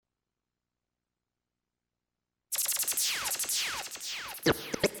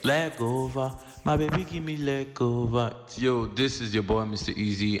leg over. My baby give me leg over. Yo, this is your boy Mr.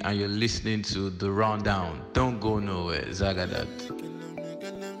 Easy and you're listening to The Rundown. Don't go nowhere, Zagadat.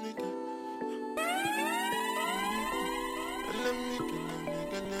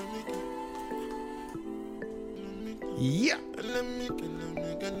 Yeah.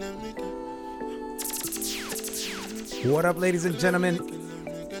 What up, ladies and gentlemen?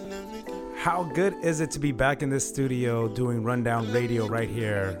 How good is it to be back in this studio doing Rundown Radio right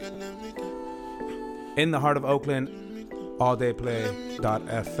here in the heart of Oakland,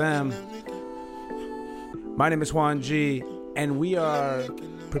 alldayplay.fm. My name is Juan G, and we are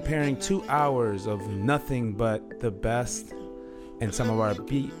preparing 2 hours of nothing but the best and some of our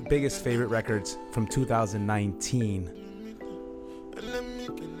biggest favorite records from 2019.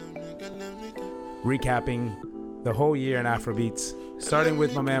 Recapping the whole year in Afrobeats, starting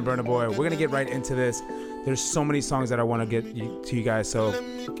with my man Burna Boy. We're going to get right into this. There's so many songs that I want to get to you guys, so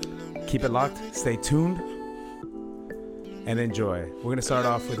keep it locked, stay tuned, and enjoy. We're going to start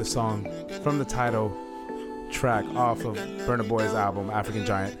off with a song from the title track off of Burna Boy's album, African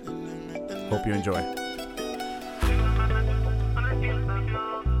Giant. Hope you enjoy.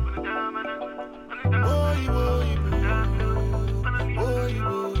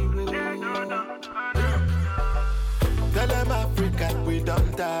 Tell them Africa we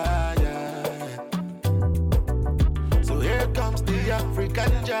don't tire. So here comes the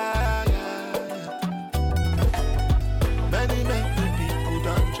African giant. Many people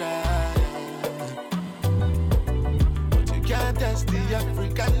don't try, but you can't test the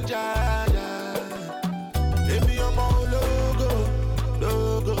African giant. Give me your more logo.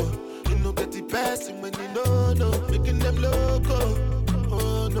 You know get the person when you know, making them loco.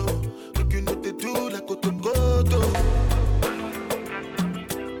 Oh no, make you know they do like go to go to.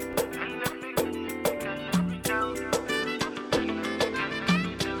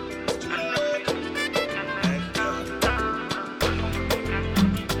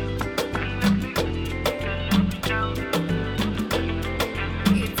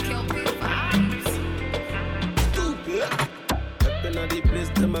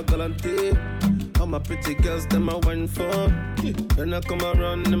 All my pretty girls, them I wine for. When I come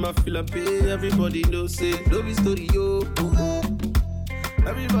around, them I feel happy. Everybody knows it, love is story, yo.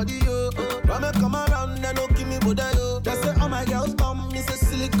 Everybody, yo. When I come around, they don't give me Buddha, yo. They say, all my girls come, me say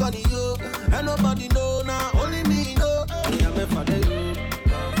silicone, yo. And nobody know, now only me know. Me and my father, yo.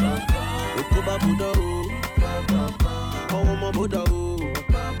 Ukuba Buddha, yo. Oh, my Buddha, yo.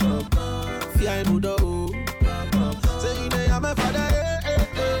 Fia Buddha, yo. Say, you know, I'm my father, yo.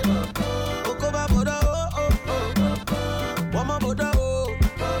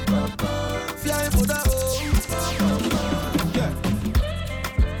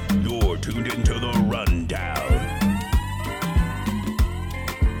 You're tuned into the Rundown.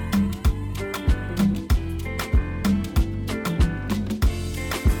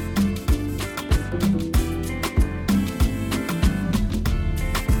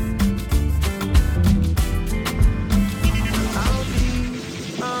 I'll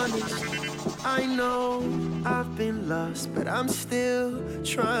be honest, I know I've been lost, but I'm still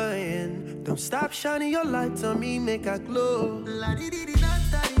trying. Don't stop shining your light on me, make I glow.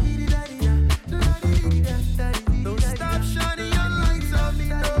 Don't stop shining your lights on me,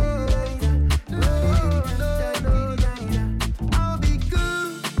 no. I'll be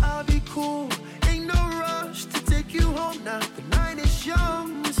good, I'll be cool. Ain't no rush to take you home now. The night is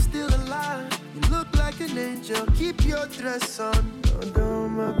young, you're still alive. You look like an angel, keep your dress on.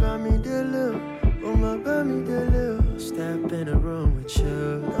 Don't my baby delu, oh my baby delu. Step in a room with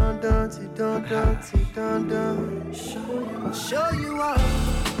you. Don't. Show you all.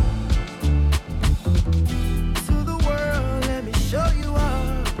 To the world, let me show you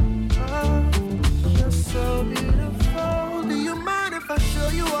all. Oh, you're so beautiful. Do you mind if I show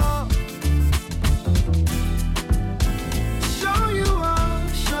you all? Show you all,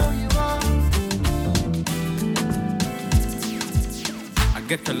 show you all. I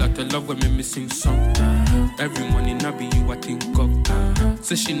get a lot of love when me sing song. Every morning I be you I think of.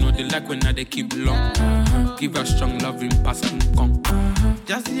 Say she know they like when I they keep long. Give her strong loving passing come.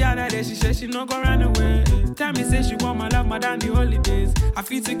 Just the other day she said she no go run away. Tell me say she want my love more than the holidays. I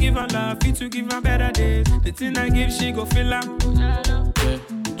feel to give her love, feel to give her better days. The thing I give she go feel her.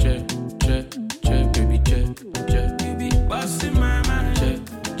 Baby, baby, boss in my mind. Baby,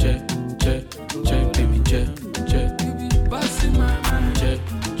 baby, boss in my mind. Baby,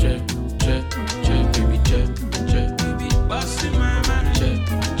 boss in my mind.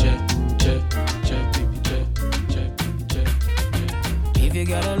 If you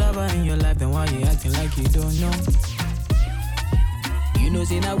got a lover in your life, then why you acting like you don't know? You know,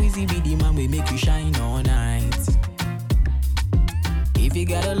 say now easy be the man we make you shine all night. If you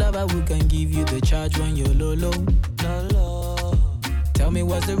got a lover, we can give you the charge when you're low, low. Tell me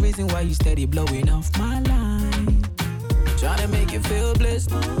what's the reason why you steady blowing off my line? Trying to make you feel blessed.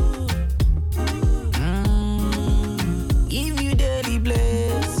 Give you daily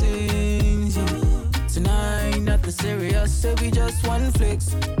blessings. Tonight, nothing serious, so we just one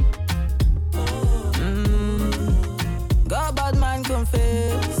flex. Got bad man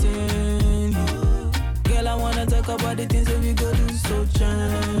confessing. Girl, I wanna talk about the things that we go do so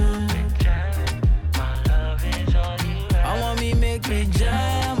jam. I want me make me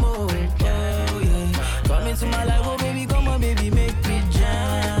jam, oh yeah. Come into my life, oh baby, come on baby, make me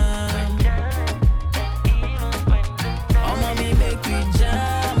jam. I want me make me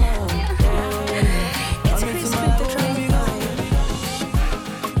jam, oh yeah. Come into my life, oh baby,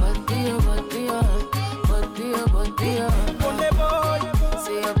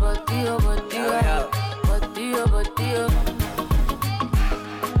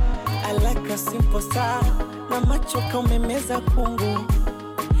 I like a simple style. Na macho kaumemeza kungu.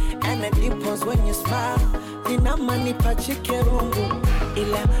 And the dimples when you smile. Ninamanipa chikerungu.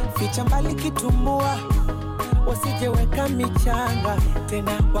 Ila ficha mbali kitumbua. Wasijeweka michanga.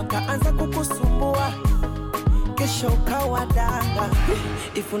 Tena wakaanza kukusumbua. Kesho ukawadanga.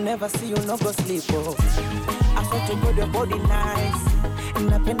 If you never see you no go sleep, oh. I swear to God your body nice.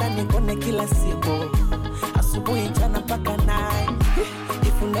 Napenda nikone kila siku. Asubuhi mchana mpaka night.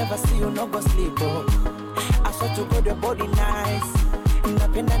 If you never see you no go sleep, oh. I swear to God your body nice.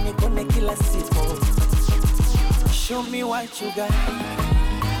 Napenda nikone kila siku. Show me what you got.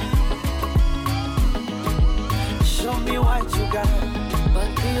 Show me what you got.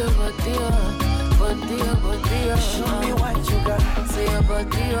 Show me what you got. Say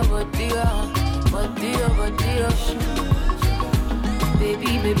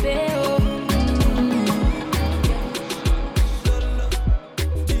baby, baby, oh.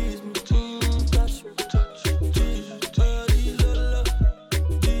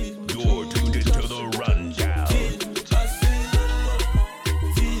 You're tuned into the rundown.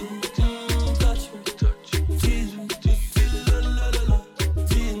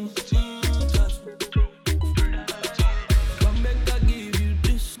 Come back, I give you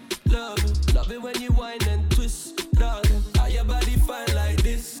this love. Love it when you whine and twist, darling. How your body fine like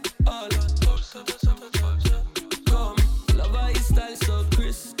this? All come, love how your style so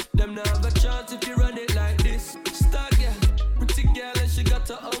crisp. Them not have a chance if you run it like this. Star girl, pretty girl, and she got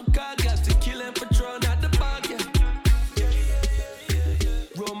her own car. Got to kill and Patron at the bar, yeah.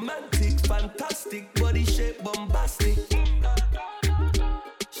 Romantic, fantastic, body shape bombastic.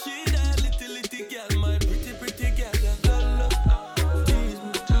 She that little girl, my pretty girl. Lola, tease me,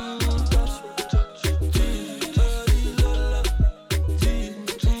 touch me, tease me, Lola, tease me,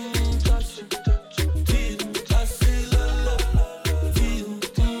 touch me, tease me. I say Lola, tease me,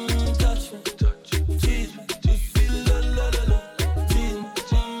 touch me, tease me. You feel Lola, tease me,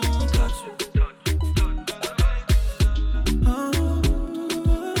 touch me.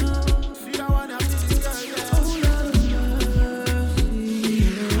 Feel I wanna be this girl, yeah.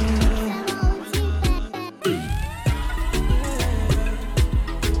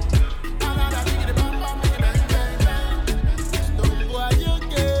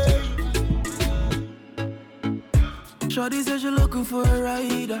 Shorty says you're looking for a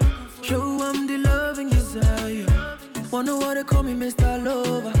rider. Show 'em the love and desire. Wonder why they call me Mr.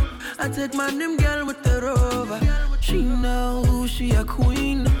 Lover. I take my name girl with the rover. She know she a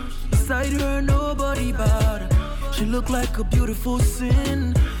queen. Beside her nobody but her. She look like a beautiful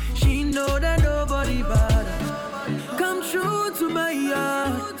sin. She know that nobody but her. Come true to my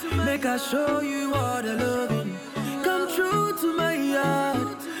heart. Make I show you all the loving. Come true to my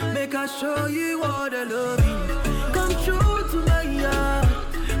heart. Make I show you all the loving. Come true to my heart.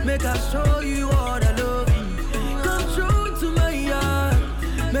 Make I show you all the loving. Come true to my heart.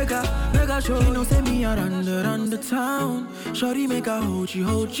 Make I show you. No say me around the town. Shorty make I hold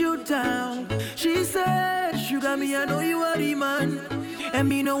you down. She said, sugar me, I know you are the man. And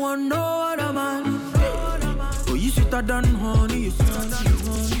me no one know other man. Oh, you sweeter than honey, you sweeter than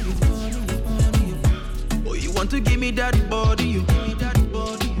honey. Oh, you want to give me that body, you give me that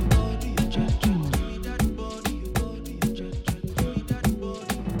body.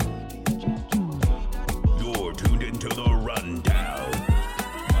 You're tuned into the rundown.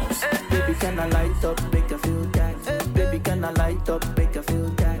 Baby, can I light up, make her feel that? Baby, can I light up, make her feel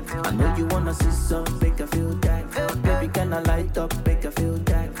that? I know you wanna see some, make her feel that. Baby, can I light up, make her feel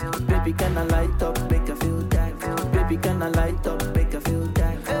that? Baby, can I light up, make her feel that? Baby, can I light up, make her feel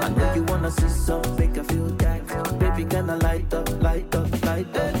that? I know you wanna see some, make her feel that. Baby, can I light up, light up, light up.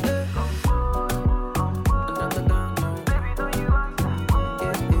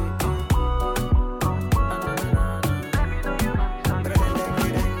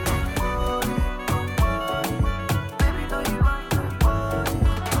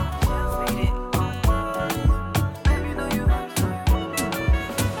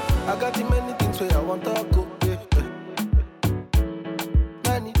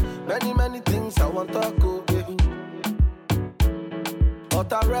 Many things I want to go, baby.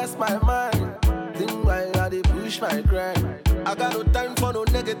 But I rest my mind. Think while I dey push my grind. I got no time for no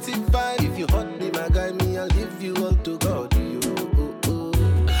negative vibe. If you hurt me, my guy, me, I'll leave you all to God.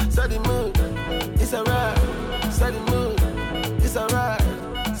 Set the mood, it's alright. Set the mood, it's alright.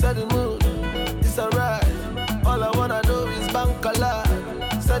 Set the mood, it's alright. All I wanna do is bank a lot.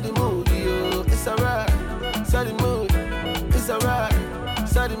 Set the mood, yo, it's alright. Set the mood, it's alright.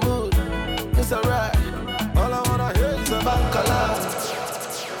 Set the mood, it's alright. All I wanna hear is a bank a lot.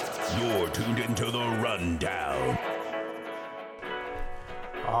 You're tuned into the rundown.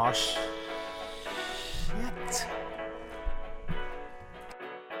 Oh, shit.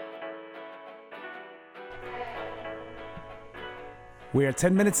 We are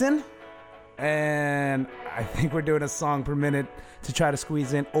 10 minutes in, and I think we're doing a song per minute to try to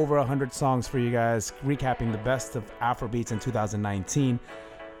squeeze in over 100 songs for you guys, recapping the best of Afrobeats in 2019.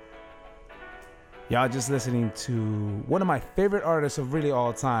 Y'all just listening to one of my favorite artists of really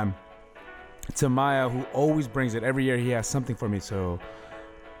all time, Tamaya, who always brings it. Every year he has something for me so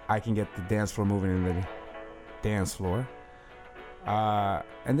I can get the dance floor moving in the dance floor.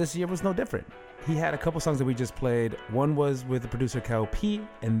 And this year was no different. He had a couple songs that we just played. One was with the producer Kel P,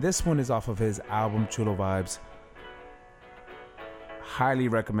 and this one is off of his album Chulo Vibes. Highly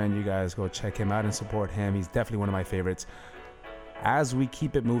recommend you guys go check him out and support him. He's definitely one of my favorites. As we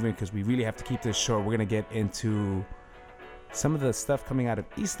keep it moving, because we really have to keep this short, we're going to get into some of the stuff coming out of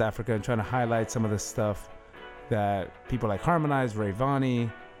East Africa and trying to highlight some of the stuff that people like Harmonize,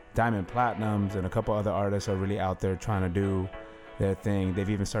 Rayvani, Diamond Platinums, and a couple other artists are really out there trying to do their thing. They've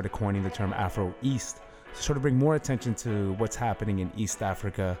even started coining the term Afro East to sort of bring more attention to what's happening in East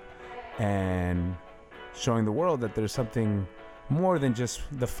Africa and showing the world that there's something more than just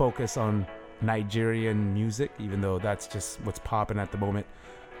the focus on Nigerian music, even though that's just what's popping at the moment.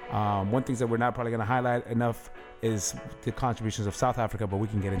 One thing that we're not probably going to highlight enough is the contributions of South Africa, but we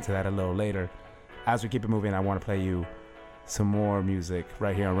can get into that a little later. As we keep it moving, I want to play you some more music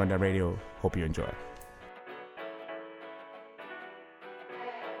right here on Rundown Radio. Hope you enjoy.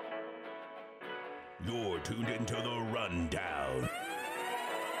 You're tuned into the rundown.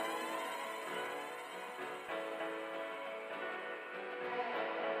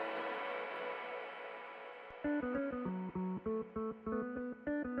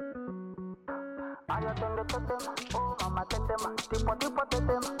 Aya twende tetema, oh mama tetema, tipo tipo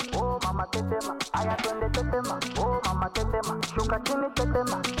tetema, oh mama tetema. Aya twende tetema, oh mama tetema, shuka chini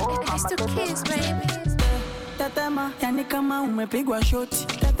tetema, oh mama tetema. Tetema, yani kama umepigwa shoti.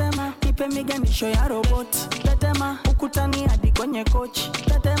 Tetema, nipe miganisho ya roboti. Tetema, ukutani hadi kwenye kochi.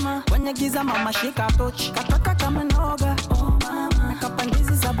 Tetema, kwenye giza mama shika tochi. Kataka kama noga, oh mama.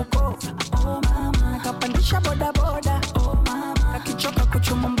 Nakapandizi za Bukoba, oh mama. Nakapandisha boda boda, oh mama. Nakichoka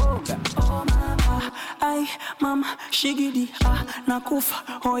kuchuma mboga, oh mama. Ay, mama, shigidi, nakufa,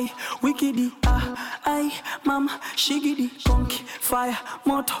 hoi, wikidi, ay, mama, shigidi, konki, fire,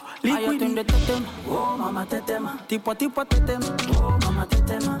 moto, liquidi. Aya twende tetema, oh mama tetema, tipo tipo tetema, oh mama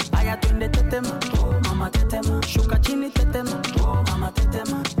tetema. Aya twende tetema, oh mama tetema, shuka chini tetema, oh mama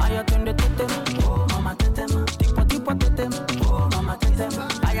tetema. Aya twende tetema, oh mama tetema, tipo tipo tetema, oh mama tetema.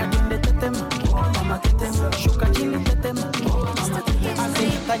 Aya twende tetema, oh mama tetema, shuka chini tetema, oh mama tetema.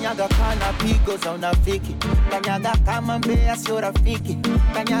 Kanyaga kana pigo za unafiki, kanyaga kama mbea sio rafiki,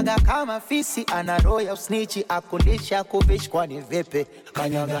 kanyaga kama fisi ana roho ya usnichi, akulisha kuvishi kwani vipi,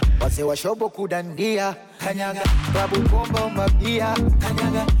 kanyaga wase wa shobo kudandia, kanyaga babu bomba umabia,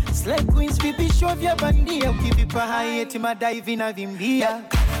 kanyaga slay queens vipisho vya bandia, ukivipa hai eti madai vinavimbia,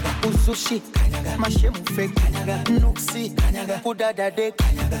 kanyaga usushi, kanyaga mashemu fake, kanyaga nuksi, kanyaga kudadade,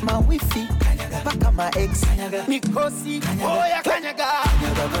 kanyaga mawifi, paka ma ex, kanyaga mikosi, oya kanyaga,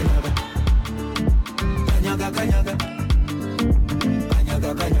 kanyaga kanyaga kanyaga kanyaga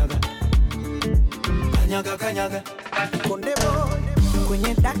kanyaga kanyaga kanyaga Konde boy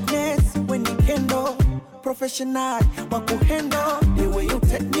kwenye darkness when you handle professional wa kuhandle the way you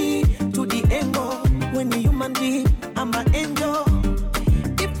take me to the angle when you human being I'm an angel.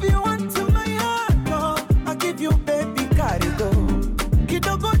 If you want to my heart, oh, I'll give you baby karigo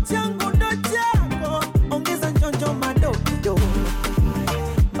kidogo changu ndo chako ongeza njonjo madogo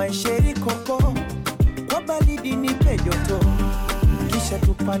my sheri koko kwa baridi nipe joto kisha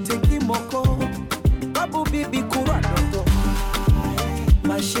tupate kimoko babu bibi kura dodo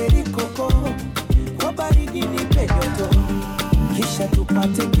my sheri koko kwa baridi nipe joto kisha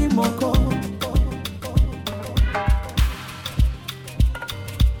tupate kimoko.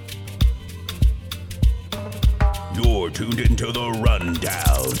 You're tuned into the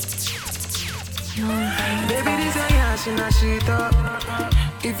rundown. Baby, this is a yash in a sheet up.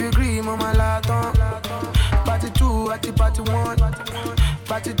 If you agree, mama laton. Party 2 at the party 1.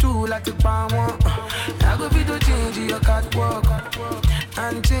 Party 2 like the palm 1. I go be to change your catwalk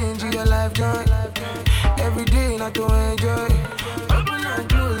and change your life joy. Every day not to enjoy. Open and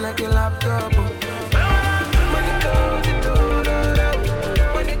close like a laptop. Money goes to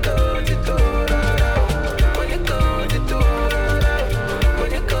money goes to money goes to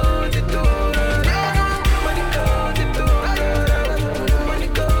money goes to money goes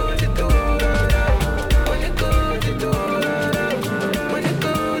to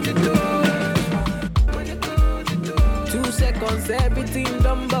money goes to 2 seconds, everything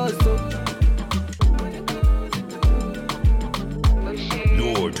done bust up.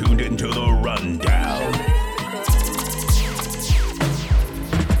 You're tuned into the rundown.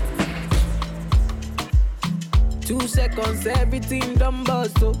 2 seconds, everything done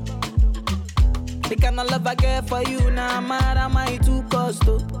bust up. The kind of love I get for you, now I'm mad, am I too cost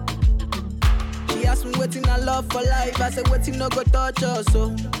up? She asked me waiting I love for life, I said waiting no go touch us,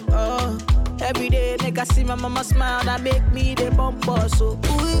 so every day make I see my mama smile, that make me the bump us, so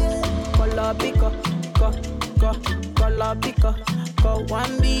ooh yeah. Color picker, color picker,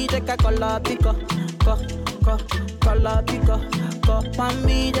 one B take a color picker, color picker, one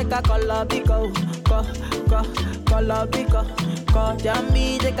B take a color picker, color picker,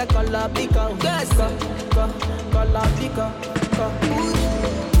 Jamie take a color picker, yes, color picker, ooh yeah.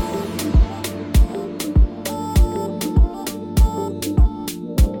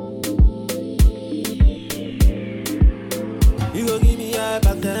 You gon' give me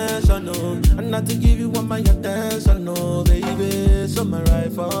hypertension, no. And not to give you all my attention, no, baby. So my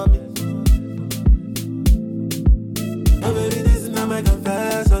right for me. Oh, baby, this is not my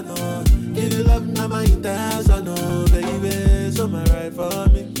confession, no. Give you love, not my intention, no, baby. So my right for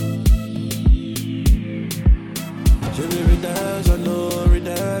me. Show me redemption, no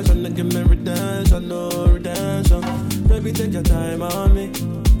redemption. Give me redemption, no redemption. Baby, take your time on me.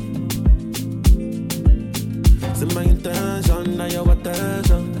 See my intention, now your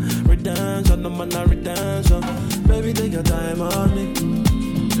attention. Redemption, no man, not redemption. Baby, take your time on me.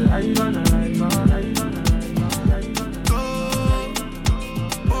 How you gonna ride, man? How you gonna ride, man? How you gonna ride?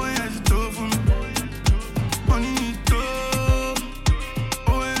 Oh, yeah, it's tough for me. Money is tough.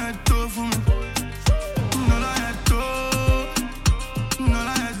 Oh, yeah, it's tough for me. No, like it's tough. No,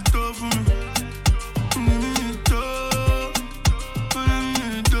 like it's tough for me. It's tough. Oh,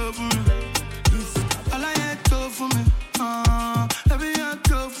 yeah, it's tough for me. I like it tough for me. Every year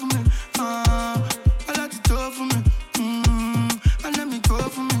tough for me. I like it tough for me. And let me go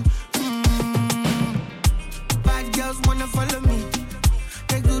for me. Bad girls wanna follow me.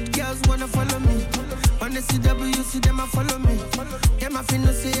 The good girls wanna follow me. When they see W, see them a follow me. Them a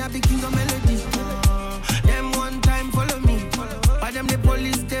finna say I be king of melody. Them one time follow me. But them the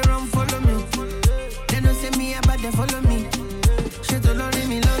police they run follow me. They don't say me about they follow me. She don't know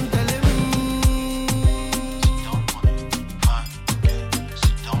me long telling me.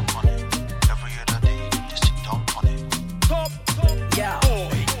 Yeah.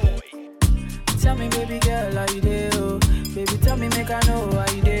 Tell me, baby girl, how you do? Baby, tell me, make I know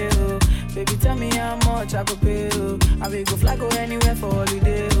how you do. Baby, tell me how much I could pay. I will go fly, go anywhere for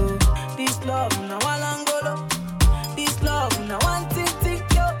holiday. This love, now one Angola. This love, now one tick,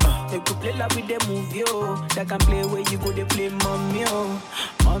 yo. They could play like with the movie, yo. They can play where you go, they play mommy, oh.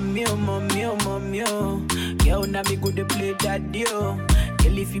 Mommy, oh, mommy, oh, mommy, oh. Girl, now me go, they play daddy, oh.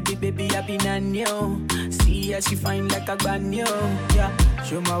 Girl, if you be baby, I be nanny, oh. See her, she fine like a granny, oh. Yeah,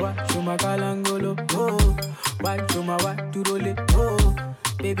 show my kalangolo, oh. Why, show my what to roll it, oh.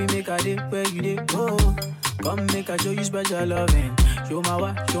 Baby, make a day where you day, oh. Come make a show you special loving. Show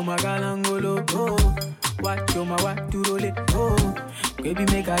my kalangolo, oh. Why, show my what to roll it, oh. Baby,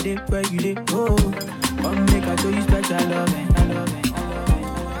 make a day where you day, oh. Come make a show you special loving, I love it.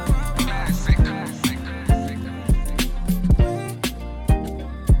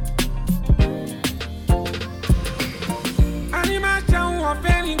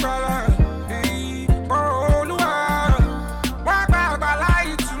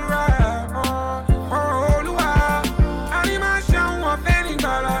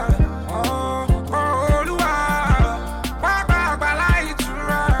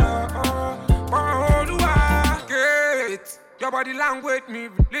 Body language me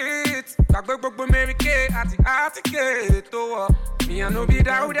relate. Like Bobo Mary Kay at the articulate. Oh, me I no be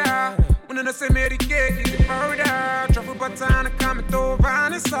Dauda. When I say Mary Kay, it's the murder. Truffle button, I come to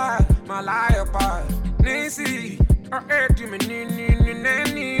Vanessa. My liar part, Nancy. Or head to me,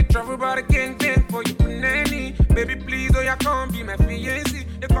 nanny. Travel by the gang for you, nanny. Baby, please, oh, you can't be my fiancé.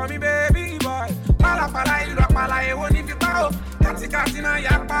 They call me baby boy. Pala pala ilu apala ewo ni fi pa o. Kati kati na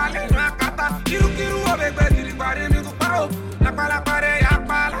ya pa lenu akata. Kiru kiru o begbe diri pare mi ku pa o. La pala pare ya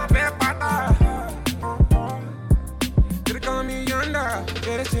pala be pata. Diri call me yonder,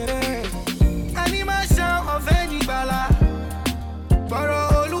 chere chere. Animation of any bala. Boro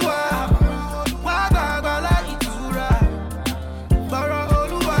Oluwa, Waga Bala Itura. Boro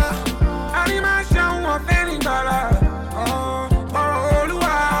Oluwa, Animation of any bala. Oh, Boro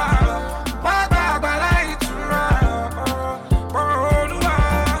Oluwa, Waga Bala Itura. Boro Oluwa.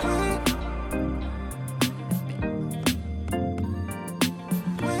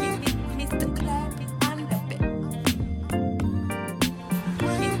 Mr. Clappy and the bit.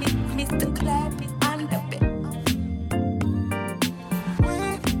 Mr. Clappy and the bit.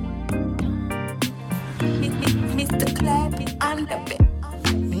 Mr. Clappy and the bit.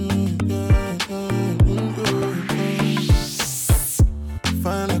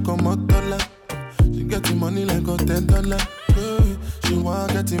 Fine like a motola. She getting money like a $10. Hey, she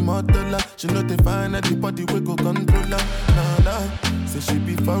want getting more dollar. She know they find anybody we go control her. Nah, say she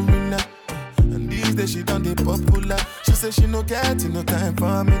be foreigner. And these days she done the popular. She say she no getting no time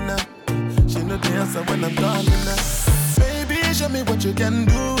for me now. She know the answer when I'm calling her. Baby, show me what you can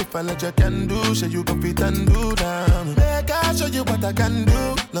do. If I let you can do, show you go fit and do down. Make I show you what I can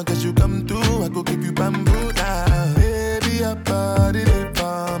do. Long as you come through, I go give you bamboo down. Baby, I party it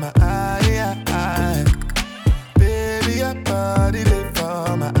for my eye. Baby, I party it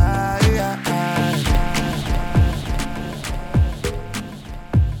for my eye.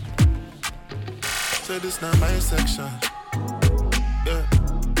 So this not my section. Yeah.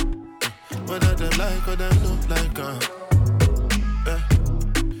 Whether they like or they don't like yeah.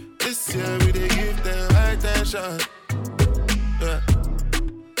 This year we dey give them high tension. Yeah.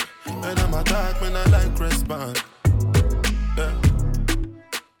 When I'm attack, when I like respond. Yeah.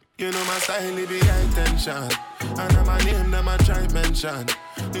 You know my style, it be high tension. And I'm a name, them I try mention.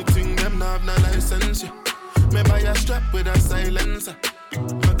 You think them not have no license, yeah. Me buy a strap with a silencer.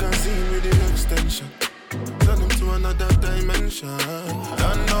 Magazine with the extension. Turn him to another dimension.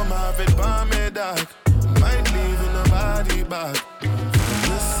 Don't know my have it by me, dog. Might leave in a body bag.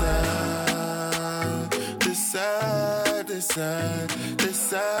 This side, this side, this side, this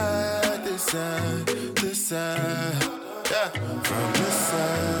side, this side, this side. Yeah, from this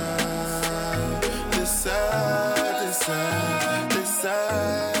side, this side, this side, this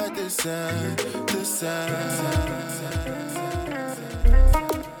side, this side, this side.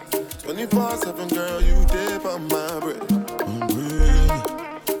 24/7, girl, you dip on my bread.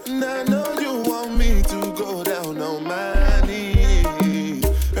 And I know you want me to go down on my knees.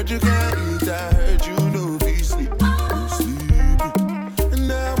 Heard you can't eat, I heard you know be sleep.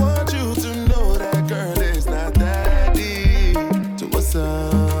 And I want you to know that girl is not that deep. So what's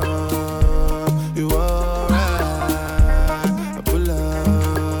up? You alright? I pull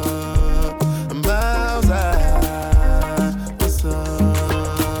up, I'm outside. What's up?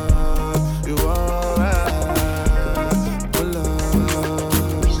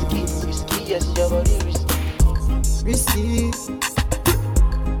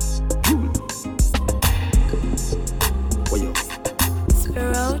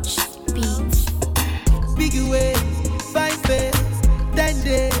 Roach Beats. Biggie way, 5 days, 10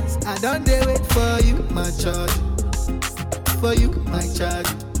 days. I don't dare wait for you, my charge. For you, my charge.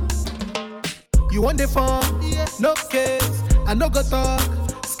 You want the phone? Yeah. No case. I no go talk.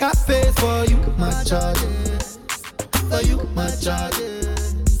 Scarface for you, my charge. For you, my charge.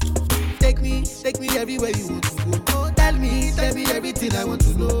 Take me everywhere you want to go. Oh, tell me everything I want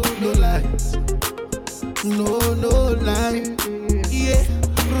to know. No lie. No lie. Yeah,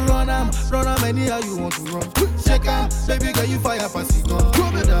 run am anyhow you want to run. Check out, baby girl, you fire pass it gun.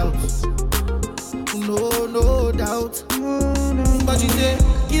 No doubt, no doubt. But you say,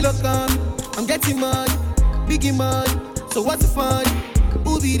 kilo come, I'm getting money, biggie money. So what's the fun?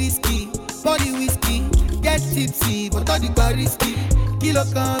 Who be risky? Body whiskey, get tipsy, but all the bar risky. Kilo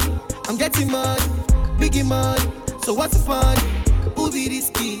come, I'm getting money, biggie money. So what's the fun? Who be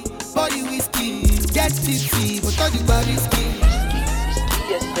risky? Body whiskey, get tipsy, but all the bar risky.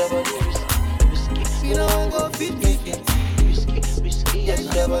 Yes, your body risky. You don't go 50. Risky, yes,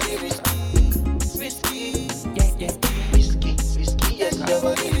 your body risky. Yeah. Risky, yes, your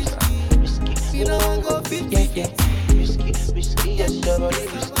body risky. You don't go 50. Yeah. Risky, yes, your body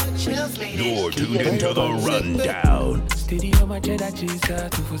risky. You're tuned into the rundown. Steady on my cheddar chaser,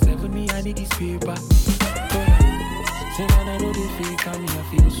 247 me, I need this paper. Say man, I know they fake, I'm here,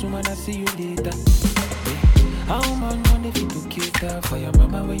 feel soon, man, I see you later. How man want if you to cater for your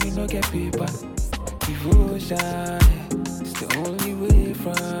mama when you no get paper? Devotion, it's the only way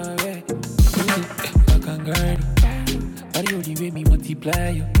from it. Fuck and grind. Body all the way me multiply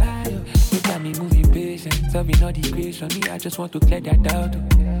you. You got me moving patient, solving all the equation. Me, I just want to clear that out.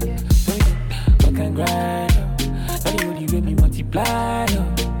 Fuck and grind. Body all the way me multiply you.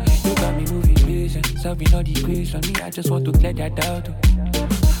 You got me moving patient, solving all the equation. Me, I just want to clear that out.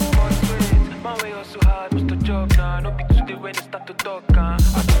 My way also hard, must to job now. No be today when they start to talk. I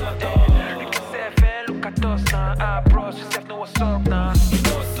told them, look yourself and look at us now. Ah, bros, yourself know what's up now. You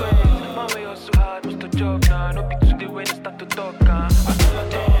know what's up. My way also hard, must to job now. No be today when they start to talk. I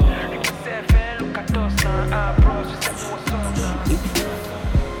told them, look yourself and look at us now. Ah, bros, yourself know what's up now.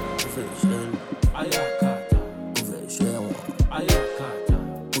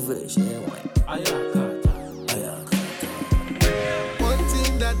 One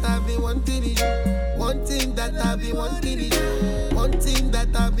thing that I've been wanting is you. One thing that I've been wanting is you. One thing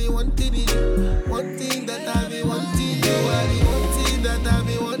that I've been wanting is you. One thing that I've been wanting. You are the one thing that I've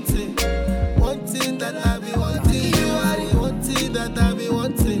been wanting. One thing that I've been wanting. You are the one thing that I've been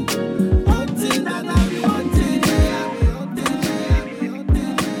wanting. One thing that I've been wanting.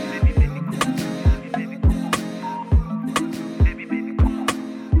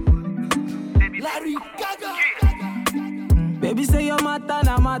 Larry Gaga. Baby say your matter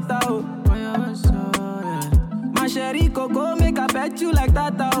na matter oh. My sherry coco make I pet you like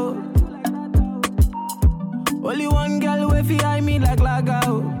that oh. Only one girl way fi eye me like laga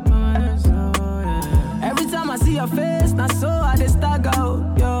oh. Every time I see your face, na so I dey stagger oh.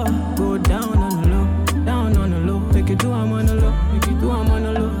 Yo, go down on the low, down on the low. Make you do I'm on the low, make you do I'm on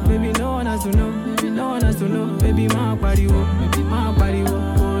the low. Baby no one has to know, no one has to know. Baby my body wo, baby my body wo.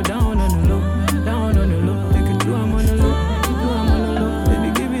 Go down on the low. Down on the low, make it do I'm on the low, make it do I'm on the low, baby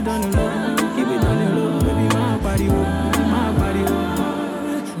keep it on the low, keep it on the low, baby my body wo, my body wo.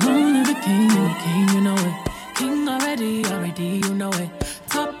 Only the king, you know it. King already, you know it.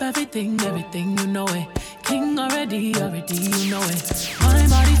 Top everything, you know it. King already, you know it. My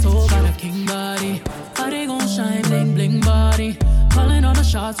body so got a king body, body gon' shine, bling bling body. Calling all the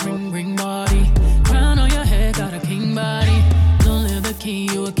shots, ring body. Crown on your head, got a king body. Don't live the king,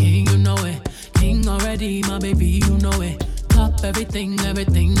 you a king, you know it. King already, my baby, you know it. Top everything,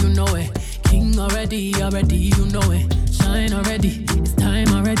 you know it. King already, you know it. Shine already, it's time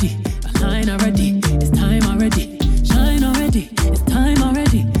already. The line already, it's time already. Shine already, it's time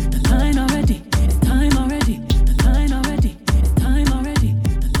already. The line already, it's time already. The line already, it's time already.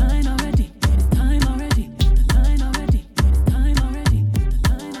 The line already, it's time already. The line already, it's time already.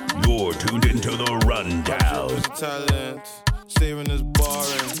 You're tuned into the rundown. Talent, saving is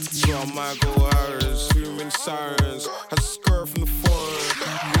boring. So I'm Michael Harris, screaming sirens. I skirt from the forest,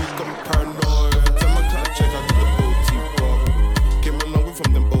 weak, I'm paranoid. Tell my car check out to the OT bar. Came along with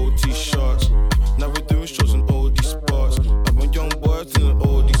from them OT shots. Now we're doing shows in OD spots. I'm a young boy in the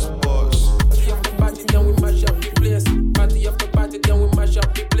OD spots. Party after party, then we mash up the place. Party after party, then we mash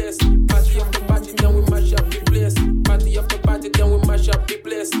up the place. Party after party, then we mash up the place. Party after party, then we mash up the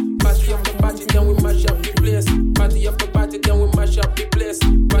place. Party after party, then we mash up the place. Party after party, then we mash up the place.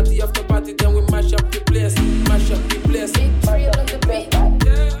 Party after party, then we mash up the place. Mash up the place.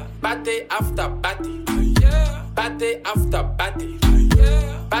 Party after party. Party after party.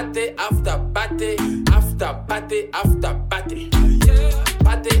 Party after party. After party after party.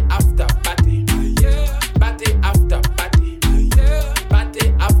 Party after party. Party after party. Party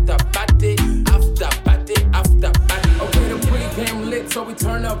after party. After party after party. Okay, the pregame lit, so we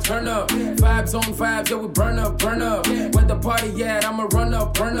turn up. Vibes on vibes, yeah, we burn up. Where the party at, I'ma run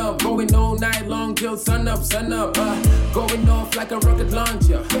up. Going all night long till sun up. Going off like a rocket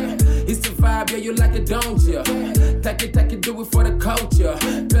launcher. It's the vibe, yeah, you like it, don't ya? Take it, do it for the culture.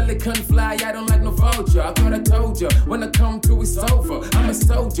 Pelican fly, I don't like no vulture. I thought I told ya, when I come through, it's over. I'm a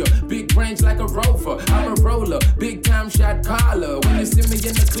soldier, big range like a rover. I'm a roller, big time shot caller. When you see me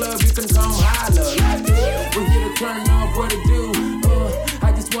in the club, you can come holler. We're here to turn up, what to do?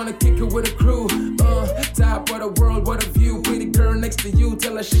 I just wanna kick it with a crew. Top of the world, what a view. Pretty girl next to you,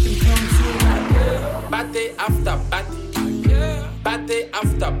 tell her she can come too. Party after party. Party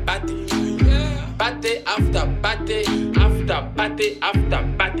after party. Party after party. After party after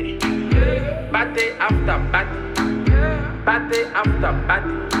party. Party after party. Party after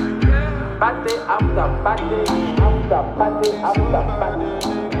party. Party after party. After party after party.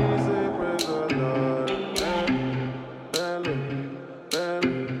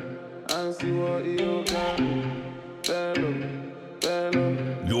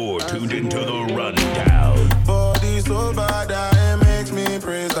 You're tuned into the rundown. Body so bad that it makes me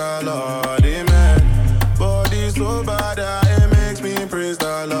praise the Lord, amen. Body so bad that it makes me praise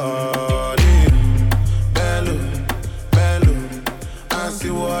the Lord. Bello, I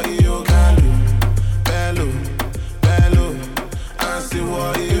see what you can do.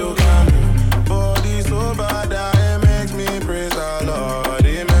 what you can do. Body so bad that it makes me praise the Lord,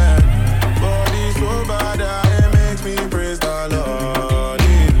 amen. Body so bad that it makes me praise the Lord,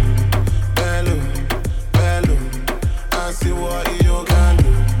 Bello, bello, I see what you can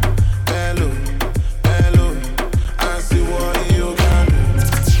do. Bello, bello, I see what you can do.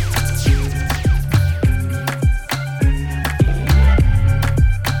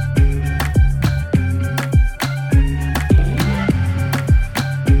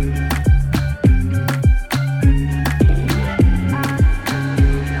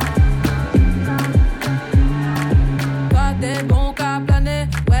 Toi t'es bon qu'à planer,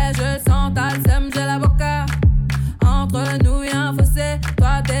 ouais je le sens, t'as le seum, j'ai l'avocat. Entre nous y'a un fossé,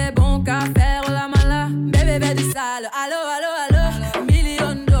 toi t'es bon qu'à faire la mala. Bébé fais du sale, allo allo allo,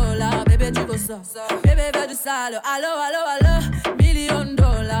 $1,000,000, bébé tu veux ça. Bébé fais du sale, allo allo allo,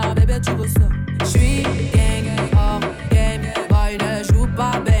 $1,000,000, bébé tu veux ça. J'suis gang, hors game, boy ne joue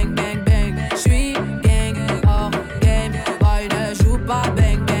pas bang bang bang. J'suis gang, hors game, boy ne joue pas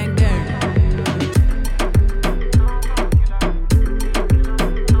bang bang bang.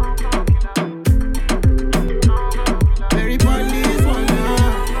 Very police one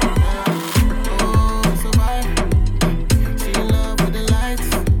now. Oh, so bad. She in love with the lights.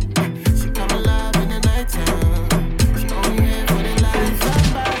 She come alive in the nighttime. She only here for the lights.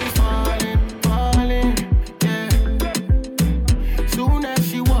 Somebody falling, falling, yeah. Soon as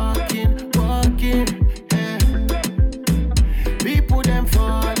she walking, walking, yeah. People them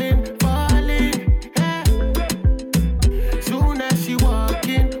falling, falling, yeah. Soon as she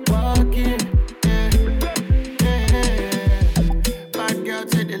walking, walking, yeah. Bad girl,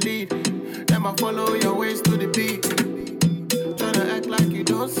 take the lead. Let me follow your waist to the beat. Tryna act like you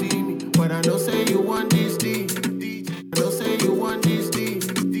don't see me, but I know say you want this D. I know say you want this D. I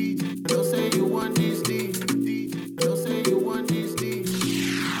know say you want this D. I know say you want this D.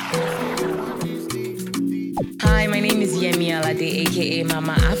 Hi, my name is Yemi Alade, aka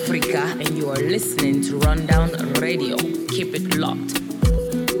Mama Africa, and you are listening to Rundown Radio. Keep it locked.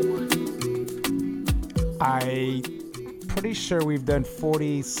 I pretty sure we've done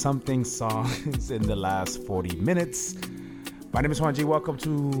 40 something songs in the last 40 minutes. My name is Juan G. Welcome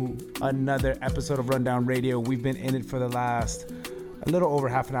to another episode of Rundown Radio. We've been in it for the last a little over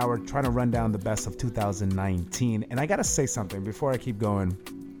half an hour trying to run down the best of 2019. And I got to say something before I keep going,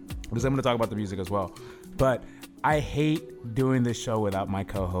 because I'm going to talk about the music as well. But I hate doing this show without my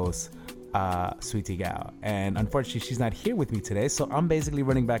co-host, Sweetie Gal. And unfortunately, she's not here with me today. So I'm basically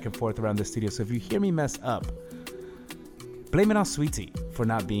running back and forth around the studio. So if you hear me mess up, blame it on Sweetie for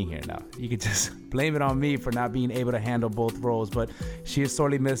not being here now. You could just blame it on me for not being able to handle both roles, but she is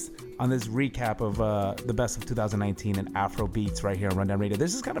sorely missed on this recap of the best of 2019 and Afrobeats right here on Rundown Radio.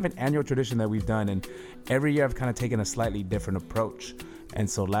 This is kind of an annual tradition that we've done, and every year I've kind of taken a slightly different approach. And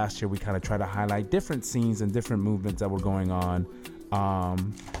so last year we kind of tried to highlight different scenes and different movements that were going on,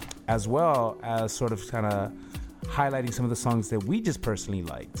 as well as sort of kind of highlighting some of the songs that we just personally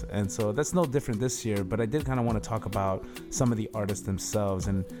liked. And so that's no different this year, but I did kind of want to talk about some of the artists themselves.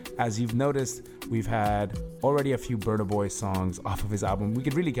 And as you've noticed, we've had already a few Burna Boy songs off of his album. We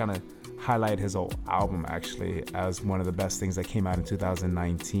could really kind of highlight his whole album actually as one of the best things that came out in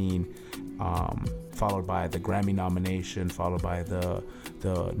 2019, followed by the Grammy nomination, followed by the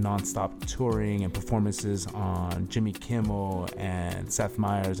non-stop touring and performances on Jimmy Kimmel and Seth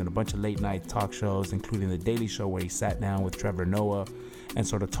Meyers and a bunch of late night talk shows, including The Daily Show, where he sat down with Trevor Noah and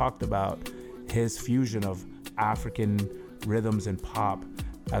sort of talked about his fusion of African rhythms and pop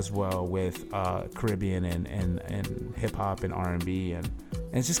as well with Caribbean and hip hop and R&B, and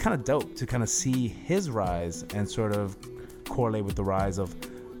it's just kind of dope to kind of see his rise and sort of correlate with the rise of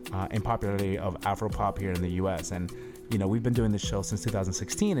in popularity of Afropop here in the US. And you know, we've been doing this show since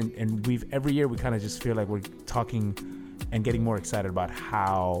 2016, and we've every year we kind of just feel like we're talking and getting more excited about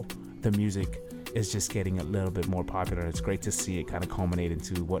how the music is just getting a little bit more popular. It's great to see it kind of culminate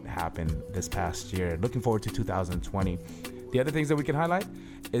into what happened this past year. Looking forward to 2020. The other things that we can highlight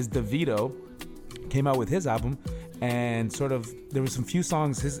is DeVito came out with his album, and sort of there were some few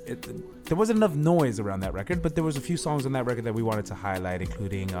songs. There wasn't enough noise around that record, but there was a few songs on that record that we wanted to highlight,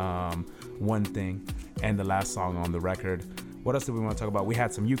 including One Thing and the last song on the record. What else did we want to talk about? We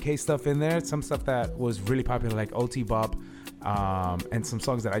had some UK stuff in there, some stuff that was really popular like OT Bop, and some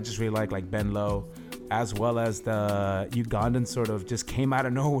songs that I just really like Ben Low, as well as the Ugandan sort of just came out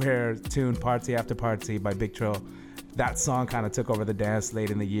of nowhere tune Party After Party by Big Trill. That song kind of took over the dance late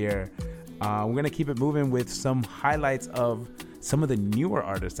in the year. We're going to keep it moving with some highlights of some of the newer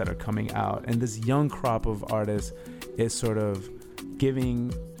artists that are coming out. And this young crop of artists is sort of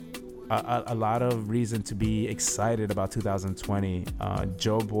giving a lot of reason to be excited about 2020.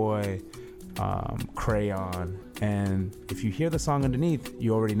 Joe Boy, Crayon, and if you hear the song underneath,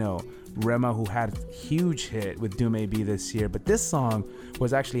 you already know. Rema, who had a huge hit with Do May Be this year, but this song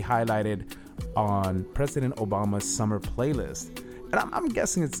was actually highlighted on President Obama's summer playlist. And I'm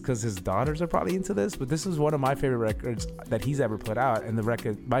guessing it's because his daughters are probably into this, but this is one of my favorite records that he's ever put out, and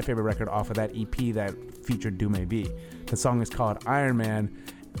my favorite record off of that EP that featured Do May Be. The song is called Iron Man,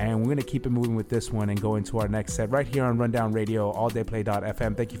 and we're going to keep it moving with this one and go into our next set right here on Rundown Radio,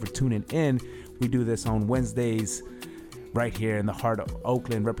 alldayplay.fm. Thank you for tuning in. We do this on Wednesdays right here in the heart of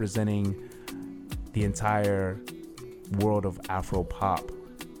Oakland, representing the entire world of Afro pop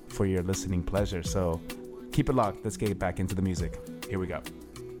for your listening pleasure. So keep it locked. Let's get back into the music. Here we go.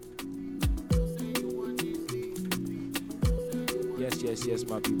 Yes,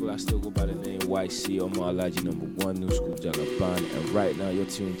 my people. I still go by the name YC Omar Alaji, #1 New School Jagaban. And right now you're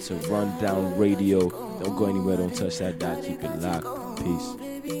tuned to Rundown Radio. Don't go anywhere, don't touch that dot. Keep it locked. Peace.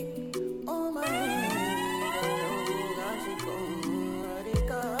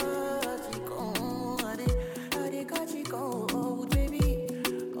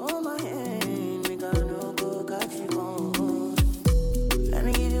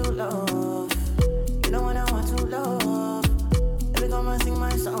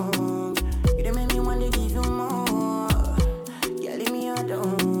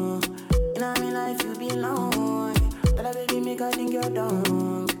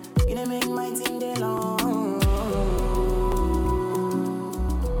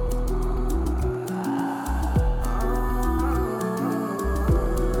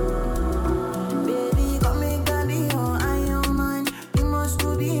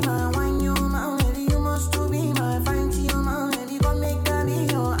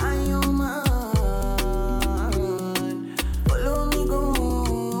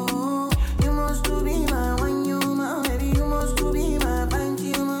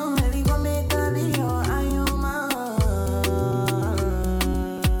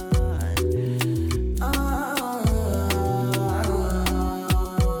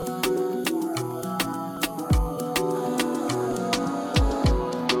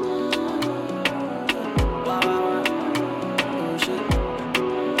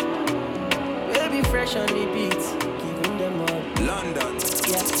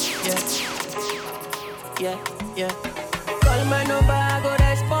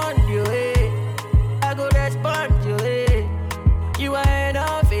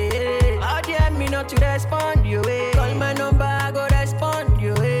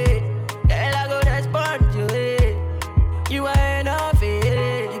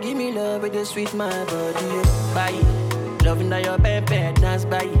 Sweet my body, buy it. Loving that your pepper dance,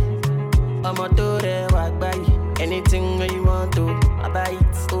 buy it. I'm a to the walk, buy it. Anything that you want to, I buy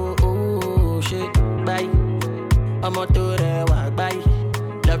it. Oh, shit, buy it. I'm a to the walk, buy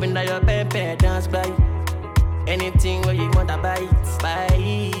it. Loving that your pepper dance, buy it. Anything that you want, I buy it.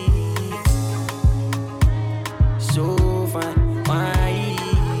 So fine,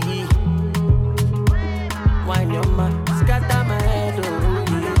 wine your man, scatter my head, oh.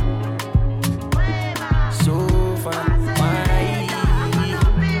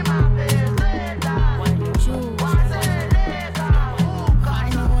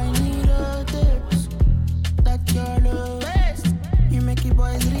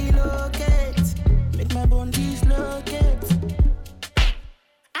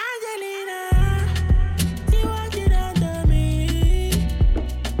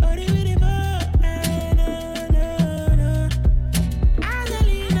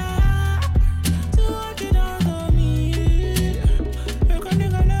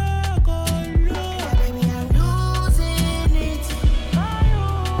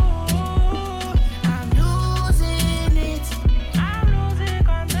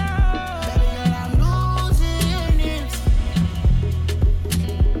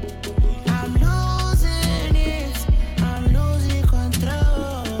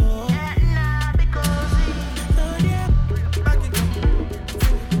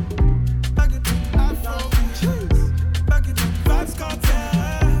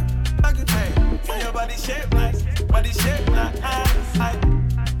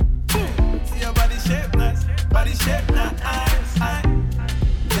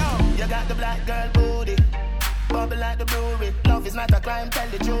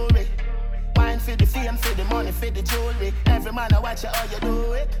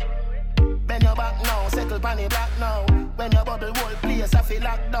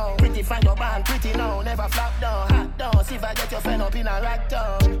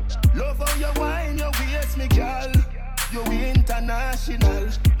 You international.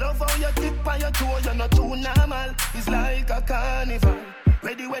 Love how you tip on your toe, you're not too normal. It's like a carnival.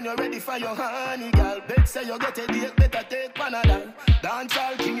 Ready when you're ready for your honey, girl. Bet say you get a date, better take Panadol. Dance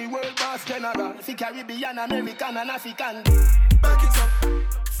all king, world boss general. Fi Caribbean, American and African. Back it up,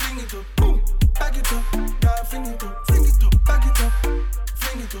 fling it up, boom. Back it up, girl, fling it up, back it up,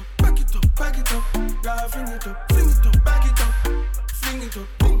 fling it up, back it up, back it up, girl, fling it up, back it up, fling it up,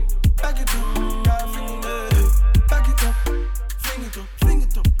 boom. Back it up, girl, fling it up, back it up, fling it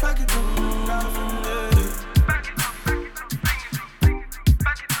up, back it up, girl, fling it up.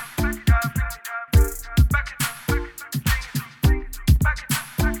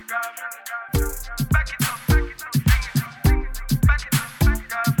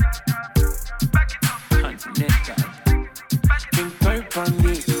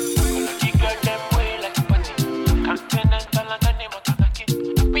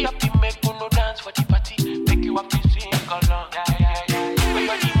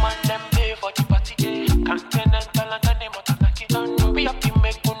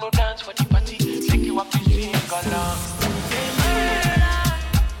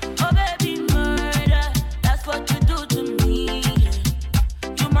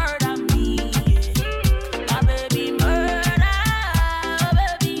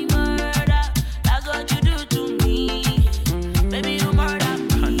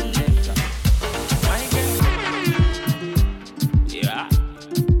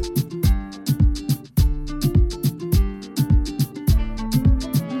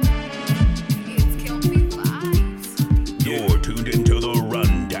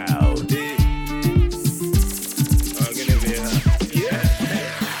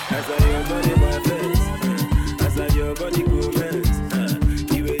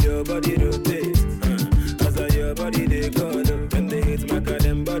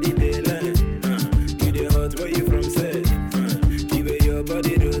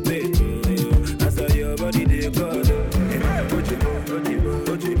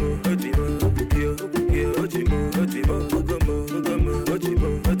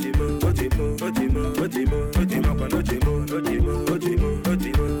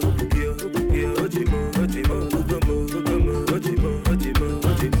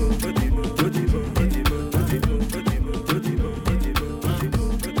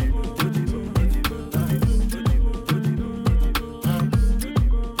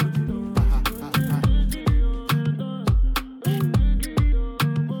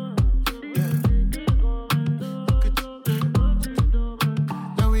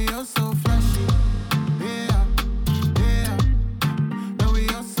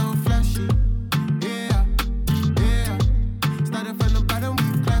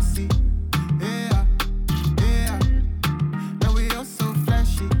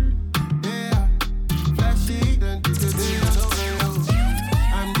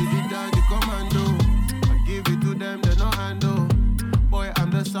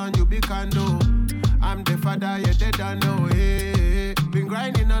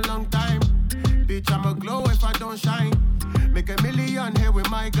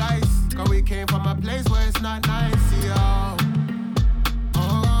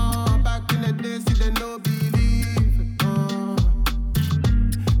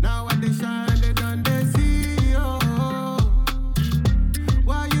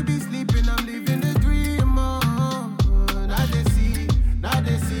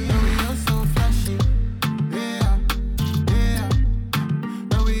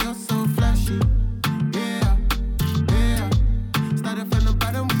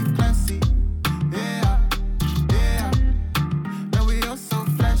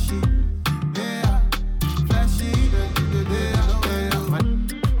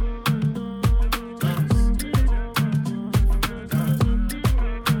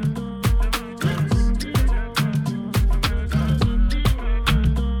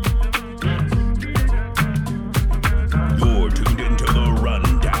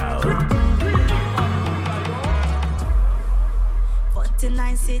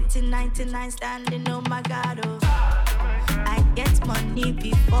 Sitting 99 standing, oh my God, oh. I get money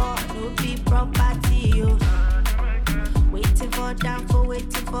before, no be property, oh. Waiting for Danfo,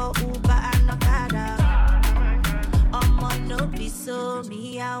 waiting for Uber and Okada. No be so,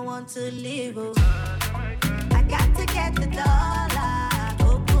 me I want to live, oh. I got to get the dollar,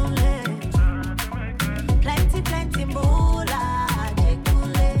 plenty, plenty moolah,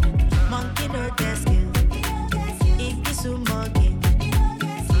 monkey no get skill, if you so monkey.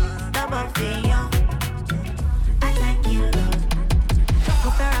 I like you, love. Mo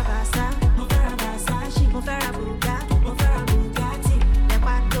fẹ́ràn Versa, mo fẹ́ràn Versace, mo fẹ́ràn Bugatti, mo fẹ́ràn Bugatti.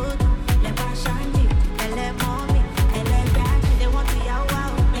 Lẹ́pà tó dùn, lẹ́pà shiny, ẹlẹ́mọ́ mi, ẹlẹ́mọ́.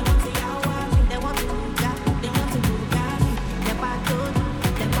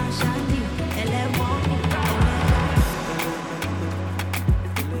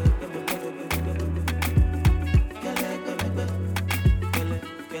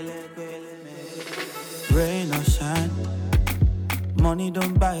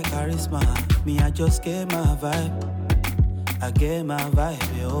 by charisma. Me, I just get my vibe. I get my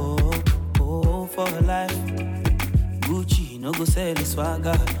vibe, yo. Oh, for life. Gucci, no go sell the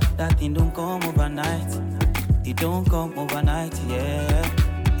swagger. That thing don't come overnight. It don't come overnight, yeah.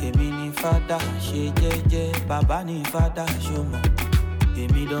 Emi ni fada, she jeje. Baba ni fada, show mo.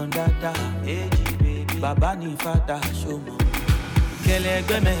 Emi don dada, eji baby. Baba ni fada, show mo.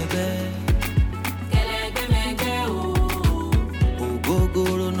 Kelegbe megbe.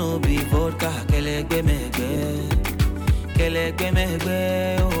 Ogogoro no be vodka, kelegbe megbe,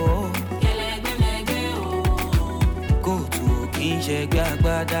 oh. Go to kinje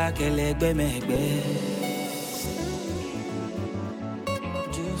gbagada, kelegbe megbe.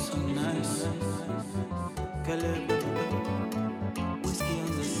 Juice so nice, kelegbe. Whiskey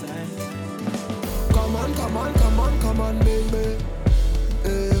on the side. Come on, baby.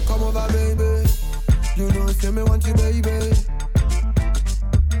 Come over, baby. You know, say me want you, baby.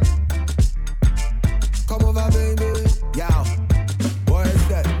 Come over, baby. Yow. What is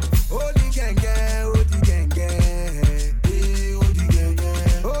that? Oh, the gang, oh, the gang. Oh, the gang,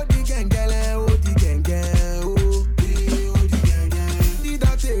 oh, the gang, oh, the gang, oh, the gang. Did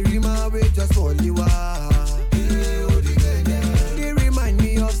that remind me just for you? Oh, the gang. They remind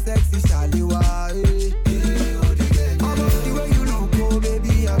me of sexy Shaliwa. The way you look, oh,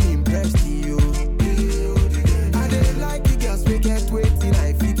 baby, I'm impressed with you. I didn't like the girls we get waiting,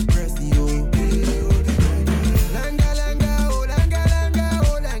 I feel press you.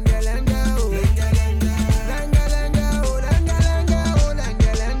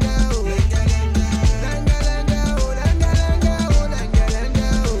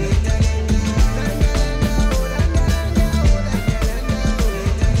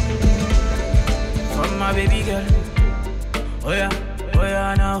 Baby girl, oh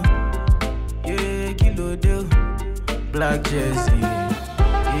yeah now, yeah, kilo do, black jersey,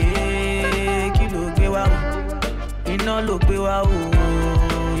 yeah, kilo gbe wa, iná ló gbé wa o,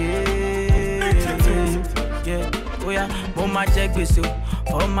 yeah, oh yeah, mo ma jẹ gbèsè o,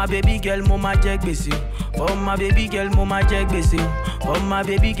 for my baby girl mo ma jẹ gbèsè o, for my baby girl mo ma jẹ gbèsè o, for my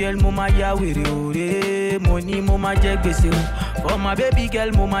baby girl mo ma ya wèrè o, mo ní mo ma jẹ gbèsè o, for my baby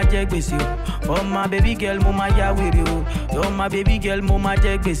girl mo ma jẹ gbèsè o. For my baby girl, mama ya with you. You're my baby girl, mama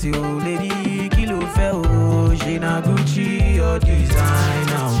jack busy. Lady, kilo fell. She na Gucci or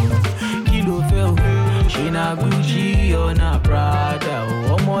designer. Kilo fell. She na Gucci or na Prada.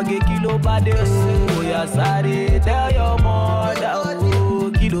 Oh, moge kilo bade. Oh, ya sorry, tell your mother.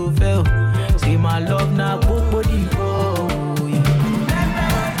 Oh, kilo fell. See my love na body. Oh, yeah.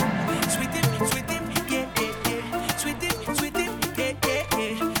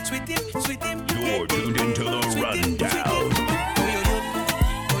 You're tuned into the rundown.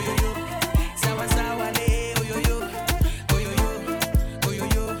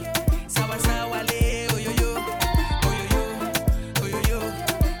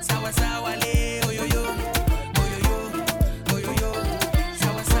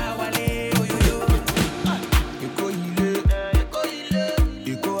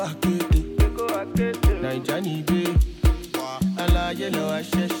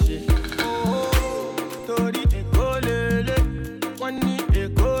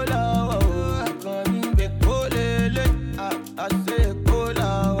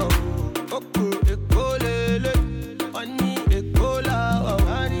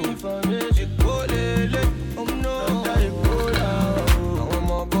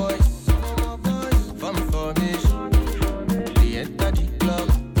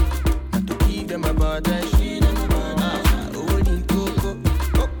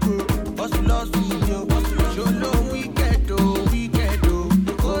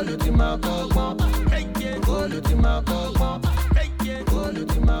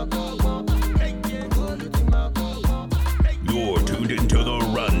 You're tuned into the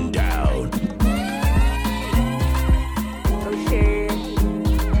rundown.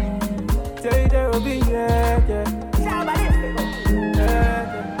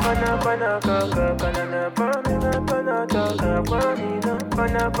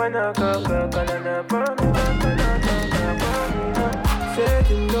 Said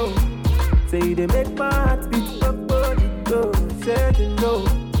you know, say they make my heart beat up, body go. Said you know,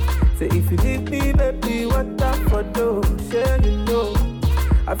 say if you leave me, baby, what that for do? Said you know,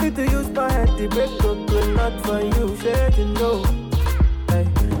 I feel to use my head to break up, not for you. Said you know, hey,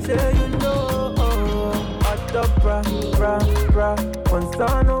 say you know, hot up, bra, one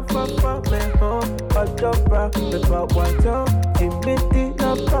son of papa, me home, hot up, bra, the pop white up, give me the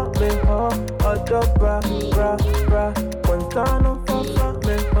papa, me home, hot up, bra, one son of papa,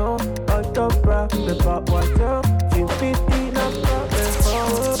 me home, hot up, bra, the pop white up, give me the papa, me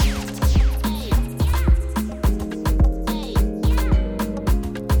home.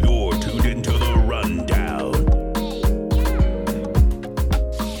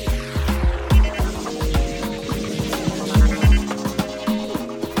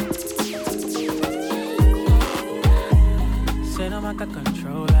 like a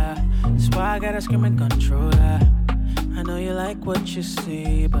controller. That's why I gotta scream and controller. I know you like what you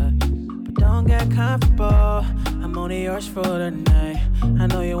see, but don't get comfortable. I'm only yours for the night. I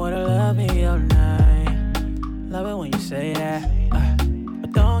know you wanna love me all night. Love it when you say that,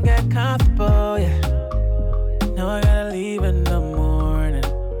 but don't get comfortable, yeah. Know I gotta leave in the morning.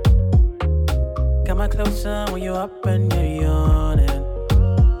 Got my clothes on when you up and you're yawning.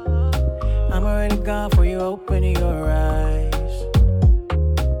 I'm already gone before you open your eyes.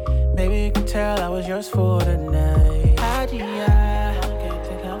 Maybe you can tell I was yours for the night. Don't get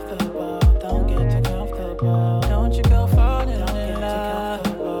too comfortable. Don't get too comfortable. Don't you go falling in love.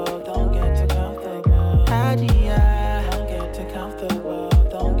 Don't get too comfortable. Don't get too comfortable.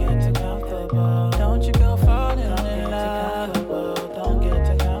 Don't get too comfortable. Don't you go falling in love. Don't get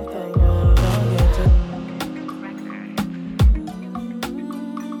too comfortable. Don't get too.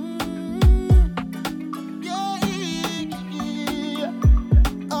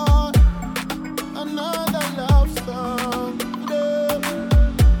 Another love song.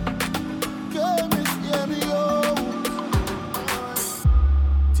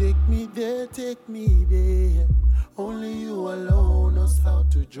 Take me there. Only you alone knows how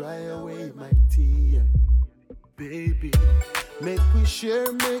to dry away my tears. Baby, make we share.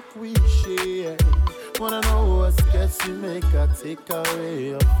 Wanna know what gets you, make I take away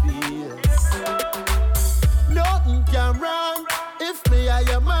your fears. Nothing can wrong if me are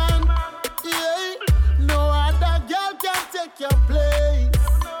your man. Yeah, no other girl can take your place.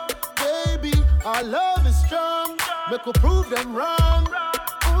 Baby, our love is strong. Make we prove them wrong.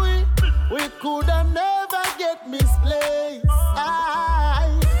 We could have never get misplaced.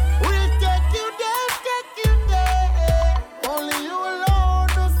 We'll take you there. Only you alone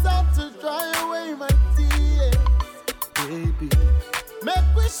knows how to dry away my tears. Baby, make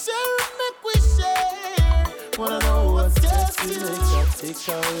we share. Wanna know what's just in it, take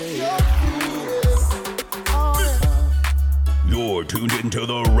away your fears. You're tuned into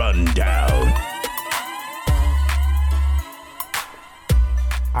the Rundown.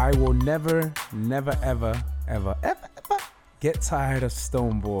 I will never, ever get tired of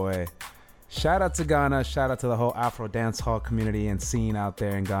Stonebwoy. Shout out to Ghana. Shout out to the whole Afro dance hall community and scene out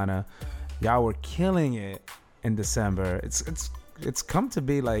there in Ghana. Y'all were killing it in December. It's come to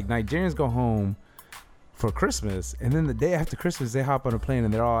be like Nigerians go home for Christmas, and then the day after Christmas, they hop on a plane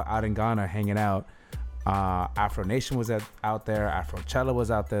and they're all out in Ghana hanging out. Afro Nation was out there. Afrochella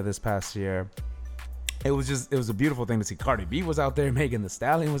was out there this past year. It was a beautiful thing to see. Cardi B was out there. Megan Thee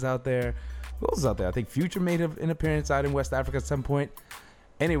Stallion was out there. Who else was out there? I think Future made an appearance out in West Africa at some point.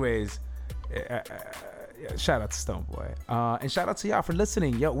 Anyways, shout out to Stonebwoy. And shout out to y'all for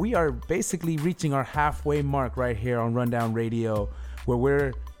listening. Yo, we are basically reaching our halfway mark right here on Rundown Radio, where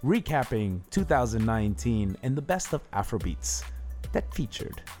we're recapping 2019 and the best of Afrobeats that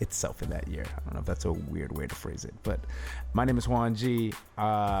featured itself in that year. I don't know if that's a weird way to phrase it, but my name is Juan G.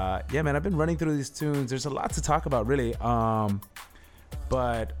 Yeah, man, I've been running through these tunes. There's a lot to talk about, really.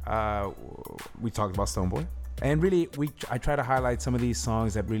 But we talked about Stonebwoy, and really, I try to highlight some of these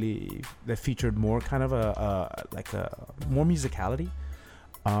songs that featured more kind of a more musicality.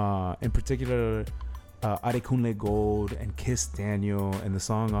 In particular, Adekunle Gold and Kiss Daniel, and the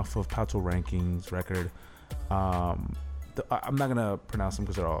song off of Pato Rankings record. I'm not gonna pronounce them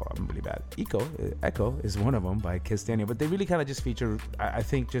because I'm really bad. Echo is one of them by Kiss Daniel, but they really kind of just feature, I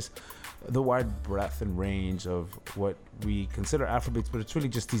think, just the wide breadth and range of what we consider Afrobeats, but it's really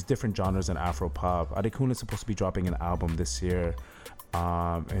just these different genres in Afropop. Adekunle is supposed to be dropping an album this year,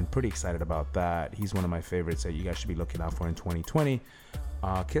 and pretty excited about that. He's one of my favorites that you guys should be looking out for in 2020.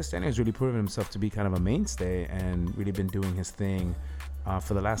 Kiss Daniel has really proven himself to be kind of a mainstay and really been doing his thing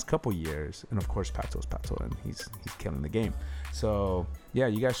for the last couple years. And of course, Pato's Pato, and he's killing the game. So yeah,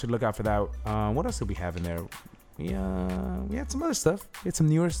 you guys should look out for that. What else did we have in there? We had some other stuff. We had some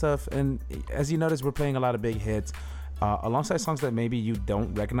newer stuff, and as you notice, we're playing a lot of big hits alongside songs that maybe you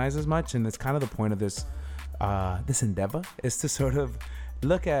don't recognize as much. And that's kind of the point of this endeavor, is to sort of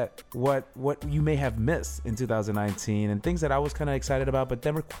look at what you may have missed in 2019 and things that I was kind of excited about but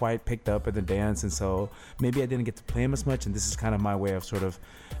never quite picked up in the dance, and so maybe I didn't get to play them as much. And this is kind of my way of sort of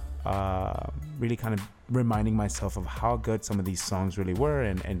really kind of reminding myself of how good some of these songs really were,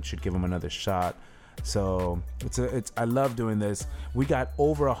 and should give them another shot. So I love doing this. We got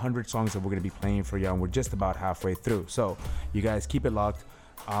over 100 songs that we're going to be playing for y'all, and we're just about halfway through, so you guys keep it locked.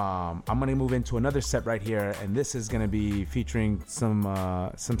 I'm gonna move into another set right here, and this is gonna be featuring some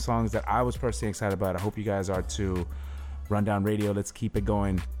songs that I was personally excited about. I hope you guys are too. Rundown Radio, let's keep it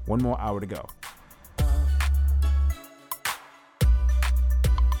going. One more hour to go.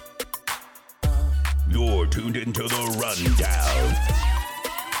 You're tuned into the Rundown.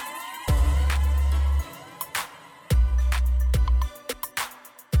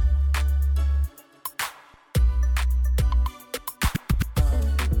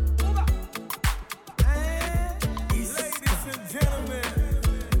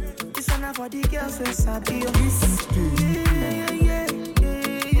 For the girls who sabi yeah.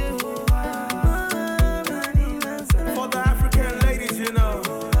 For the African ladies, you know.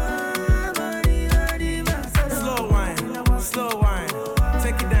 Slow wine,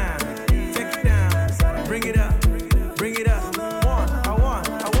 take it down, bring it up. I want,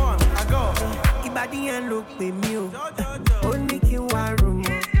 I go. Ibadi and look with me, only you are room.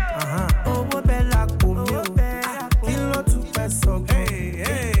 Oh, bella, kilo to peso.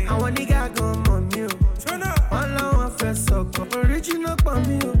 Hey. I want nigga go on you. Turn up. All I want first so original for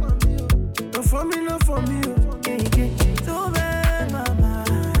me. No for me. So bad, mama.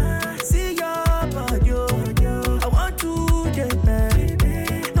 See your body. I want to get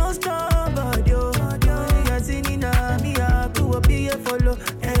back. No strong body. You're singing on me. I go up here follow.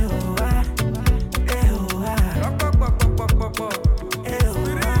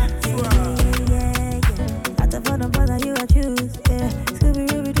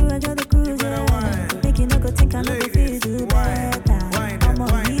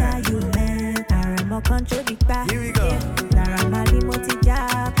 Here we go.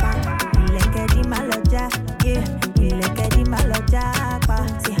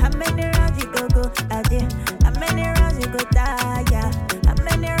 See how many rounds you go, how many rounds you go, how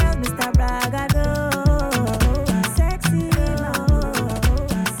many rounds Mr. Braga go. Sexy,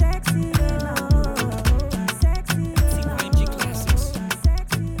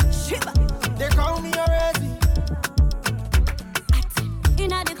 Shiba. They call me already.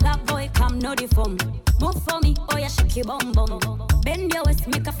 Inna the club, boy, come no the phone. Move for me, oh yeah, shake your bum bum. Bend your waist,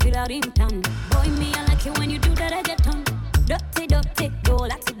 make a feel a ringtone. Boy, me I like it when you do the reggaeton. Dirty, go,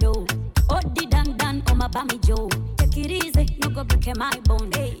 like it do. Oh, the dan, oh my bammy Joe. Take it easy, no go break my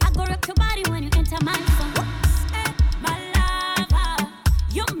bone. Hey, I go rock your body when you enter my phone. Hey, my lover,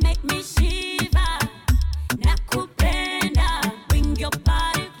 you make me shiver. Nakupenda, bring your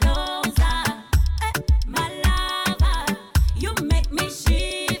body closer. Hey, my lover, you make me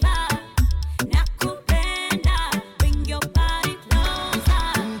shiver. Nakupenda, bring your body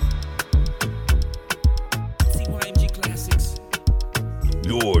closer. CYMG Classics.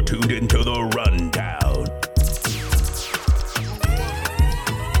 You're tuned into the Rundown.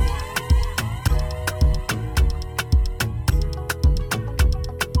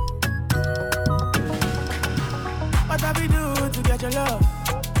 What have we do to get your love?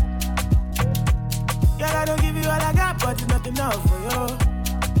 Girl, I don't give you all I got, but it's not enough for you.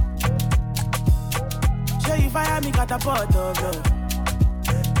 Show you fire me catapult of love.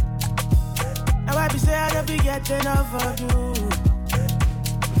 Now I be say I don't get enough of you.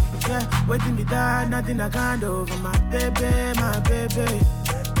 Yeah, waiting me down, nothing I can't do for my baby.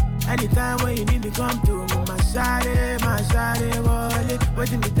 Anytime when you need me, come through. My shawty, wallet.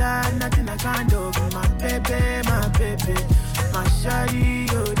 Waiting me down, nothing I can't do for my baby. My shawty,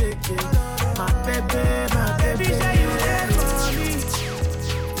 you the kid. My baby, say you there for me.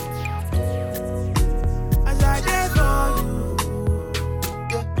 As I there for you.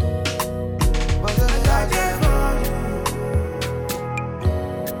 As I there for you.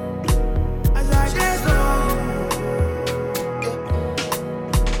 As I there for you.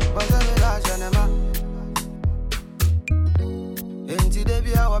 Enti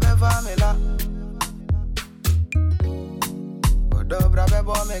debi awa be famila. Odobra be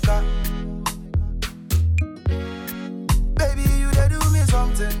bo meka. Baby, you dey do me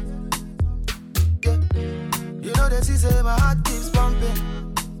something. Yeah. You know they say my heart keeps pumping.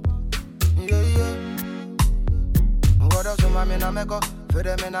 Yeah. What else my me na meko?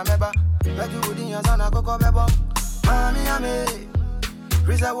 Fede me na meba. Bet you wouldn't your son a coco bebo. Mami ame.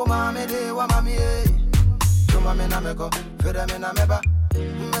 Risa wo mami de wa mami eh. Chuma me na meko. Fede me na meba.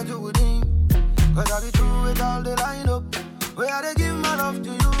 Bet you wouldn't. Cause I be through with all the line up. Where I dey give my love to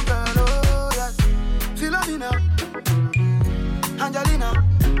you, girl, oh yes. Philomena, Angelina,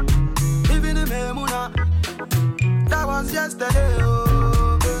 even the Memuna. That was yesterday,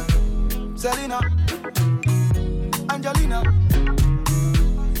 oh girl. Selena, Angelina,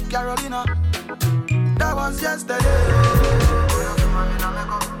 Carolina. That was yesterday,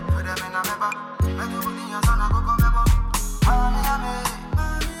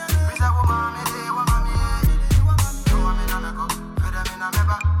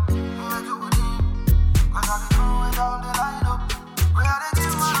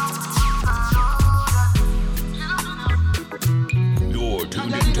 You're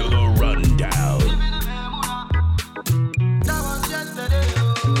tuned into the Rundown.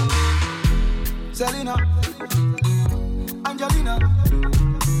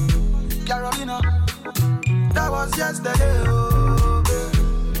 was yesterday, oh, babe.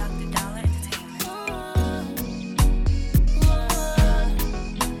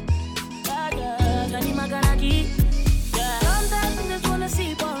 Sometimes I just wanna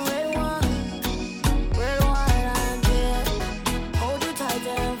sleep on red wine and chill. Hold you tight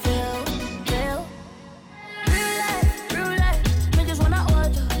and feel. Real life, me just wanna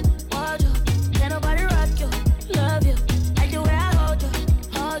hold you. Can't nobody rock you, love you. Like the way I hold you.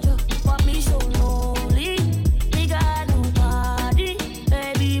 Want me so lonely, me got nobody.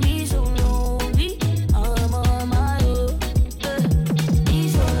 Baby, me so lonely, I'm on my own. Me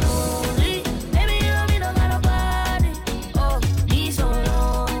so lonely, baby, you me don't got nobody. Oh, me so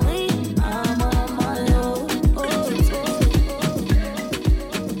lonely, I'm on my own.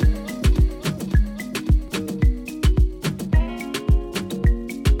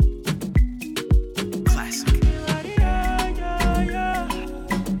 Classic.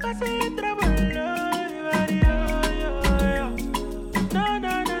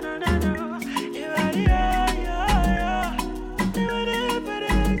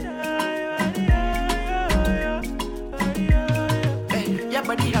 Your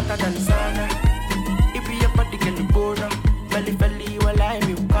body hotter than sauna. If your body get the boner, belly, well I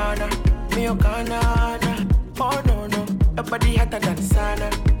me ukana. Oh no, your body hotter than sauna.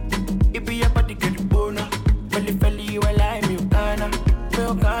 If your body get the boner, belly, well I me ukana.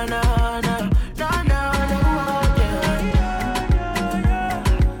 No,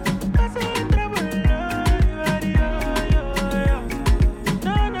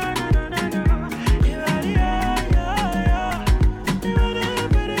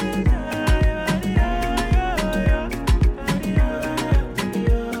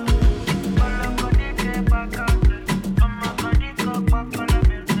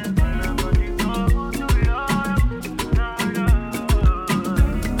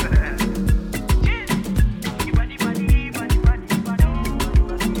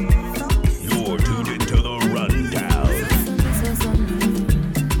 You're tuned into the rundown.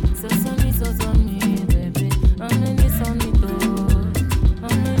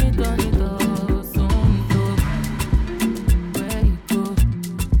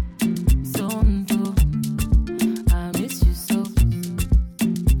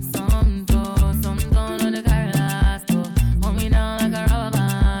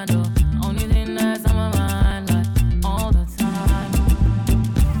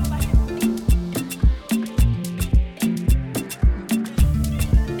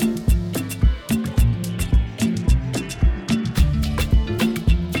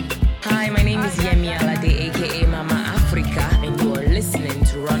 Hi, my name is Yemi Alade, aka Mama Africa, and you are listening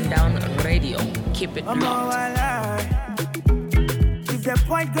to Rundown Radio. Keep it locked. If the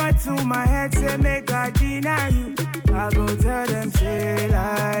point got to my head, say make I deny you. I go tell them, say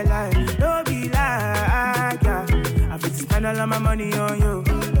lie. Don't be like, yeah. I fit to spend all of my money on you.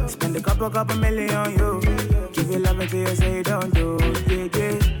 Spend a couple million on you. Give you love until you say don't do,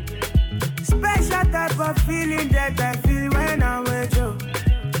 yeah. Special type of feeling that I feel when I'm with you.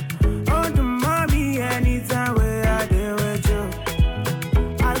 Oh, the mommy, anytime where I deal with you.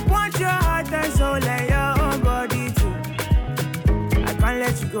 I want your heart and soul and your own body too. I can't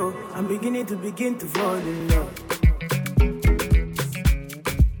let you go. I'm beginning to fall in love.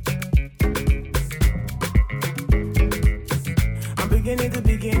 I'm beginning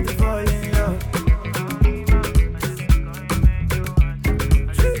to fall in love.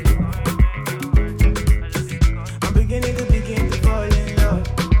 I'm beginning to fall in love.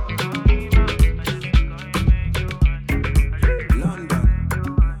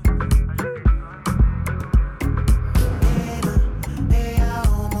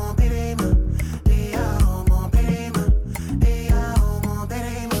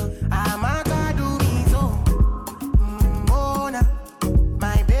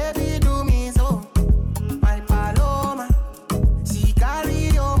 My baby do me so.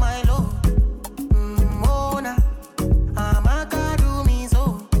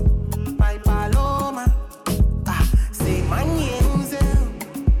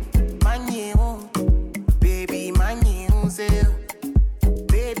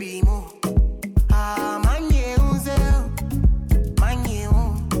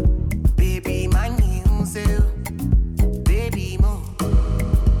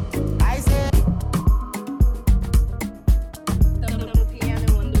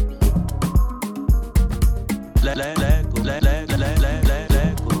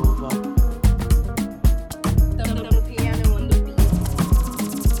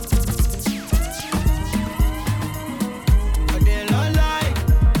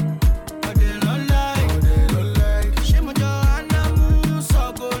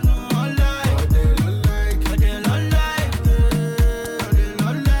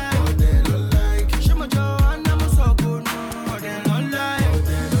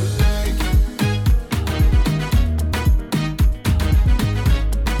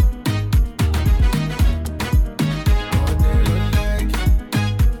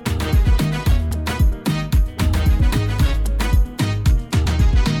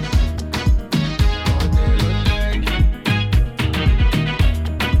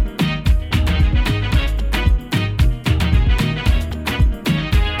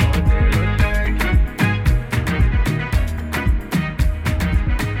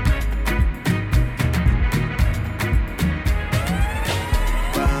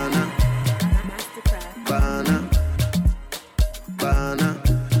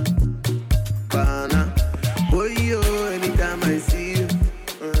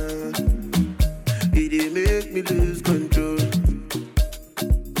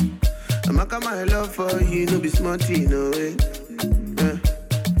 continue it.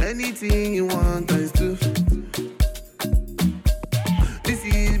 Anything you want, times two. This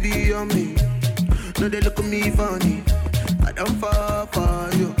is beyond me. No, they look at me funny. I don't fall for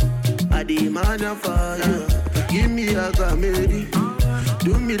you. I demand for you. Give me a comedy.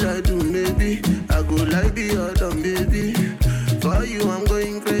 Do me like do maybe. I go like be your dumb baby. For you, I'm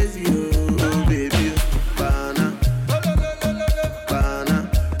going crazy, oh baby. Bana.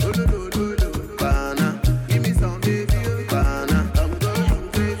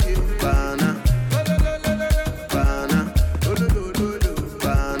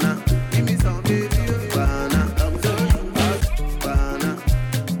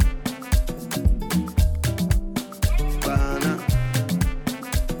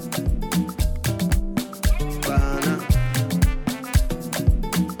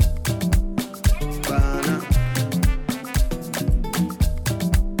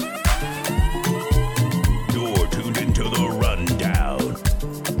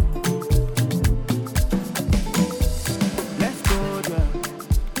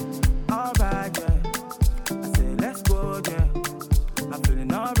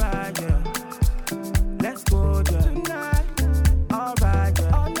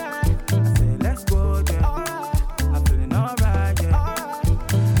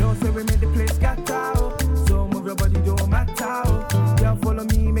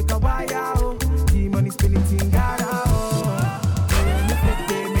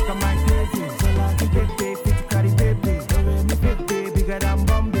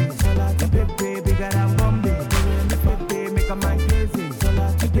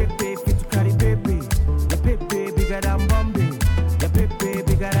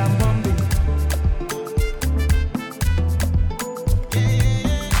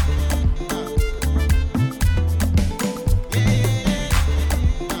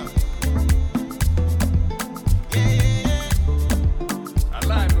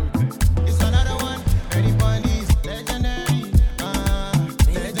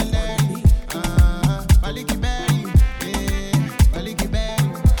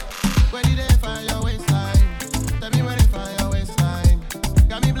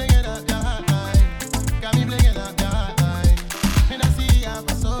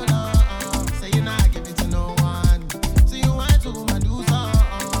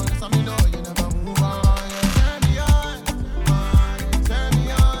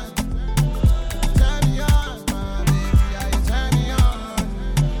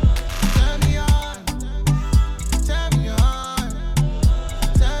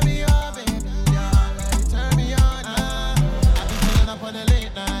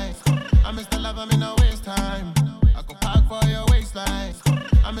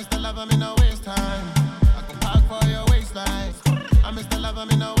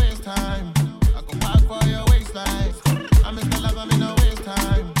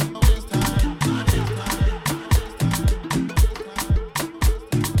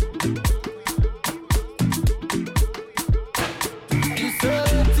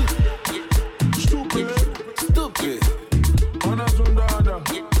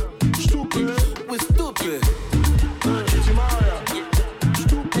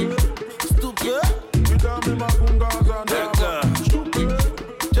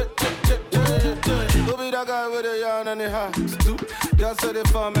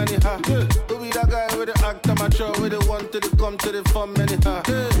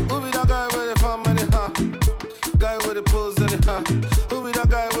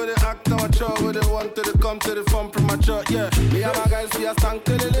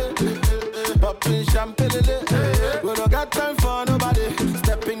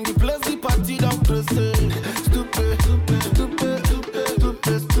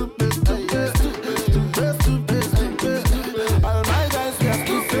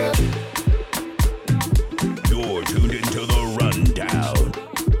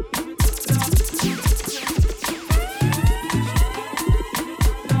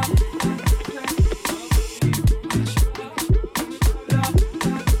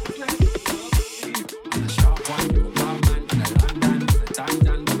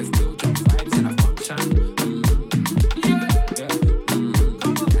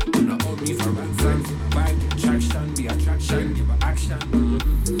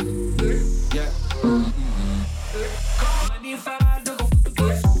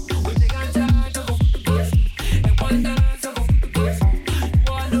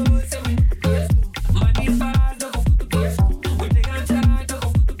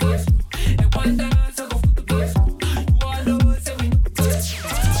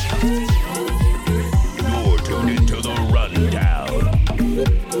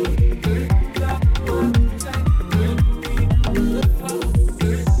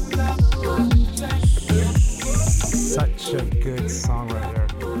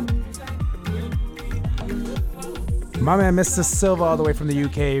 My man, Mr. Silva, all the way from the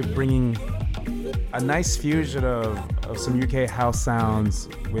UK, bringing a nice fusion of some UK house sounds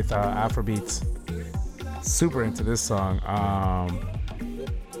with Afrobeats. Super into this song.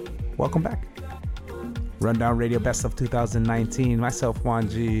 Welcome back. Rundown Radio Best of 2019. Myself, Juan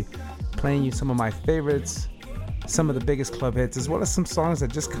G, playing you some of my favorites, some of the biggest club hits, as well as some songs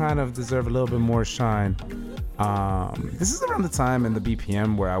that just kind of deserve a little bit more shine. This is around the time in the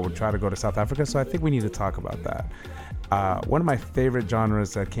BPM where I would try to go to South Africa, so I think we need to talk about that. One of my favorite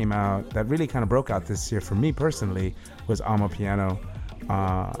genres that came out, that really kind of broke out this year for me personally, was Amapiano,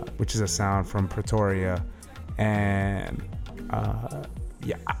 which is a sound from Pretoria. And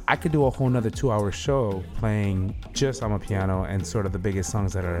yeah, I could do a whole nother 2-hour show playing just Amapiano and sort of the biggest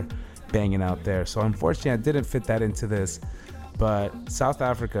songs that are banging out there. So unfortunately, I didn't fit that into this. But South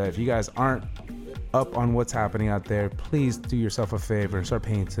Africa, if you guys aren't up on what's happening out there, please do yourself a favor and start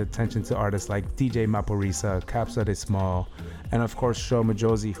paying attention to artists like DJ Maphorisa, Capsa de Small, and of course Sho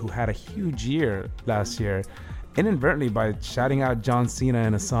Majosi, who had a huge year last year inadvertently by shouting out John Cena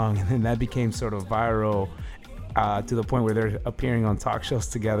in a song, and then that became sort of viral to the point where they're appearing on talk shows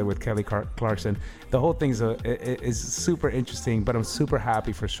together with Kelly Clarkson. The whole thing is super interesting, but I'm super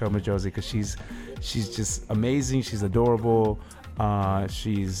happy for Sho Majosi because she's just amazing. She's adorable.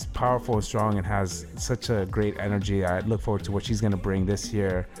 She's powerful and strong and has such a great energy. I look forward to what she's going to bring this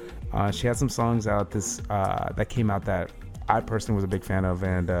year. She had some songs out that came out that I personally was a big fan of,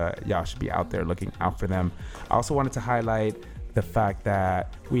 and y'all should be out there looking out for them. I also wanted to highlight the fact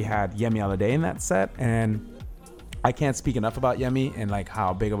that we had Yemi Alade in that set, and I can't speak enough about Yemi and like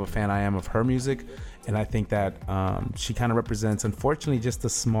how big of a fan I am of her music. And I think that she kind of represents, unfortunately, just a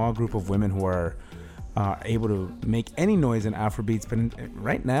small group of women who are able to make any noise in Afrobeats. But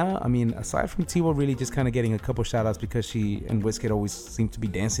right now, I mean, aside from Tiwa really just kind of getting a couple shout outs because she and Wizkid always seem to be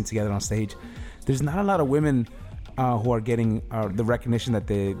dancing together on stage, there's not a lot of women who are getting the recognition that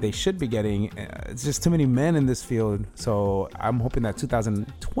they should be getting. It's just too many men in this field. So I'm hoping that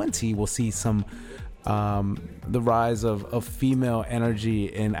 2020 will see some the rise of female energy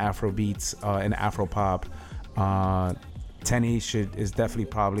in Afrobeats and Afropop. Tenny is definitely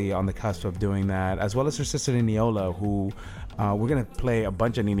probably on the cusp of doing that, as well as her sister Niniola, who we're going to play a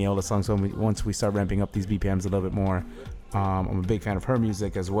bunch of Niniola songs once we start ramping up these BPMs a little bit more. I'm a big fan of her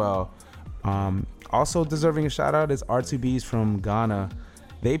music as well. Also deserving a shout out is R2Bs from Ghana.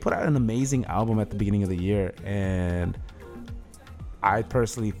 They put out an amazing album at the beginning of the year, and I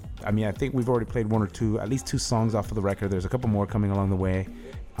think we've already played at least two songs off of the record. There's a couple more coming along the way.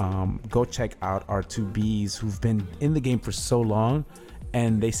 Go check out R2Bs, who've been in the game for so long,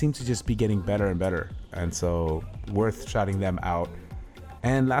 and they seem to just be getting better and better. And so worth shouting them out.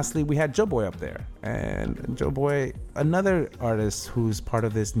 And lastly, we had Joeboy up there. And Joeboy, another artist who's part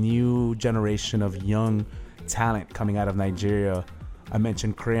of this new generation of young talent coming out of Nigeria. I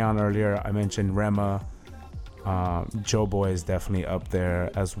mentioned Crayon earlier. I mentioned Rema. Joeboy is definitely up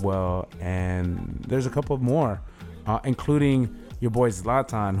there as well. And there's a couple more, including your boy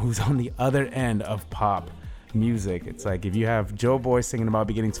Zlatan, who's on the other end of pop music. It's like if you have Joeboy singing about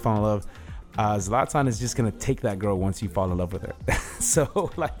beginning to fall in love, Zlatan is just gonna take that girl once you fall in love with her.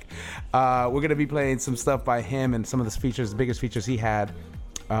 So we're gonna be playing some stuff by him and some of the biggest features he had.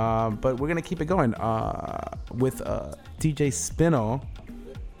 But we're gonna keep it going with DJ Spinall,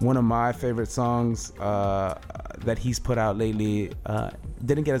 one of my favorite songs that he's put out lately.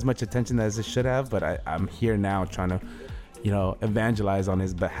 Didn't get as much attention as it should have, but I'm here now trying to evangelize on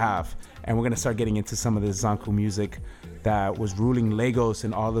his behalf. And we're going to start getting into some of this Zanku music that was ruling Lagos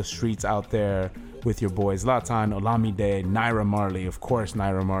and all the streets out there with your boys Zlatan, Olamide, Naira Marley, of course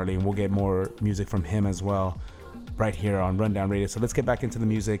Naira Marley, and we'll get more music from him as well right here on Rundown Radio. So let's get back into the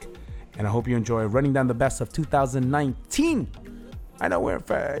music, and I hope you enjoy running down the best of 2019. I know we're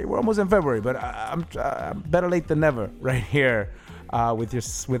almost in February, but I'm better late than never right here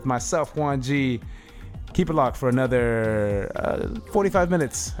with myself, Juan G. Keep it locked for another 45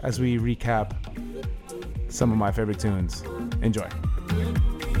 minutes as we recap some of my favorite tunes. Enjoy.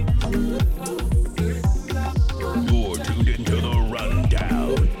 You're tuned into the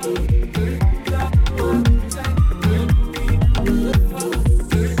Rundown.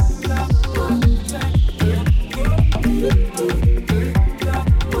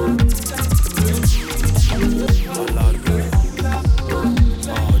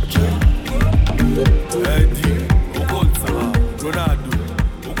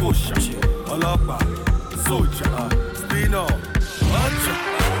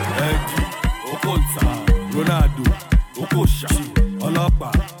 Ronaldo, Okosha,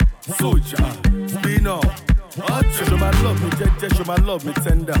 Ọlọ́pàá, Soja, Spinall, Ọ̀tún. my love me jeje, show my love me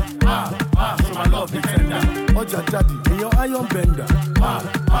tender. Show my love me tender. Oja daddy, in your iron bender.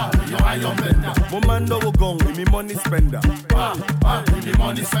 In your iron bender. Mo man no go gong, me money spender. Me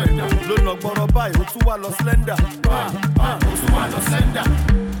money spender. Lo no gboro buy, o tún wá lọ slender. O tún wá lọ slender.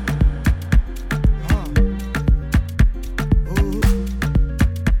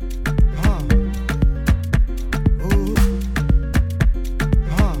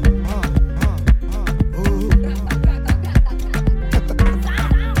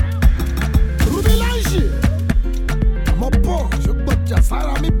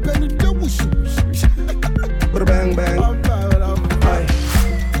 Bang bang.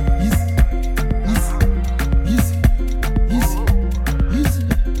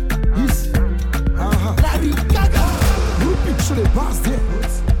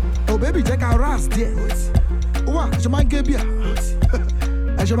 Oh baby, take our ass there. Ouah, je m'en gué bien.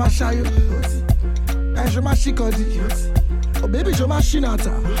 Et je m'achaille. Et je m'achicodi. Oh baby, je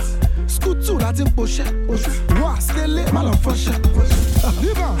m'achinata. Scootou, la ting poche. Ouah, skele, malon foshe.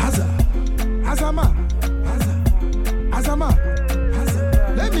 Haza, Hazama, Hazama,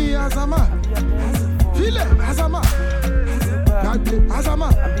 let me Hazama. File, Hazama. Hazama.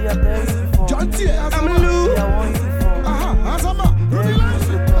 John T. Hazama. Hazama. Ruby Life.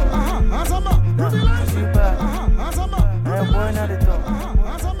 Hazama. Ruby Life. Hazama. Boy, not at all.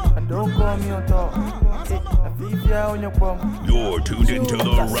 Don't call me on top. On your bum. You're tuned into the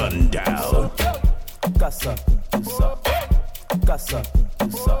rundown. Casa, casa, casa,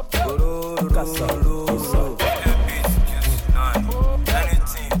 casa, casa,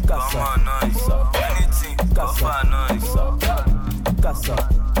 anything, come on, nice. Anything, come on, nice. Casa,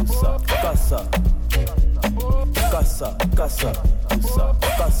 casa, casa, casa, casa,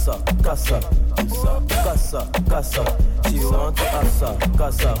 casa, casa, casa. She want to asa,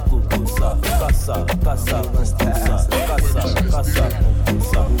 casa, kukusa, casa, casa, casa, casa,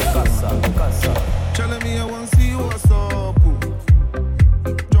 casa, casa, casa. Telling me I want to see what's up.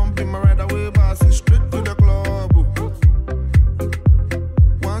 Jump in my right away, boss, straight to the club.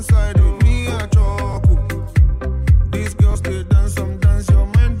 One side with me, I talk. These girls, they dance, some dance, your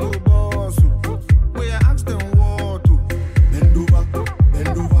mind go boss. Where I ask them what to. Bend over,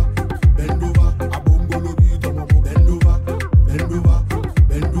 bend over, bend over. I bongo logi, tomo, bend over, bend over,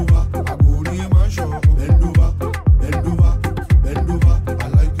 bend over. I go near my shop. Bend over, bend over, bend over. I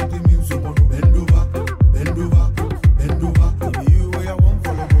like it, it means someone bend over, bend over, bend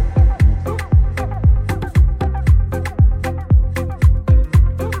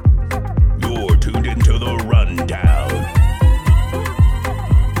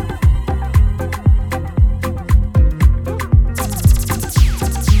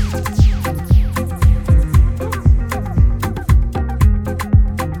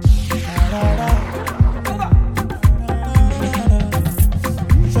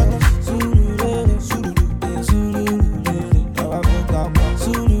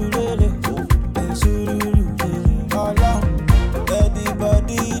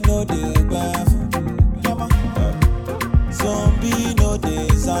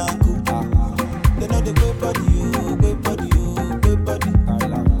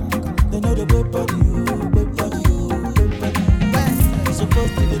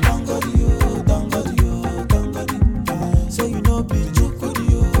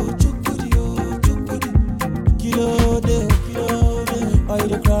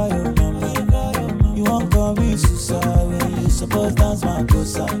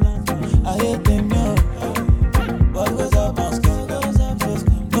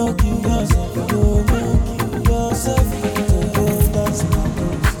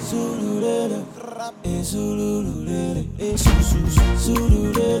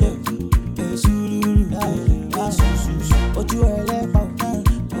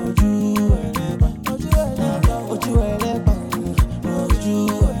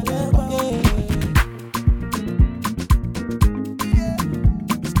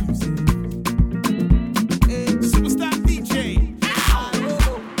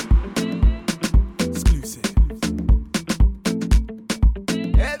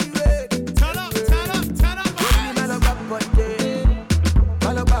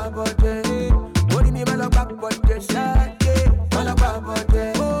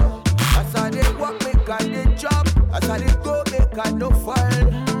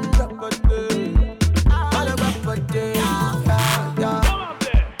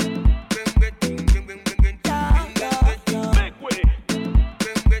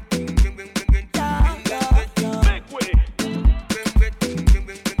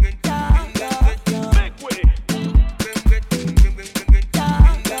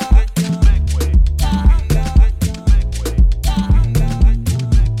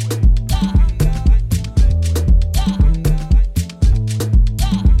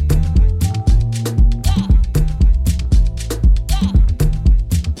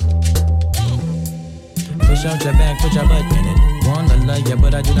push out your back, put your butt in it. Wanna love ya,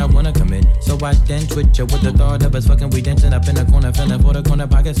 but I do not wanna commit. So I then twitch ya with the thought of us fucking. We dancing up in the corner, feeling for the corner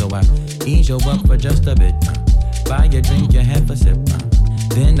pocket. So I ease you up for just a bit. Buy your drink, you have a sip.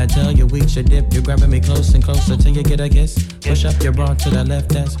 Then I tell you we should dip. You're grabbing me close and closer till you get a kiss. Push up your bra to the left,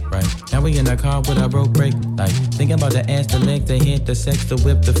 that's right. Now we in the car with a broke brake light. Thinking about the ass, the leg, the hit, the sex, the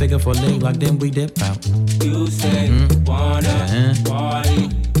whip, the figure for leg lock. Then we dip out. You say wanna party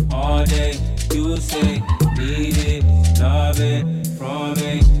all day. You say need it, love it from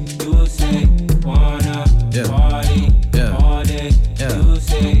me. You say wanna party all day. You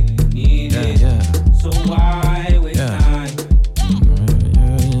say need it. So why waste time?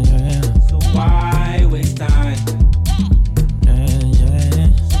 So why waste time?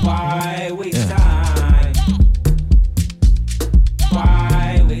 So why waste time?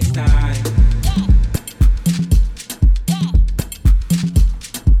 Why waste time?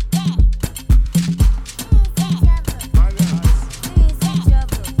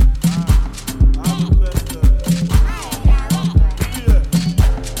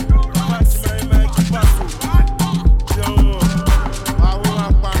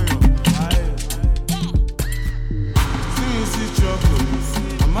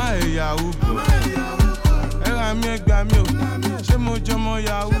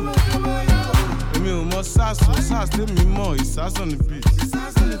 SARS let me more, it's SARS on the beat.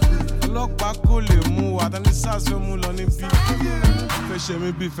 Ọlọ́pàá kò lè mú wa, tani SARS fẹ́ mú lọ ní bí. Wọ́n fẹ́ ṣe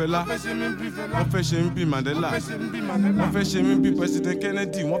mí bí Fẹlá, wọ́n fẹ́ ṣe mí bí Mandela, wọ́n fẹ́ ṣe mí bí President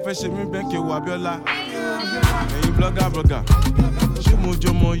Kennedy, wọ́n fẹ́ ṣe mí bẹ́ẹ̀ Kéwu Abíọ́lá. Ẹ̀yin blogger, ṣé mo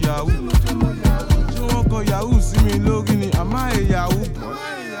jọmọ Yahoo? Ṣé wọ́n kọ Yahoo sí mi lórí ni? Am I a Yahoo boy?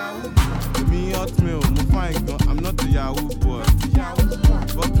 Me hotmail, mo fine gan, I'm not a Yahoo boy.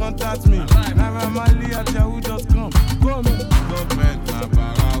 But contact me, naramali@yahoo.com. Government na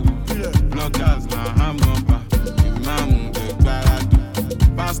barawu, bloggers na hamnumber, imam de gbaradu,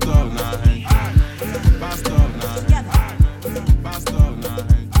 pastor na henry, pastor na henry, pastor na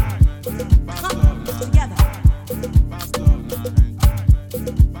henry, pastor na together, pastor na henry,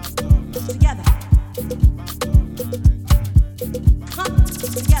 pastor na together, come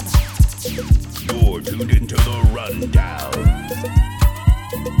together. You're tuned into the rundown.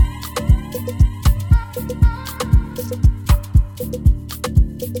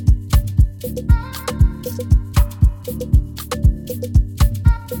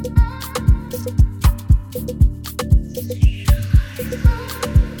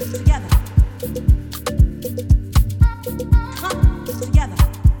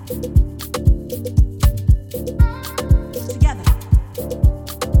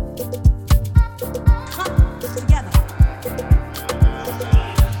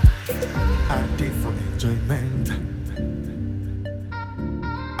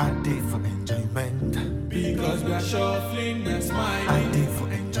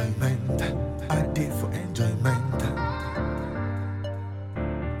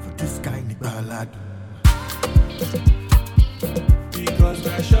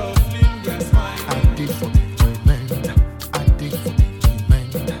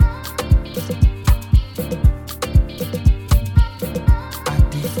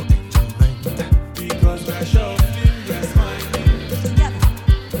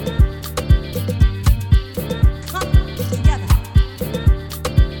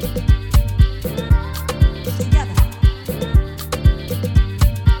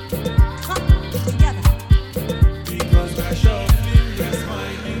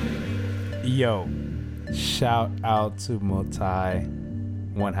 Yo, shout out to Multi,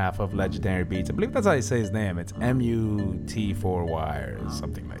 one half of Legendary Beats. I believe that's how you say his name. It's MUT4Y or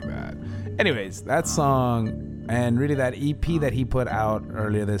something like that. Anyways, that song and really that EP that he put out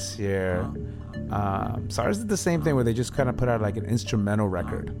earlier this year, SARS did the same thing where they just kind of put out like an instrumental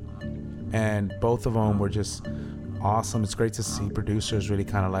record. And both of them were just awesome. It's great to see producers really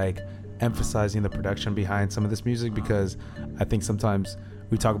kind of like emphasizing the production behind some of this music, because I think sometimes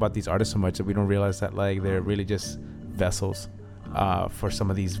we talk about these artists so much that we don't realize that like they're really just vessels for some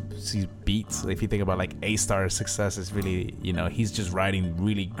of these beats. If you think about like A-Star's success, is really, you know, he's just writing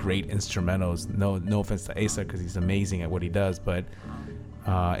really great instrumentals. No offense to A-Star, because he's amazing at what he does, but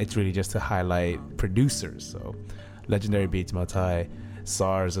it's really just to highlight producers. So Legendary Beats, Multi,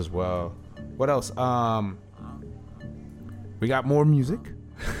 SARS as well. What else? We got more music.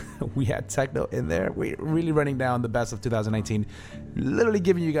 We had techno in there. We're really running down the best of 2019, literally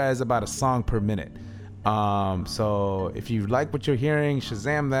giving you guys about a song per minute. So if you like what you're hearing,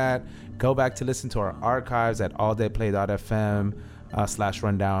 Shazam that. Go back to listen to our archives at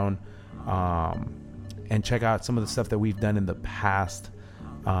alldayplay.fm/rundown, and check out some of the stuff that we've done in the past.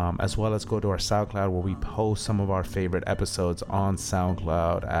 as well as go to our SoundCloud where we post some of our favorite episodes on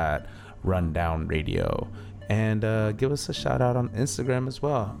SoundCloud at Rundown Radio. And give us a shout out on Instagram as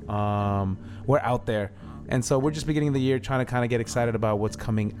well. We're out there. And so we're just beginning of the year trying to kind of get excited about what's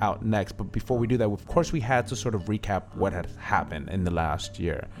coming out next. But before we do that, of course, we had to sort of recap what had happened in the last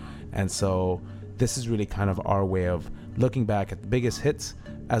year. And so this is really kind of our way of looking back at the biggest hits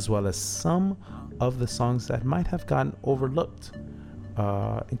as well as some of the songs that might have gotten overlooked,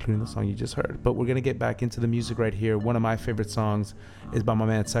 including the song you just heard. But we're going to get back into the music right here. One of my favorite songs is by my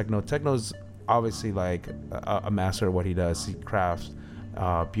man Techno. Techno's obviously like a master of what he does. He crafts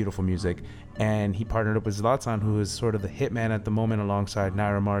beautiful music. And he partnered up with Zlatan, who is sort of the hitman at the moment alongside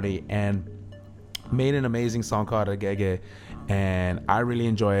Naira Marley, and made an amazing song called Agege. And I really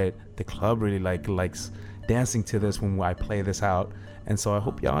enjoy it. The club really likes dancing to this when I play this out. And so I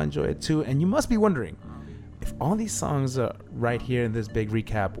hope y'all enjoy it too. And you must be wondering, if all these songs are right here in this big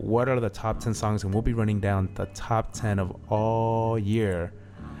recap, what are the top 10 songs? And we'll be running down the top 10 of all year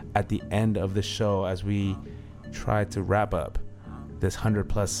at the end of the show as we try to wrap up this 100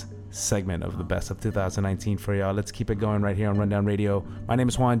 plus segment of the best of 2019 for y'all. Let's keep it going right here on Rundown Radio. My name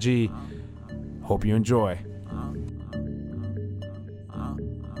is Juan G. Hope you enjoy.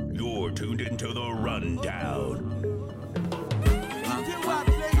 You're tuned into the Rundown.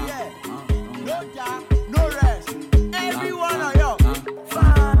 No rest. Everyone on yo.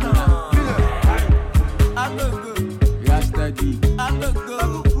 I look good. Yeah, steady. I look good.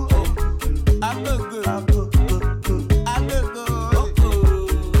 I look good. I look good.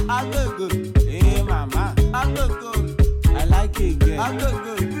 I look good. Hey, mama. I look good. I like it, girl. I look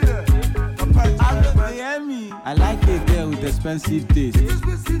good. I look good. Hear me. I like a girl with expensive taste.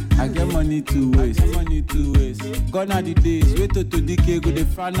 I get money to waste. Gone are the days. Wait to DK go the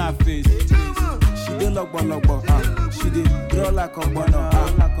front her face. She dey lock she dey draw like a bono.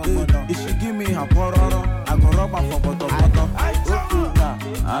 If she give me her pororo, I go rub her for bottom.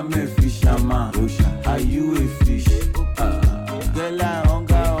 I'm a fisherman. Are you a fish? Girl, I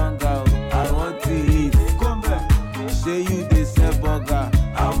hunger. I want to eat. Say you dey sell burger.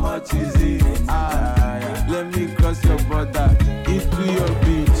 How much is it? Let me cross your border into your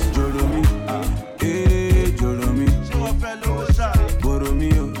beach. Joromi, hey Joromi,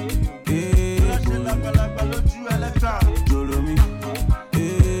 Boromi, hey Joromi,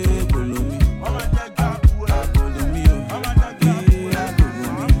 hey Boromi,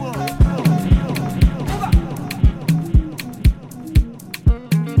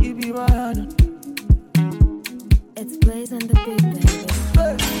 You be my hand. It's Blaze and the Big Baby.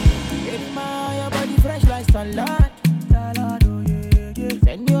 Baby, your body fresh like salad.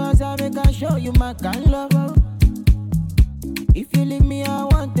 Send me yours, I make I show you my kind love. If you leave me, I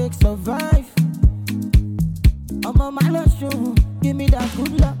want to survive. I'm on my last show. Give me that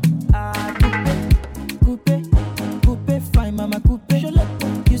good luck. Coupe, fine, mama, coupe.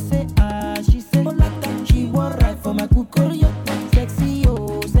 You say, she say, she want right for my coupe. Sexy,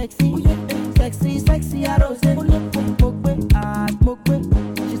 oh, sexy, sexy, I don't say.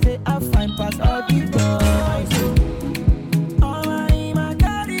 She say, I find past all the boys. Oh my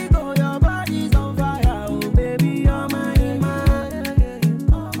carry go, your body's on fire, oh baby, oh my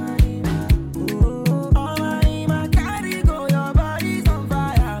carry go, your body's on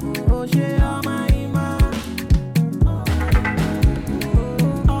fire, oh shit, oh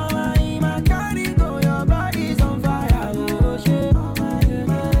my carry go, your body's on fire, oh shit, oh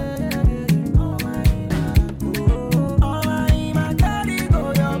my carry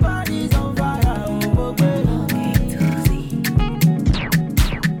go, your body's on fire, oh baby.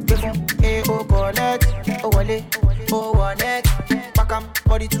 Oh collect, oh wale, oh one neck, back am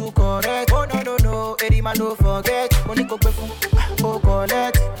body too correct. Oh no, Eddie man don't forget. Money go pay oh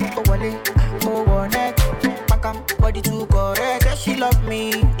collect, oh wale, oh one neck, back am body too correct. Say she love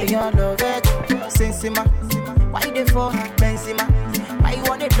me, and you love it. Sensima, why they for Benzema? Why you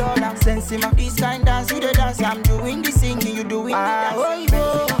want a dollar? Sensima, this kind dance you the dance, I'm doing the singing, you doing the dance.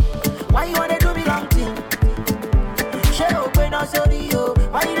 Why you wanna do me long thing? She open up sorry yo.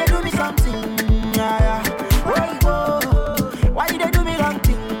 Why you they do me something? Why you they do me wrong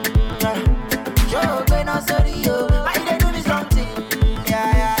thing? She open up sorry yo. Why you they do me something?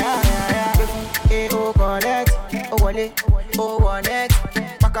 Hey, oh collect, oh wale, oh one neck,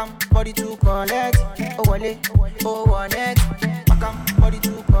 back am body to collect, oh wale, oh one neck, back am body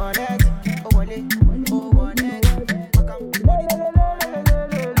to collect, oh wale, oh one neck, back am body to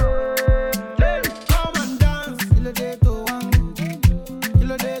come and dance, kilo de to one,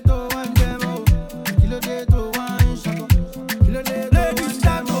 kilo de to one demo, kilo de to one shako, kilo de to one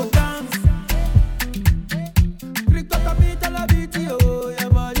demo dance. Cristo capita la biti oh, yeah.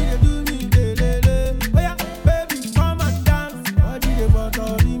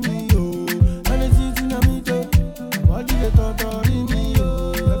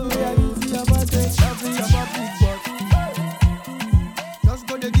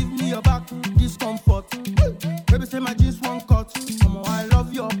 your back, discomfort. Baby say my jeans one cut. I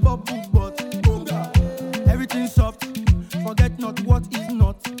love your bubble butt. Everything soft, forget not what is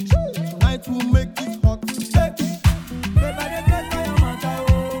not. Tonight we'll make this hot. Hey. Baby, they get my matter,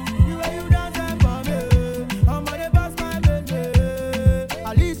 oh. The way you dance for me, I'm on the bus, my baby.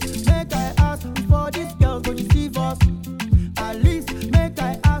 At least make I ask before these girls go deceive us. At least make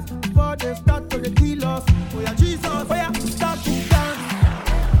I ask before they start to the kill us. Oh yeah, Jesus, oh yeah, start to dance.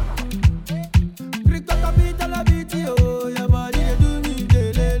 Click up a beat, all a beat, oh, your body they do me,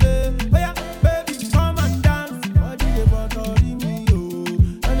 lele. Oh yeah, baby, come and dance. Body they bothering me, oh.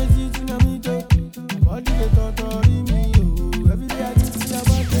 And it's easy to me, too. Body they bothering me, oh. Every day I just see your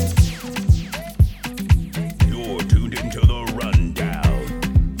body. You're tuned into the rundown.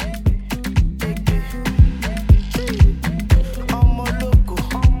 I'm a loco,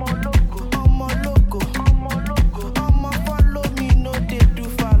 I'm a loco, I'm a loco, I'm a loco. I'm a follow me, no they do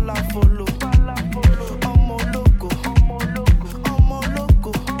follow. I'm a loco, I'm a loco, I'm a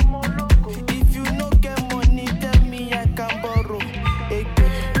loco, I'm a loco. If you no get money, tell me I can borrow. Eke,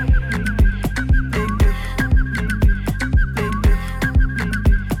 eke,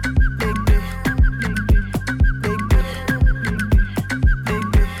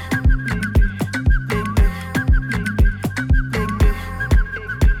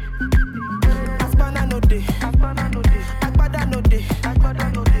 Aspana no day, Agbada no day.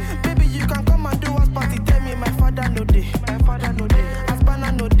 Baby, you can come and do us party. Tell me my father no day, Aspana no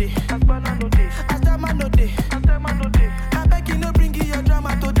day, Ajama no day. I beg you no bring your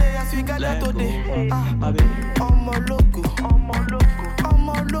drama today, as we gather today. I'm a loco, I'm a loco, I'm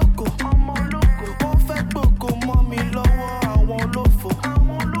a loco, I'm a loco. Wọ́n fẹ́ gboko mọ́ mi lọ́wọ́ àwọn olófò. I'm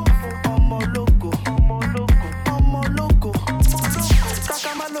a loco, I'm a loco, I'm a loco.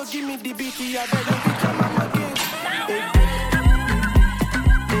 Kakamalo give me the beat, I beg you become my game.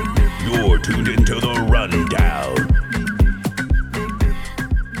 You're tuned into the rundown.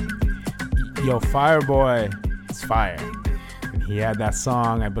 Yo, Fireboy, it's fire. And he had that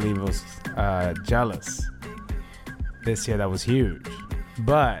song, I believe it was Jealous. This year that was huge.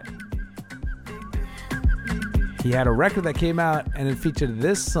 But he had a record that came out and it featured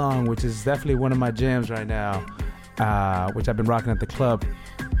this song, which is definitely one of my jams right now, which I've been rocking at the club.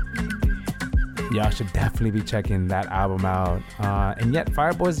 Y'all should definitely be checking that album out. And yet,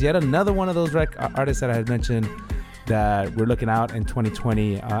 Fireboy's yet another one of those artists that I had mentioned that we're looking out in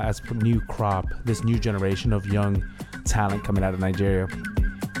 2020 as new crop, this new generation of young talent coming out of Nigeria.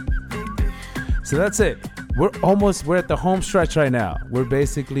 So that's it. We're at the home stretch right now. We're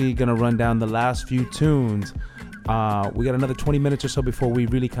basically gonna run down the last few tunes. We got another 20 minutes or so before we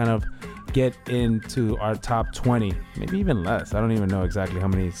really kind of get into our top 20, maybe even less. I don't even know exactly how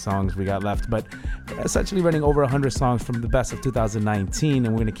many songs we got left, but essentially running over 100 songs from the best of 2019,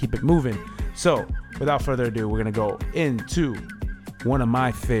 and we're gonna keep it moving. So without further ado, we're gonna go into one of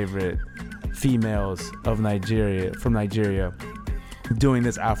my favorite females from Nigeria, doing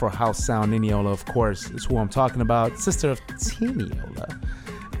this Afro house sound. Niniola, of course, is who I'm talking about. Sister of Teniola,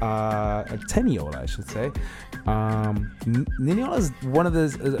 Teniola, I should say. Niniola is one of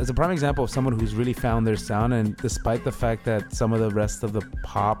is a prime example of someone who's really found their sound, and despite the fact that some of the rest of the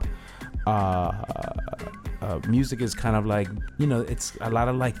pop music is kind of like, you know, it's a lot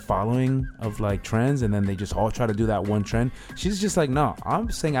of like following of like trends, and then they just all try to do that one trend. She's just like, no, I'm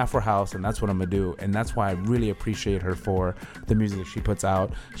saying Afro house, and that's what I'm gonna do. And that's why I really appreciate her for the music that she puts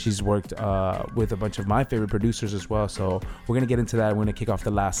out. She's worked with a bunch of my favorite producers as well, so we're gonna get into that. We're gonna kick off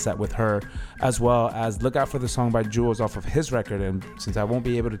the last set with her, as well as look out for the song by Jules off of his record. And since I won't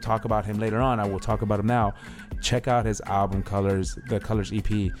be able to talk about him later on, I will talk about him now. Check out his album Colors, the Colors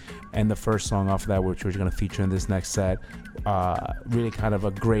EP, and the first song off of that, which we're gonna feature in this next set. Really kind of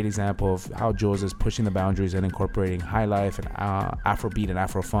a great example of how Jules is pushing the boundaries and incorporating high life and Afrobeat and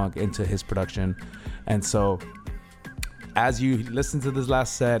Afrofunk into his production. And so as you listen to this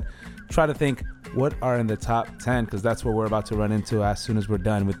last set, try to think what are in the top 10, because that's what we're about to run into as soon as we're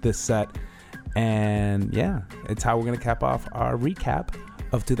done with this set. And yeah, it's how we're gonna cap off our recap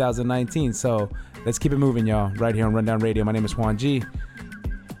of 2019. So let's keep it moving, y'all, right here on Rundown Radio. My name is Juan G.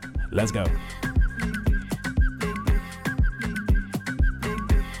 Let's go.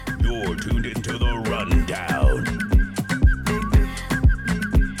 You're tuned into the rundown.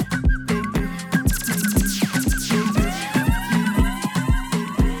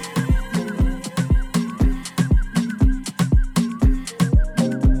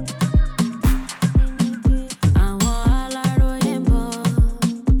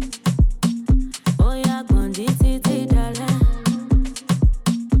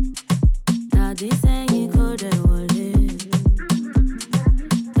 This ain't you could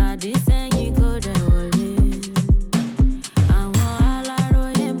Tàdí sẹ́yìn kò dẹ̀ wọlé. Àwọn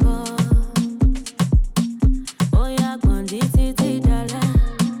aláròyé ń bọ̀. Ó yá gbọ̀ndí títí dalẹ̀.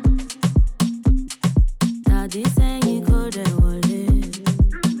 Tàdí sẹ́yìn kò dẹ̀ wọlé.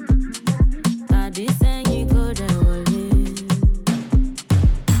 Tàdí sẹ́yìn kò dẹ̀ wọlé.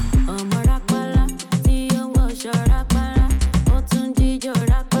 Ọmọ rápálá tí ó ń wọṣọ rápálá. Ó tún jíjó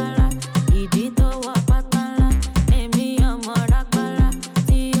rápálá. Ìdí tó wọ pátá ńlá. Èmi ọmọ rápálá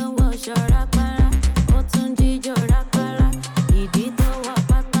tí ó ń wọṣọ rápálá. Ó tún jíjó rápálá. Ìdí tó wọ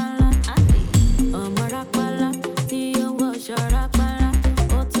pátá ńlá. Ọmọ rápálá tí ó ń wọṣọ rápálá.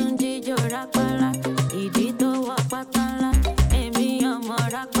 Ó tún jíjó rápálá. Ìdí tó wọ pátá ńlá. Èmi ọmọ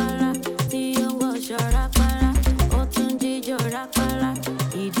rápálá tí ó ń wọṣọ rápálá. Ó tún jíjó rápálá.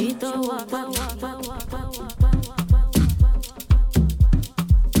 Ìdí tó wọ pátá ńlá.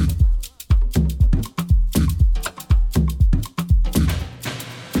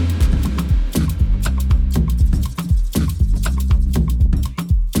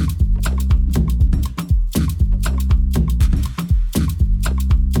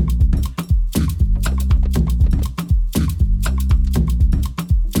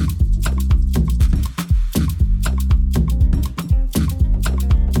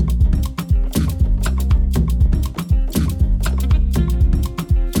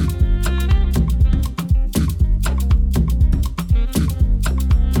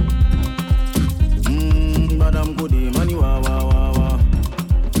 Madam go the money wa wa wa wa.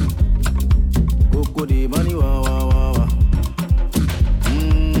 Go the money wa wa wa wa.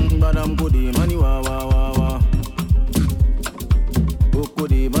 Madam go the money wa wa wa wa. Go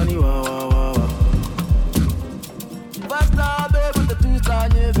the money wa wa wa wa. Superstar baby with the two-star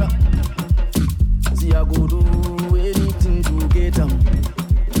nigga. See I go do anything to get 'em.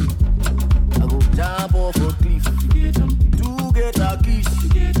 I go jump off a cliff to get 'em. To get a kiss to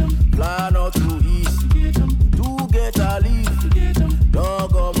get 'em. Fly not to east to get 'em. To get a leaf to get 'em.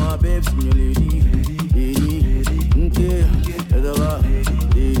 Dog on my babes, me lady, lady, okay, adava,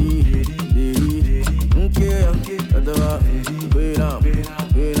 lady, okay, adava, way down, way down,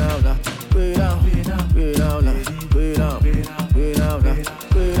 way down, way down, way down, way down,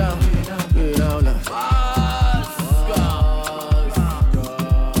 way down, way down.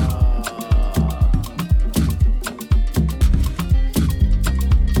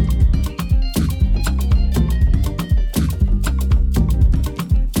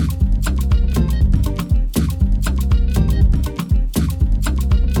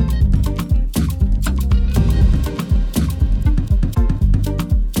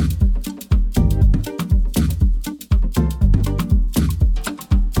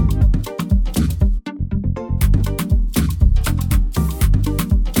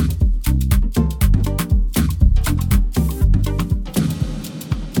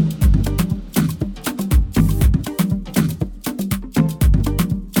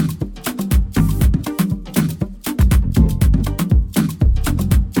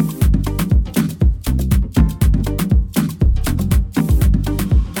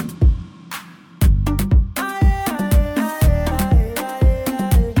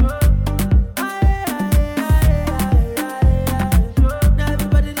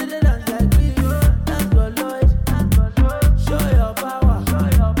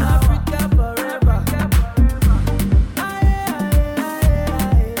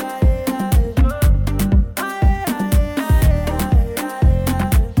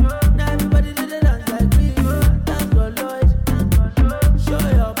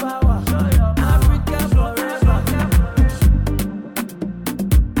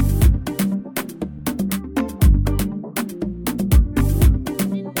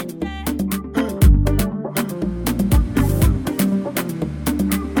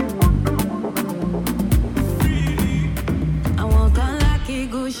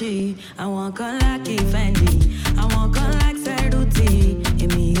 Gucci, I want kan like Fendi, I want kan like Ceruti,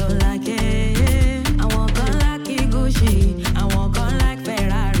 èmi ò like it. I want kan like Gucci, I want kan like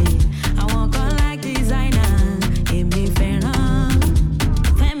Ferrari, I want kan like designer, èmi fẹ́ràn.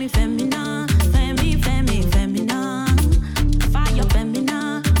 Fẹ́mi fẹ́mínà, fẹ́mi fẹ́mi fẹ́mínà, fire fẹ́mínà,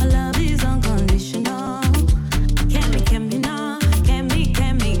 my love is unconditional. Kẹ́mi kẹ́mínà, kẹ́mi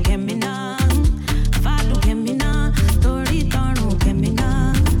kẹ́mi kẹ́mínà, fàdù kẹ́mínà, torí tọrùn kẹ́mínà.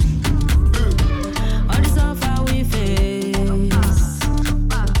 All this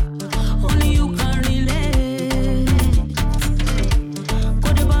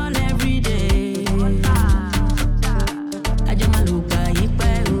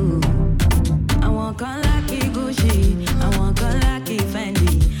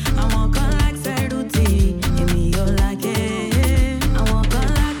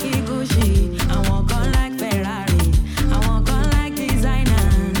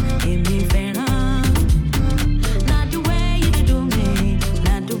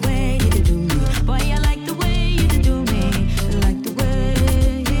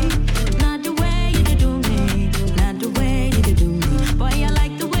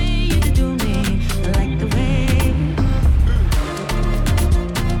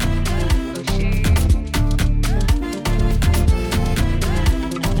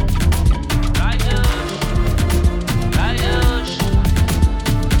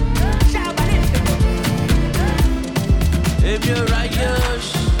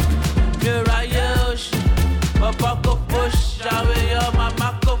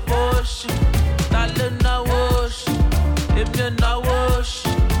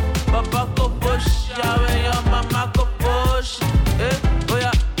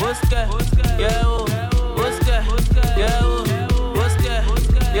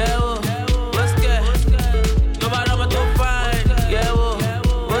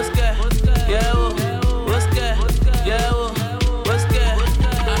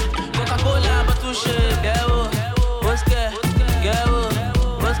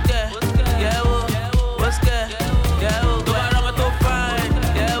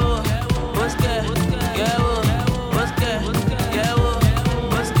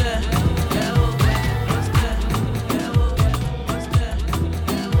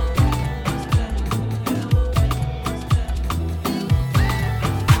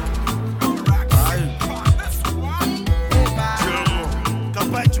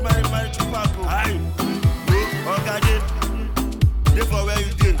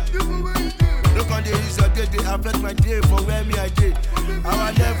they affect my day for where me I dey.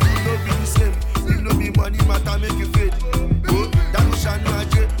 Our level no be the same. If no be money matter make you fade. Oh, that no shine no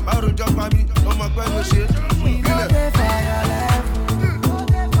aje. Maro jump on me, no my pen no shade. We go there for your level.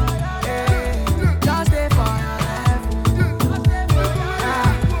 Just there for your level.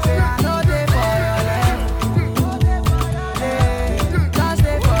 Say I know there for your level. Just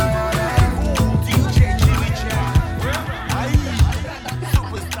there for your level. DJ Jimmy Chan.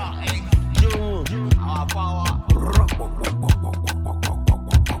 Superstar X. Our power.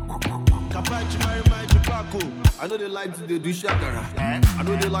 Kapachi Mary Mary Chipako. I know they like to do shakara. I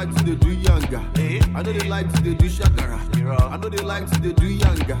know they like to do yanga. I know they like to do shakara. I know they like to do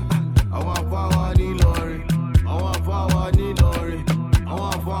yanga. I want power, need lorry. I want power, need lorry. I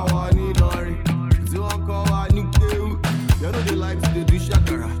want power, need lorry. You want power, need you. You know they like to do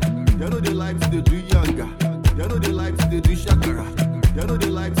shakara. You know they like to do yanga. You know they like to do shakara. You know they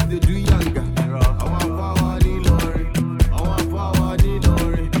like to do yanga. I want power, need lorry. I want power, need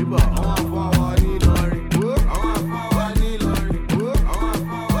lorry. I want power, need lorry. I want power, need lorry. I want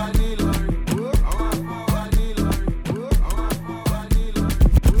power, need lorry. I want power, need lorry.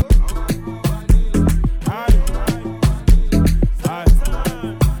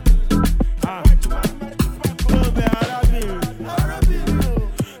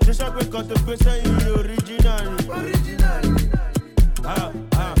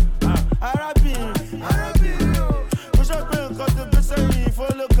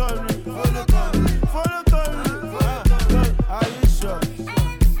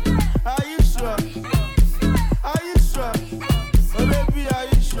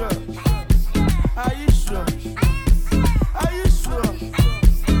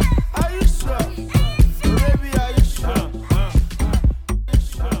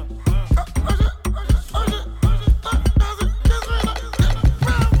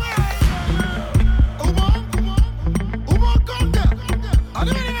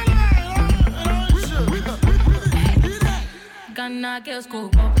 Ghana girls go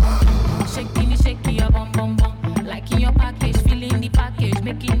bum bum, shaking your bum bum bum. Like in your package, feeling the package,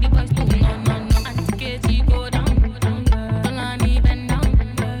 making the boys do no no no. Anti-KG go down, don't need bend down.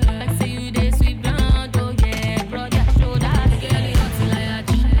 Like say you dey sweep ground, oh yeah, brother show that girl it hot like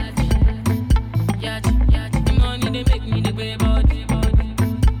yachi, yachi. The money they make me the way body,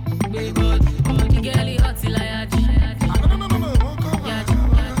 way body. The girl it hot like yachi, yachi.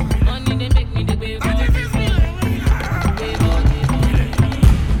 Money they make me the way body.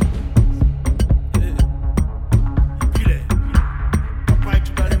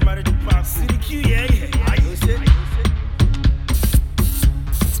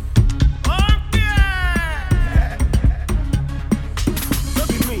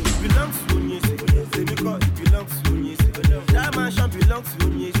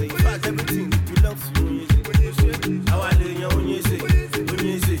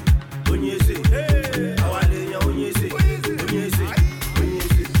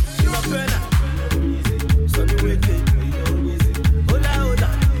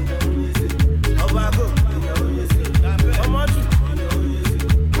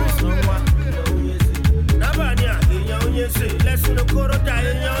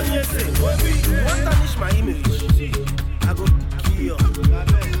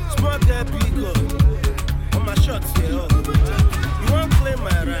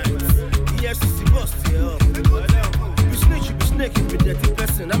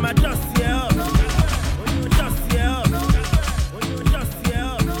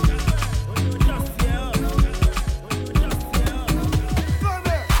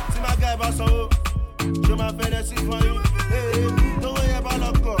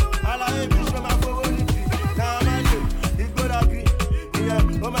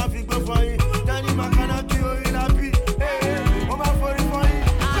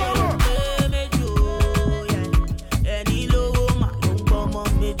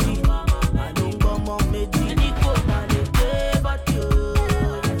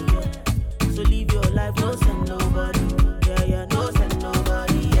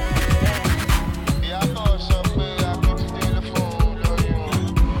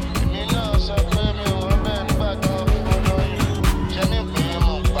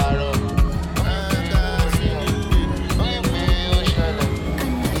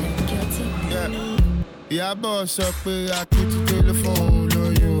 Ìyábọ̀ sọ pé akitì tẹlifóònù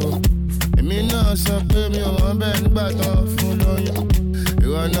lóyún o. Èmi náà sọ pé mi ò wọ́n bẹ́ẹ̀ nígbà tán fún lóyún.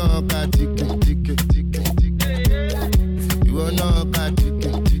 Ìwọ náà ka tíkè tíkè tíkè tíkè. Ìwọ náà ka tíkè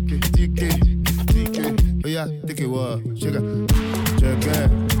tíkè tíkè tíkè. Oya tíkè wọ ṣẹ́gà. Ṣẹ̀kẹ́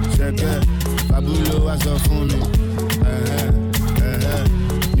ṣẹ̀kẹ́ Fábúlò wá sọ fún mi.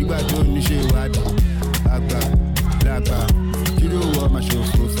 Nígbà tó ní ṣe ìwádìí.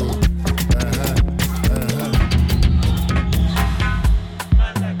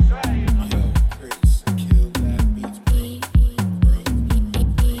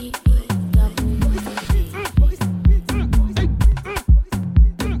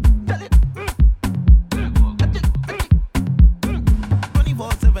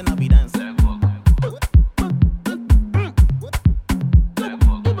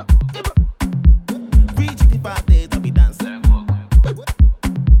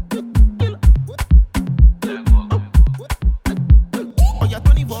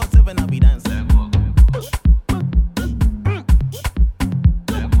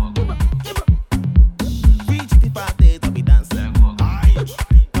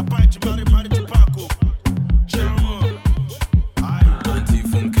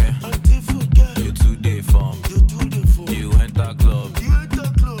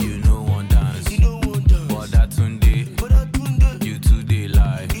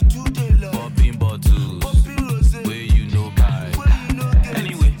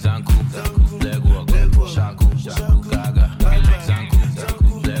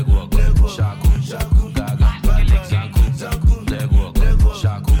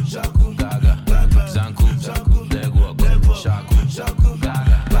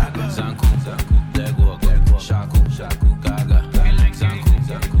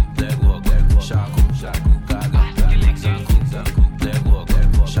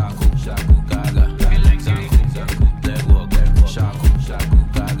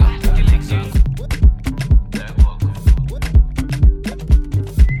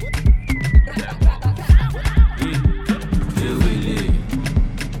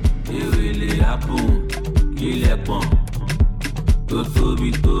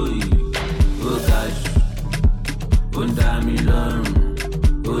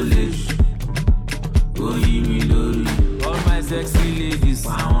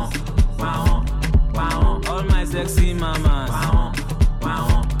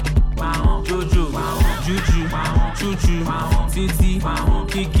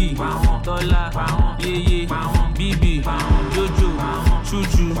 Kiki, Tola, Yeye, Bibi, Jojo,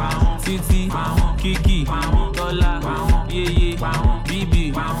 Chuchu, Titi, Kiki, Tola, Yeye,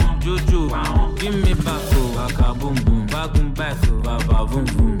 Bibi, Jojo. Give me back, oh, baka boom boom, back back, oh, baba boom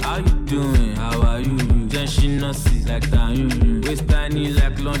boom. How you doing? How are you? Then she not see like that, you. Waist tiny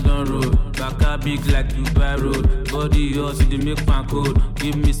like London Road, baka big like Dubai Road. Body hot, they make pan cold.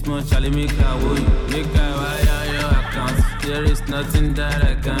 Give me small, Charlie, make a way, make a wire your account. There is nothing that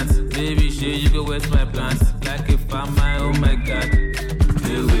I can't. Baby, shit, you go waste my plans. Like if I'm my, oh my God.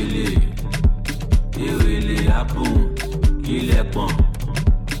 They will happen. Kill a pump.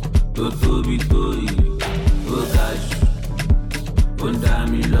 Toto be toy. Oh gosh. Oh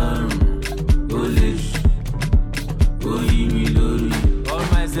damn me long. Oh lish. Oh me lori. All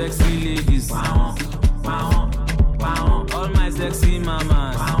my sexy ladies. All my sexy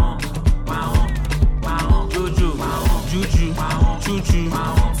mamas. Jojo, Juju, Chuchu,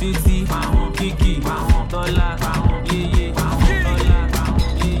 Titi, Kiki, Tola, Yeye, Tola,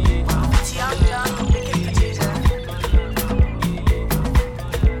 Yeye.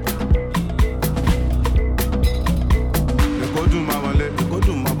 Èkó dùn máa wọlé,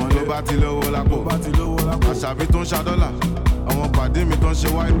 tó bá ti lówó lápò, àṣàbí tó ń ṣàdọ́là, àwọn pàdé mi tó ń ṣe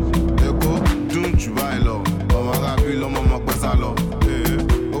wáìpù. Èkó dùn jù báyìí lọ, ọmọ arábí lọ́mọ ọmọ pẹ́ sá lọ.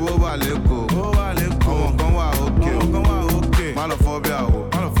 Owó wà lẹ́kọ̀ọ́, ọmọ kan wà òkè, má lọ fọ́ bí àwò,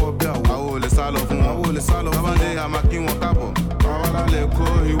 àwò ò lè sá lọ fún wọn. Tábàdé a máa kí wọn káàbọ̀, àwọn alálẹ̀ kó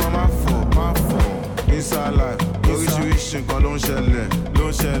ìwọ máa fọ̀. Inside life, oríṣiríṣi nǹkan ló ń ṣẹlẹ̀.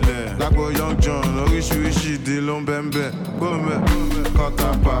 Lágbo Young John, oríṣiríṣi ìdí ló ń bẹ́ ń bẹ́. Gbọ́mẹ̀,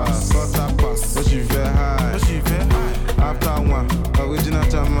 quarter pass, ó sì fẹ́ high. After one, original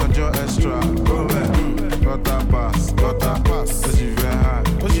time ọjọ́ extra. Gbọ́mẹ̀, quarter pass, ó sì fẹ́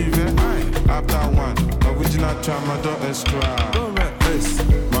high. After one, original time ọjọ́ extra. Ace,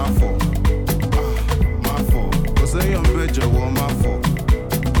 máa fọ̀, kò sẹ́yìn ọ̀bẹ jọ̀wọ́ máa fọ̀.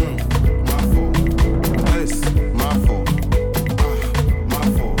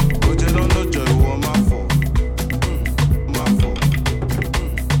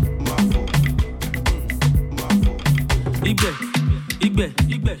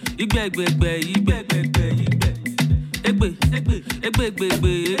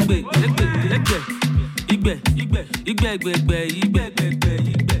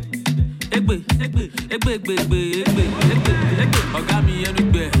 Ọ̀gá mi ẹnu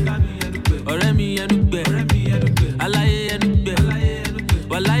gbẹ, ọ̀rẹ́ mi ẹnu gbẹ, aláyé ẹnu gbẹ,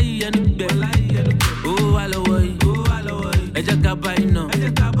 wàláyé ẹnu gbẹ, owó wà lọ́wọ́ yìí, ẹ jẹ́ ká bá iná,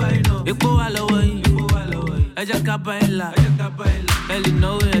 epo wà lọ́wọ́ yìí, ẹ jẹ́ ká bá ilà, ẹ lè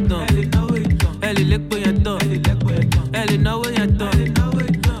náwó yẹn tán, ẹ lè lépo yẹn tán, ẹ lè náwó yẹn tán,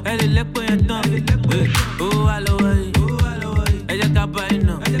 ẹ lè lépo yẹn tán, owó wà lọ́wọ́ yìí, ẹ jẹ́ ká bá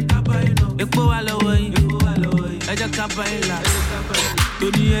iná, epo wà lọ́wọ́ yìí, ẹ jẹ́ ká bá ilà.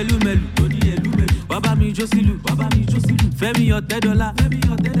 Tony Elumelu, bàbá mi jó sílù, Fẹ́mi $10,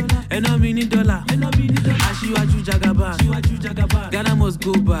 ẹná mi ní dọ́là, aṣíwájú Jagaba, Ghana must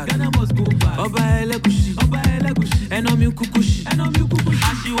go back, ọba ẹlẹ́gùṣì, ẹná mi kúkúṣì,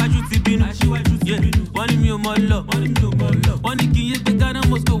 aṣíwájú ti bínú, wọ́n ní mi ò mọ̀ lọ, wọ́n ní kí n yé pé Ghana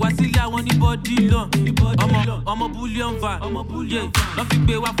must go wá sílé àwọn ní bọ́dí lọ, ọmọ bullion van, lọ́ fi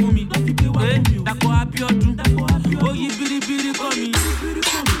gbé wá fún mi, Dàpọ̀ Abíọ́dún, ó yí biribiri kọ́ mi.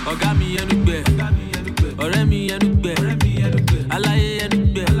 Ọ̀gá mi ẹnu gbẹ, ọ̀rẹ́ mi ẹnu gbẹ, aláyé ẹnu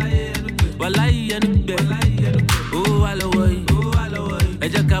gbẹ, wàláyé ẹnu gbẹ, owó wà lọ́wọ́ yìí, ẹ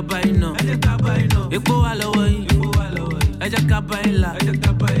jẹ́ ká bá iná, epo wà lọ́wọ́ yìí, ẹ jẹ́ ká bá ilà,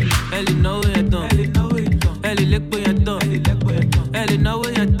 ẹ lè náwó yẹn tán, ẹ lè lépo yẹn tán, ẹ lè náwó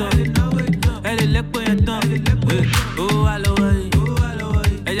yẹn tán, ẹ lè lépo yẹn tán, owó wà lọ́wọ́ yìí,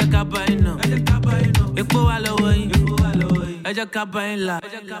 ẹ jẹ́ ká bá iná, epo wà lọ́wọ́ yìí. ẹ jẹ́ ká bá yín là.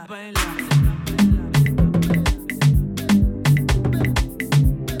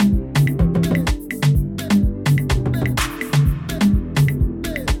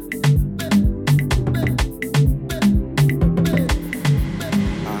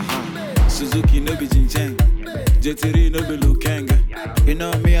 Suzuki no be Jincheng, JTR no be Lukeng. You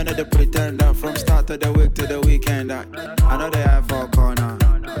know me, another pretender. From start of the week to the weekend. I know they have for corner.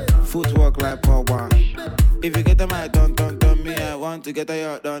 Footwork like power. If you get the mic, don't me. I want to get a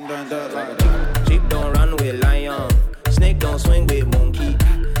yacht, done. Sheep don't run with lion. Snake don't swing with monkey.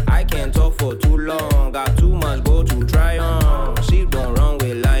 I can't talk for too long. Got too much go to try on. Sheep don't run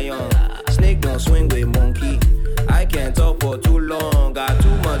with lion. Snake don't swing with monkey. I can't talk for too long. Got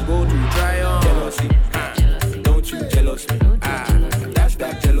too much go to try on. Jealousy, don't you jealous me? That's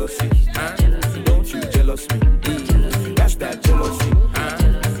that jealousy. Don't you jealous me? That's that jealousy.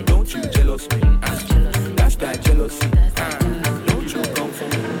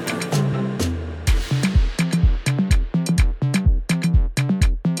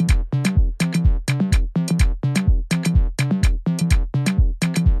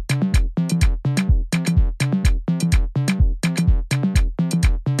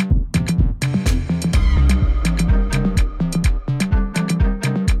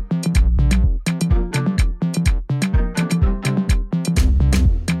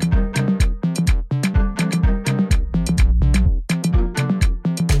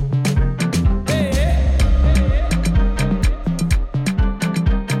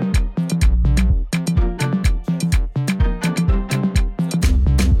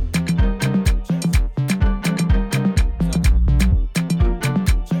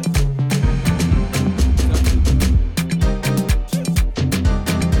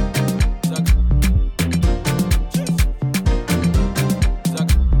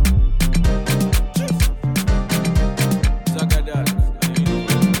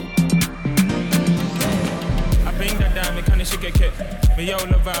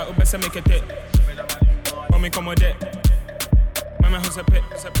 Africa, ou best make it. On me come there. Mama who's a pit,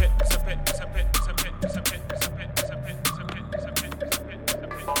 it's a pit, it's a pit, it's a pit, it's a pit, it's a pit, it's a pit, it's a pit, it's a pit, it's a pit, it's a pit, it's a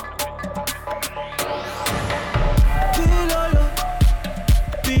pit.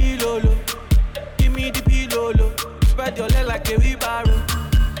 Pilolo, give me the pilolo. Spread your leg like a wheelbarrow.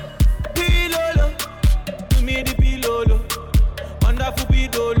 Pilolo, give me the pilolo. Wonderful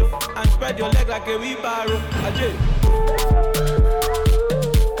pilolo, and spread your leg like a wheelbarrow. Ajay.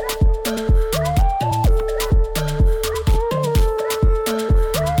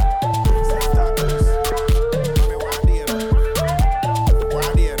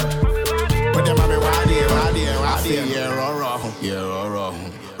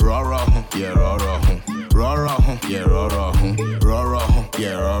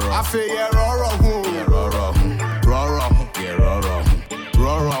 I feel yeah,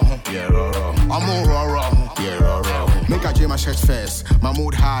 I'm on raw. Make a my church first. My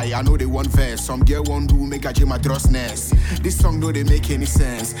mood high, I know they want verse. Some girl won't do, make a my dross nest. This song no they make any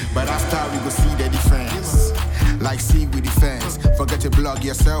sense, but after we go see the difference. Like see with the fans. Forget to blog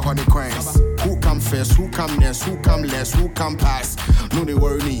yourself on the coins. Who come first, who come next, who come less, who come past. No they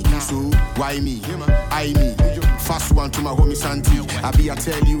worry me, so why me? I me. Fast one to my homie Santi. I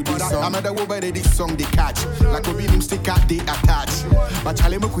tell you this song. I'm at the over this song they catch. Like a beating stick at they attach. But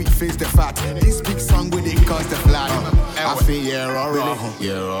Charlie quick face the fat. This big song will they cause the flat. I feel yeah, raw,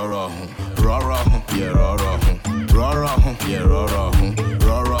 yeah, raw, yeah, raw,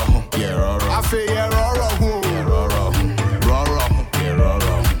 yeah, I feel yeah, raw.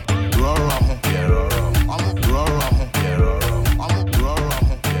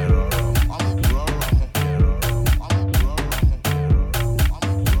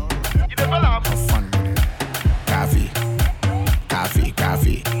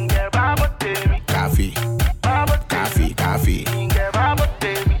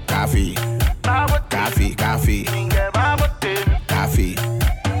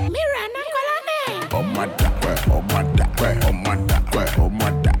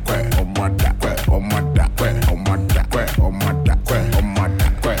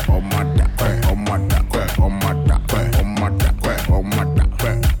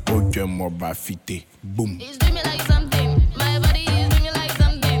 Boom. It's doing me like something. My body is doing me like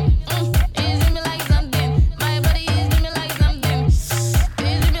something. It's doing me like something. My body is doing me like something. It's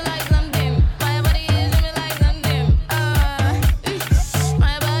doing me like something. My body is doing me like something.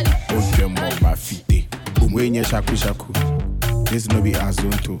 My body. Oje mo ba fite. Boom. We nye shaku shaku. This no be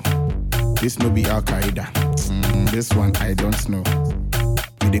Azonto. This no be Al Qaeda. This one I don't know.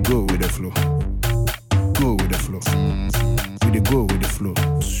 We dey go with the flow. Go with the flow. We dey go with the flow.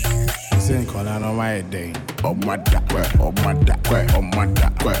 Saying call out on my day. Oh my da, oh my da, oh my da, oh my da,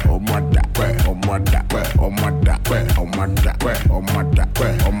 oh my da, oh my da, oh my da, oh my da, oh my da, oh my da, oh my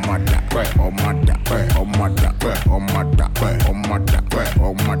da, oh my da, oh my da,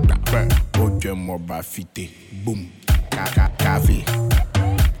 oh my da. Oje mo ba fite. Boom. Coffee.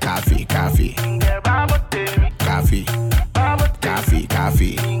 Coffee. Coffee. Coffee. Coffee. Coffee. Coffee.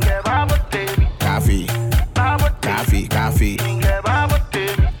 Coffee. Coffee. Coffee.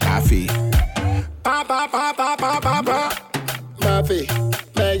 Mafi,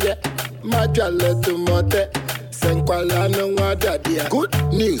 meye, majale tu mote, senkwala no wadadia. Good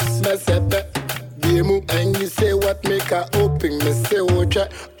news, mesepe, biemu, and you say what make her open, me say ocha,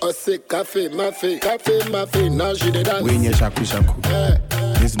 or say cafe, mafi, now she did dance. We nye shaku shaku.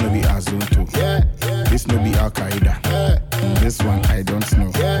 This no be Azonto. This no be Al Qaeda. This one I don't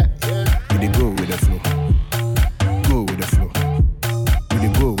know. We dey go with the flow. Go with the flow. We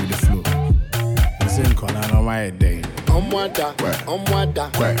dey go with the flow. Sing call on my day. Omwada, omwada,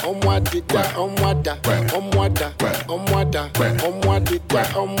 omwadida, omwada, omwada, omwada, omwadida,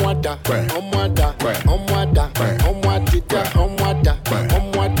 omwada, omwada, omwada, omwadida, omwada,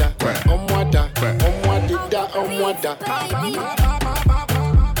 omwada, omwada, omwadida, omwada.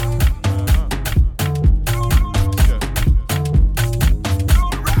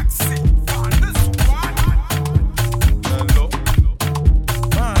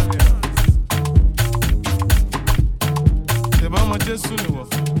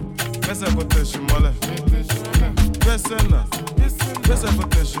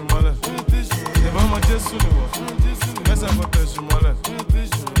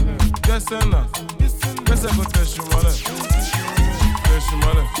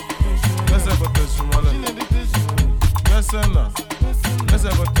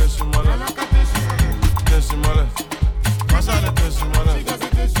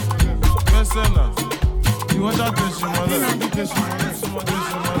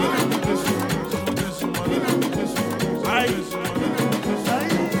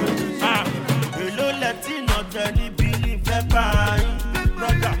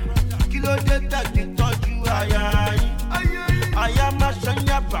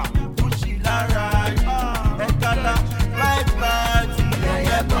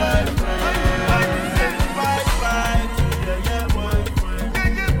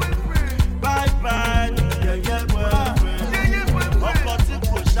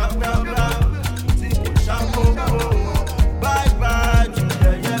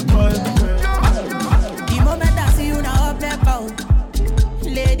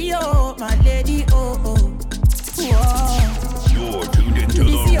 lady, oh, my lady, oh, oh. You're tuned into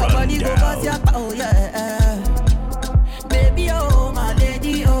You see the your body go bust your rundown. oh yeah. Baby, oh, my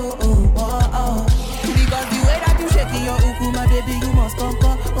lady, oh, oh, oh, oh. Because the way that you shaking your uku, my baby, you must come.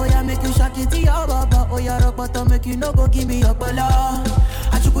 Oh yeah, make you shake it to your baba. Oh yeah, rock bottom, make you no go give me your bala.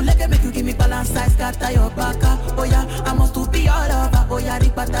 Achukuleke make you give me balance size, scatter your baka. Oh yeah, I must to be all over. Oh yeah,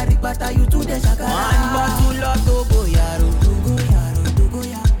 rikbata, you to the shakara. One bottle of Togo yaro, Togo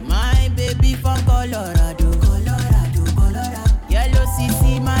yaro. My baby from Colorado. Yellow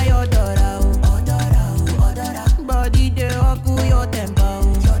CC, my odora, odora. Body de oku your temper,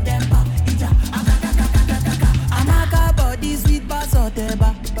 ija. Amaka body sweet bass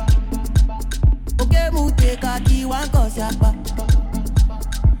oteba. Okay, mute kaki wan kosiapa.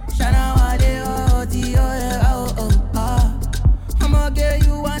 Shana wale oh ti oh ah. I'ma get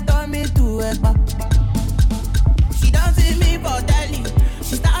you want me to ekpa. She don't see me for telly.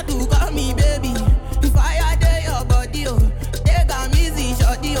 She start to call me baby. If I dey your body oh.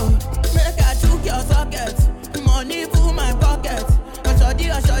 Make I chook your socket. Money full my pocket. Shoddy,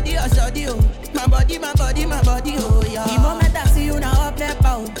 oh. My body, oh, yeah. The moment I see you now, up left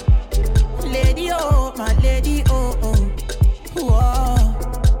out. Lady, oh, my lady, oh, oh. Whoa.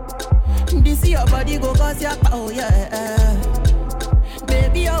 This your body go cause your power, yeah.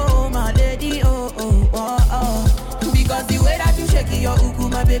 Baby, oh, my lady, oh, oh, oh, oh. Because the way that you shake your uku,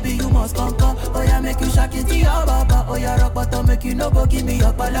 my baby, you must come. Oh yeah, make you shake it to your baba. Oh yeah, rock bottom, make you no go give me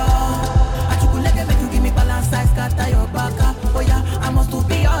your pala. Achukuleke make you give me balance size, scatter your baka. Oh yeah, I must to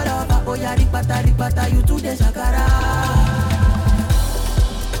be all over. Oh yeah, rikbata, you to the shakara.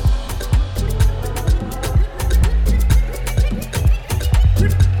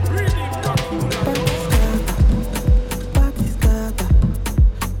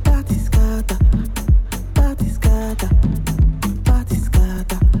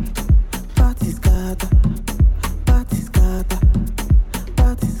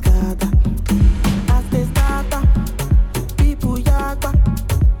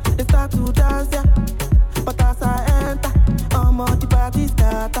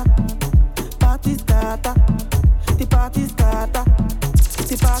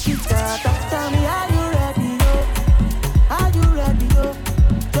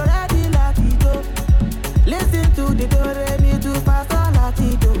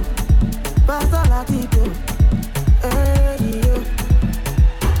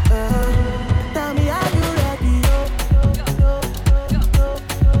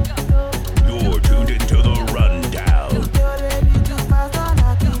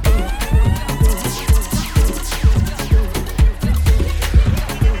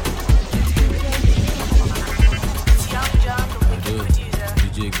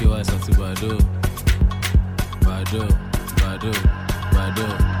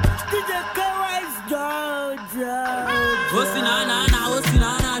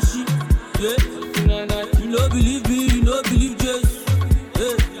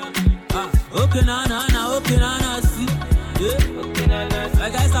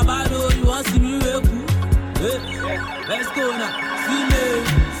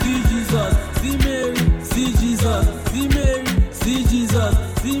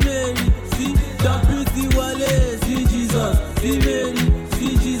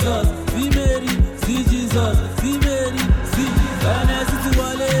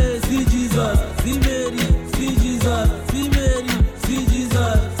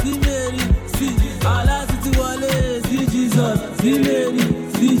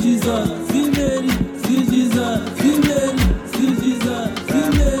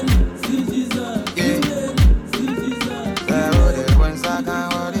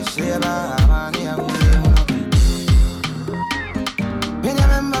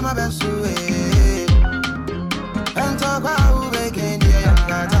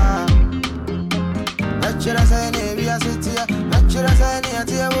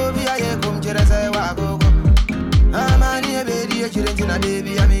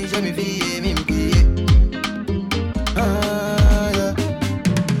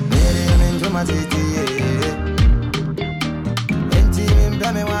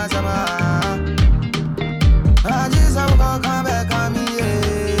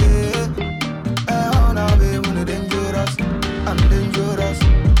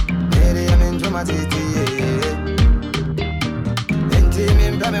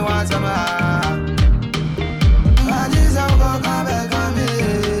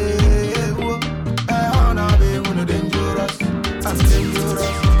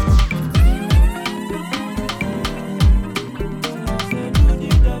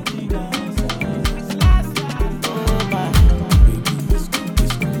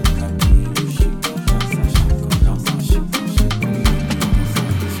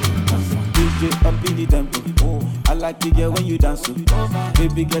 like the girl when you dance, so.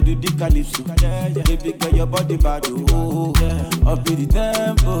 Baby girl, do the calypso. Baby girl, your body bad, oh, yeah. Up in the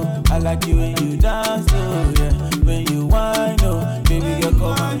tempo. I like you when you dance, oh, yeah. When you whine, oh. Baby girl,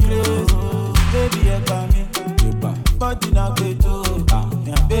 come and crazy. Baby, you come me. Body now go to,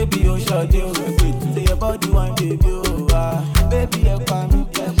 baby, you short you. Say your body one baby, oh, baby, you come me.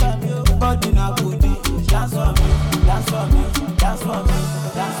 Body now go to, dance for me, dance for me, dance for me,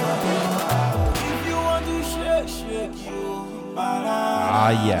 dance for me. If you want to shake, shake you.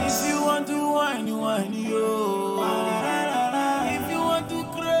 Yes. If you want to whine, whine you. If you want to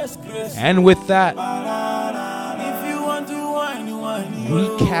crash, crash. And with that, if you want to whine, whine you.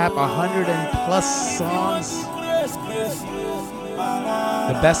 recap 100 and plus songs.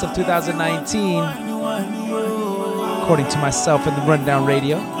 The best of 2019, according to myself in the Rundown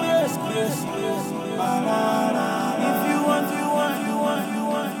Radio.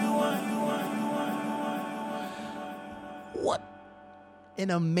 What an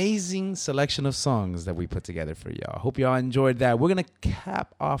amazing selection of songs that we put together for y'all. Hope y'all enjoyed that. We're going to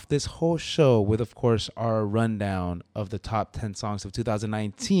cap off this whole show with, of course, our rundown of the top 10 songs of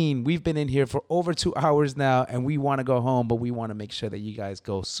 2019. We've been in here for over 2 hours now, and we want to go home, but we want to make sure that you guys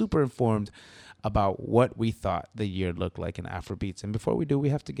go super informed about what we thought the year looked like in Afrobeats. And before we do, we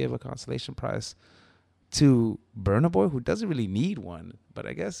have to give a consolation prize to Burna Boy, who doesn't really need one, but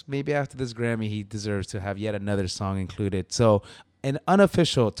I guess maybe after this Grammy, he deserves to have yet another song included. So an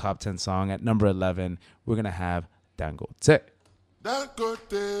unofficial top 10 song at number 11, we're going to have Dangote.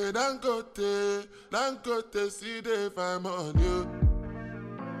 Dangote, Dangote, Dangote, see the fame on you.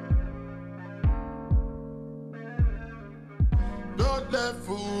 No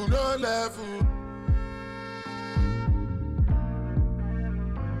level, no level.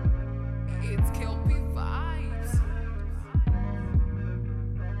 It's Kelpie vibes.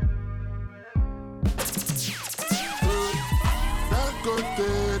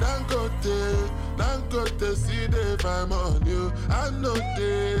 Dangote, Dangote, Dangote, see the fame on you.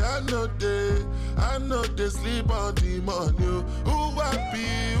 I know they sleep on the money. Who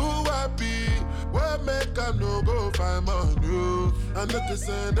happy, where make I no go find on you. I know to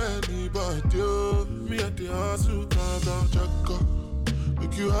send anybody, you. Me at the house, you can't check up.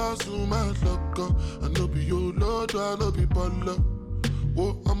 Make you hustle, my luck. I know be your lord, I know be baller.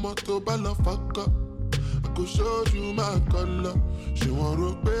 Oh, I'm a to baller, fuck up. I could show you my color. She want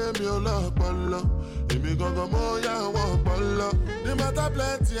to pay me a lot, baller. If me gon' go more, yeah, I want baller. The matter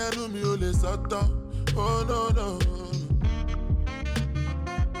plenty, I know me only sata. Oh, no.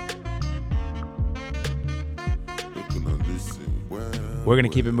 We're going to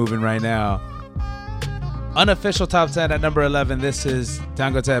keep it moving right now. Unofficial top 10 at number 11. This is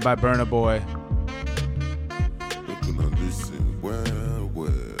Dangote by Burna Boy.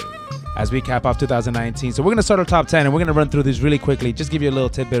 As we cap off 2019. So we're going to start our top 10 and we're going to run through these really quickly. Just give you a little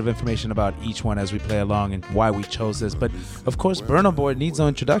tidbit of information about each one as we play along and why we chose this. But of course, Burna Boy needs no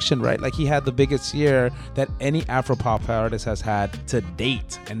introduction, right? Like he had the biggest year that any Afropop artist has had to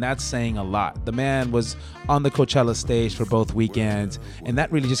date. And that's saying a lot. The man was on the Coachella stage for both weekends. And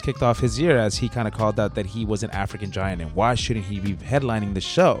that really just kicked off his year as he kind of called out that he was an African giant. And why shouldn't he be headlining the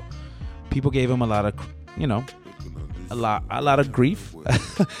show? People gave him a lot of, a lot of grief,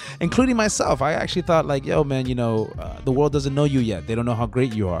 including myself. I actually thought like, yo, man, the world doesn't know you yet. They don't know how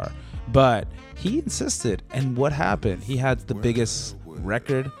great you are. But he insisted. And what happened? He had the biggest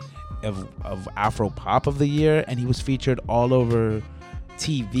record of Afro pop of the year. And he was featured all over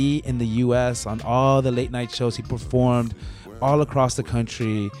TV in the US on all the late night shows. He performed all across the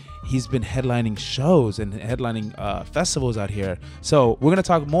country. He's been headlining shows and headlining festivals out here. So we're going to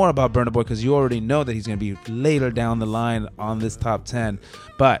talk more about Burna Boy because you already know that he's going to be later down the line on this top 10.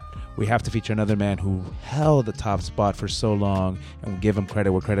 But we have to feature another man who held the top spot for so long, and we'll give him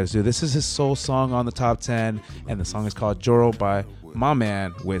credit where credit is due. This is his sole song on the top 10, and the song is called Joro by my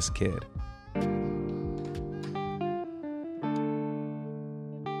man, Wizkid.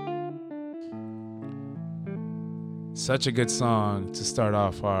 Such a good song to start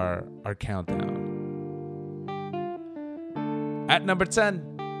off our countdown. At number 10,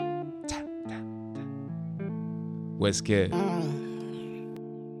 Wizkid.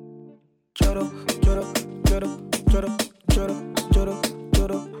 Choro, choro, choro, choro, choro, choro,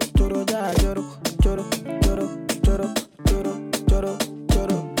 choro, choro, da, choro, choro, choro, choro, choro, choro,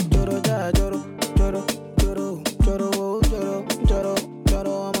 choro, choro, da, choro, choro, choro, choro, choro, choro,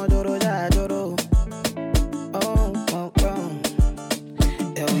 choro, I'm a choro, da, choro.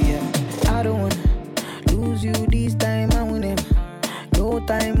 Hell yeah. I don't wanna lose you this time, I win him. No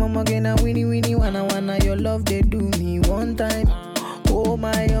time, I'm gonna winnie, wanna your love, they do me one time. Oh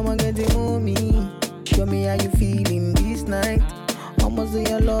my, I'm gonna get it on me. Show me how you feeling this night. Almost do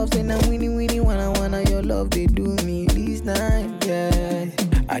your love, say now winnie wanna your love they do me this night, yeah.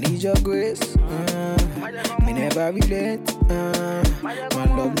 I need your grace, me never regret, my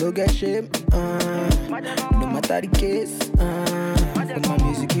love no get shame, no matter the case, but my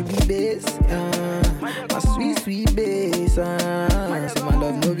music give me bass, my sweet bass, so my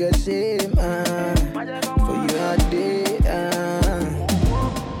love no get shame, for you all day,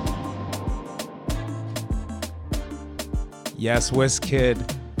 Yes, Wizkid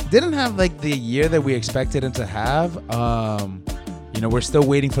didn't have like the year that we expected him to have. You know, we're still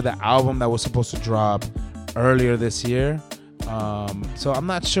waiting for the album that was supposed to drop earlier this year. So I'm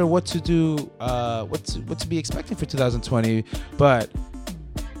not sure what to do, what to be expecting for 2020. But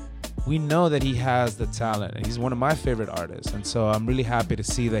we know that he has the talent, and he's one of my favorite artists. And so I'm really happy to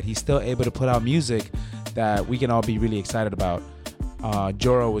see that he's still able to put out music that we can all be really excited about.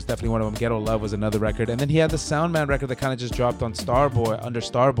 Joro was definitely one of them. Ghetto Love was another record, and then he had the Soundman record that kind of just dropped on Starboy,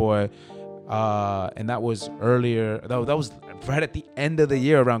 and that was earlier. That was right at the end of the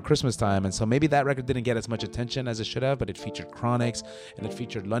year around Christmas time, and so maybe that record didn't get as much attention as it should have, but it featured Chronix and it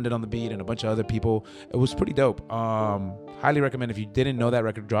featured London on the Beat and a bunch of other people. It was pretty dope. Highly recommend. If you didn't know that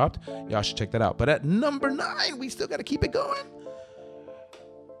record dropped, y'all should check that out. But at number 9, we still got to keep it going.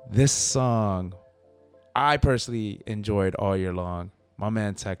 This song I personally enjoyed all year long. My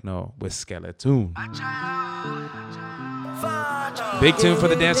man Techno with Skeleton. Big tune for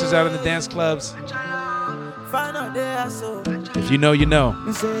the dancers out in the dance clubs. If you know, you know.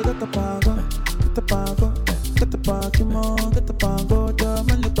 See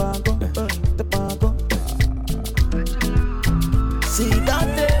that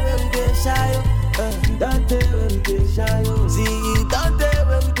day when we get shy, that day when we get shy. See that day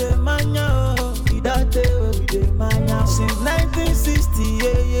when we get mania, that day when we get mania. Since 1960,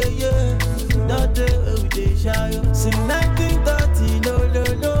 yeah. That day when we get shy. Since 1930,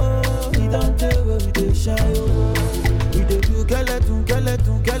 no. That day when we get shy. We dey do skeleton.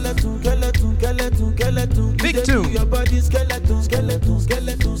 Big tune. Your body skeleton. We dey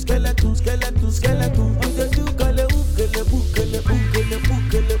do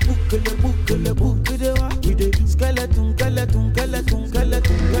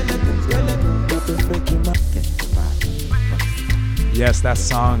Yes, that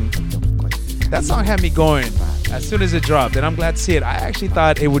song had me going as soon as it dropped, and I'm glad to see it. I actually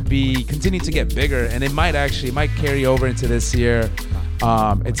thought it would be continue to get bigger, and it might carry over into this year.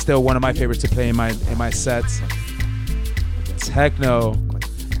 It's still one of my favorites to play in my sets. Techno.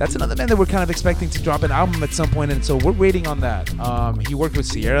 That's another band that we're kind of expecting to drop an album at some point, and so we're waiting on that. He worked with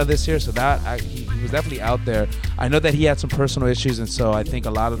Sierra this year, so that he was definitely out there. I know that he had some personal issues, and so I think a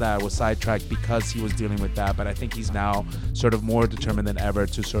lot of that was sidetracked because he was dealing with that, but I think he's now sort of more determined than ever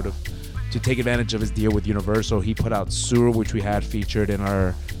to take advantage of his deal with Universal. He put out Sur, which we had featured in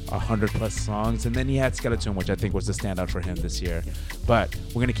our 100+ songs, and then he had Skeleton, which I think was the standout for him this year. But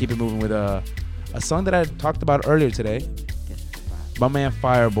we're going to keep it moving with a song that I talked about earlier today. My man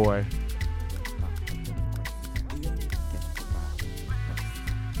Fireboy.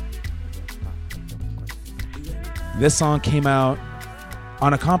 This song came out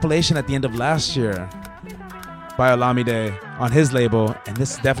on a compilation at the end of last year by Olamide on his label, and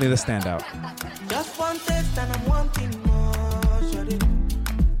this is definitely the standout. Just one taste and I'm wanting more.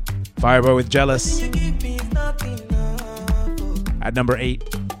 Fireboy with Jealous at number 8.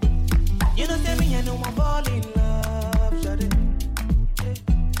 You know, tell me I know I'm falling in love, shawty.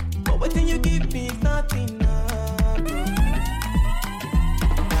 But what you give me is not enough.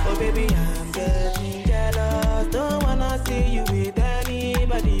 Oh baby, I'm getting jealous. Don't wanna see you with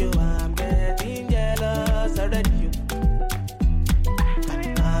anybody. Oh, I'm getting jealous already.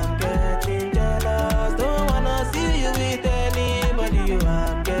 I'm getting jealous. Don't wanna see you with anybody. Oh,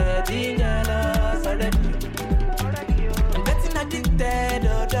 I'm getting jealous already. I'm getting addicted,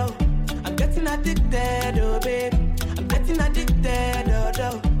 oh. I'm getting addicted, oh babe. I'm getting addicted,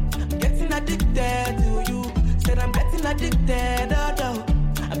 oh. I'm getting addicted to you. Said I'm getting addicted, oh.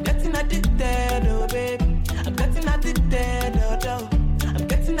 I'm getting addicted, oh babe. I'm getting addicted, oh. I'm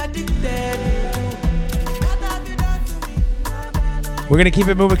getting addicted to you. We're going to keep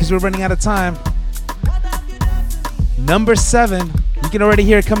it moving because we're running out of time. Number 7. You can already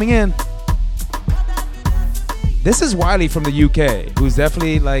hear it coming in. This is Wiley from the UK, who's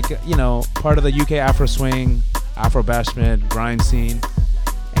definitely part of the UK Afro swing, Afro bashment, grime scene.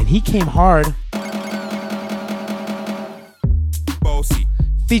 And he came hard.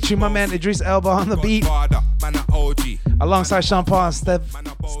 Featuring my man Idris Elba on the beat. Alongside Sean Paul and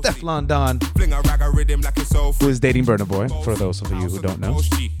Stefflon Don, who is dating Burna Boy, for those of you who don't know.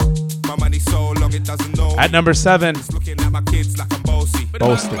 money so long it doesn't know. At number 7, It's looking at my kids like I'm bossy.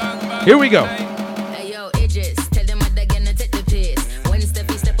 Boasting. Here we go. Hey yo, Idris, tell them what they're gonna take the piss. When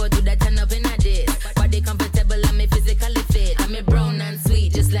Steffi step out to that turn up in a dish. Body comfortable, I'm physically fit. I'm brown and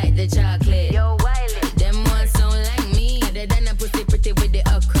sweet, just like the chocolate. Yo, Wiley, them ones sound like me. Other than a pussy pretty with the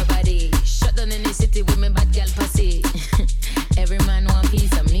okra body. Shut down in the city with me bad girl pussy. Every man want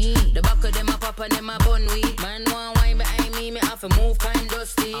piece of me. The back of them a pop and them a bun weed. Man want wine behind me have to move kind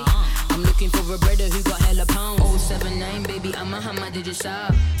dusty. I'm looking for a brother who got hella pound. 079, baby, I'm a hammer, did you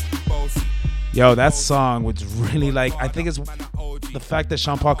shop? Yo, that song was really like, I think it's the fact that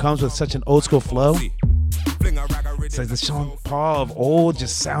Sean Paul comes with such an old school flow. It's like the Sean Paul of old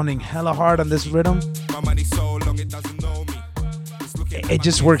just sounding hella hard on this rhythm. It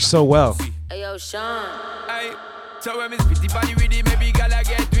just works so well. Hey yo, Sean. Hey, so when me spitty body with it, maybe gala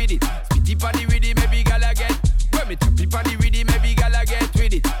get with it. Spitty body with it, maybe gala get. When me tappy body with it, maybe gala get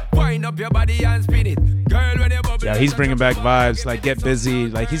with it. Wind up your body and spin it. Girl, when you bubble. Yeah, he's bringing back vibes like Get Busy.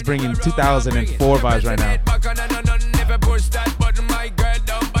 Like he's bringing 2004 vibes right now. Never push that button, my girl,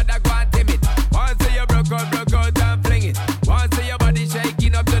 down, but I can't tame it. Once you broke out and fling it. Once your body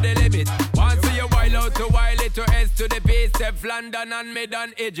shaking up to the limit. Once you wild out to wild it to S to the base, F London and mid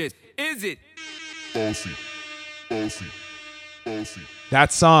on edges. Is it? Bossy, bossy, bossy.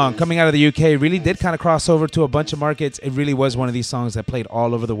 That song coming out of the UK really did kind of cross over to a bunch of markets. It really was one of these songs that played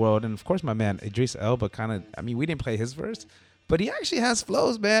all over the world. And of course, my man Idris Elba kind of, I mean, we didn't play his verse, but he actually has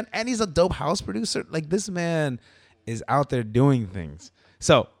flows, man. And he's a dope house producer. Like this man is out there doing things.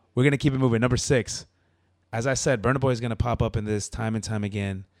 So we're going to keep it moving. Number 6. As I said, Burna Boy is going to pop up in this time and time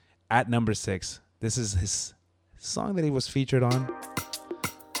again. At number 6, this is his song that he was featured on.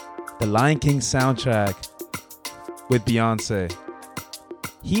 The Lion King soundtrack with Beyonce.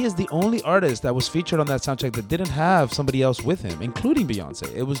 He is the only artist that was featured on that soundtrack that didn't have somebody else with him, including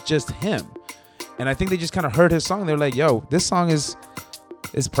Beyonce. It was just him. And I think they just kind of heard his song. They're like, yo, this song is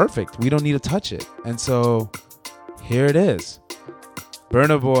perfect. We don't need to touch it. And so here it is.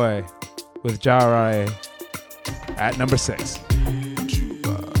 Burna Boy with Jara at number 6.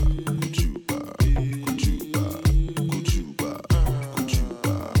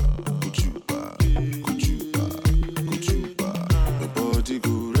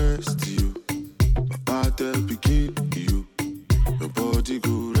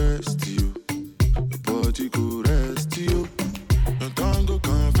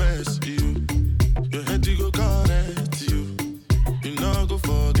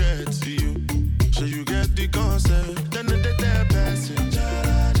 Forget you, so you get the concept.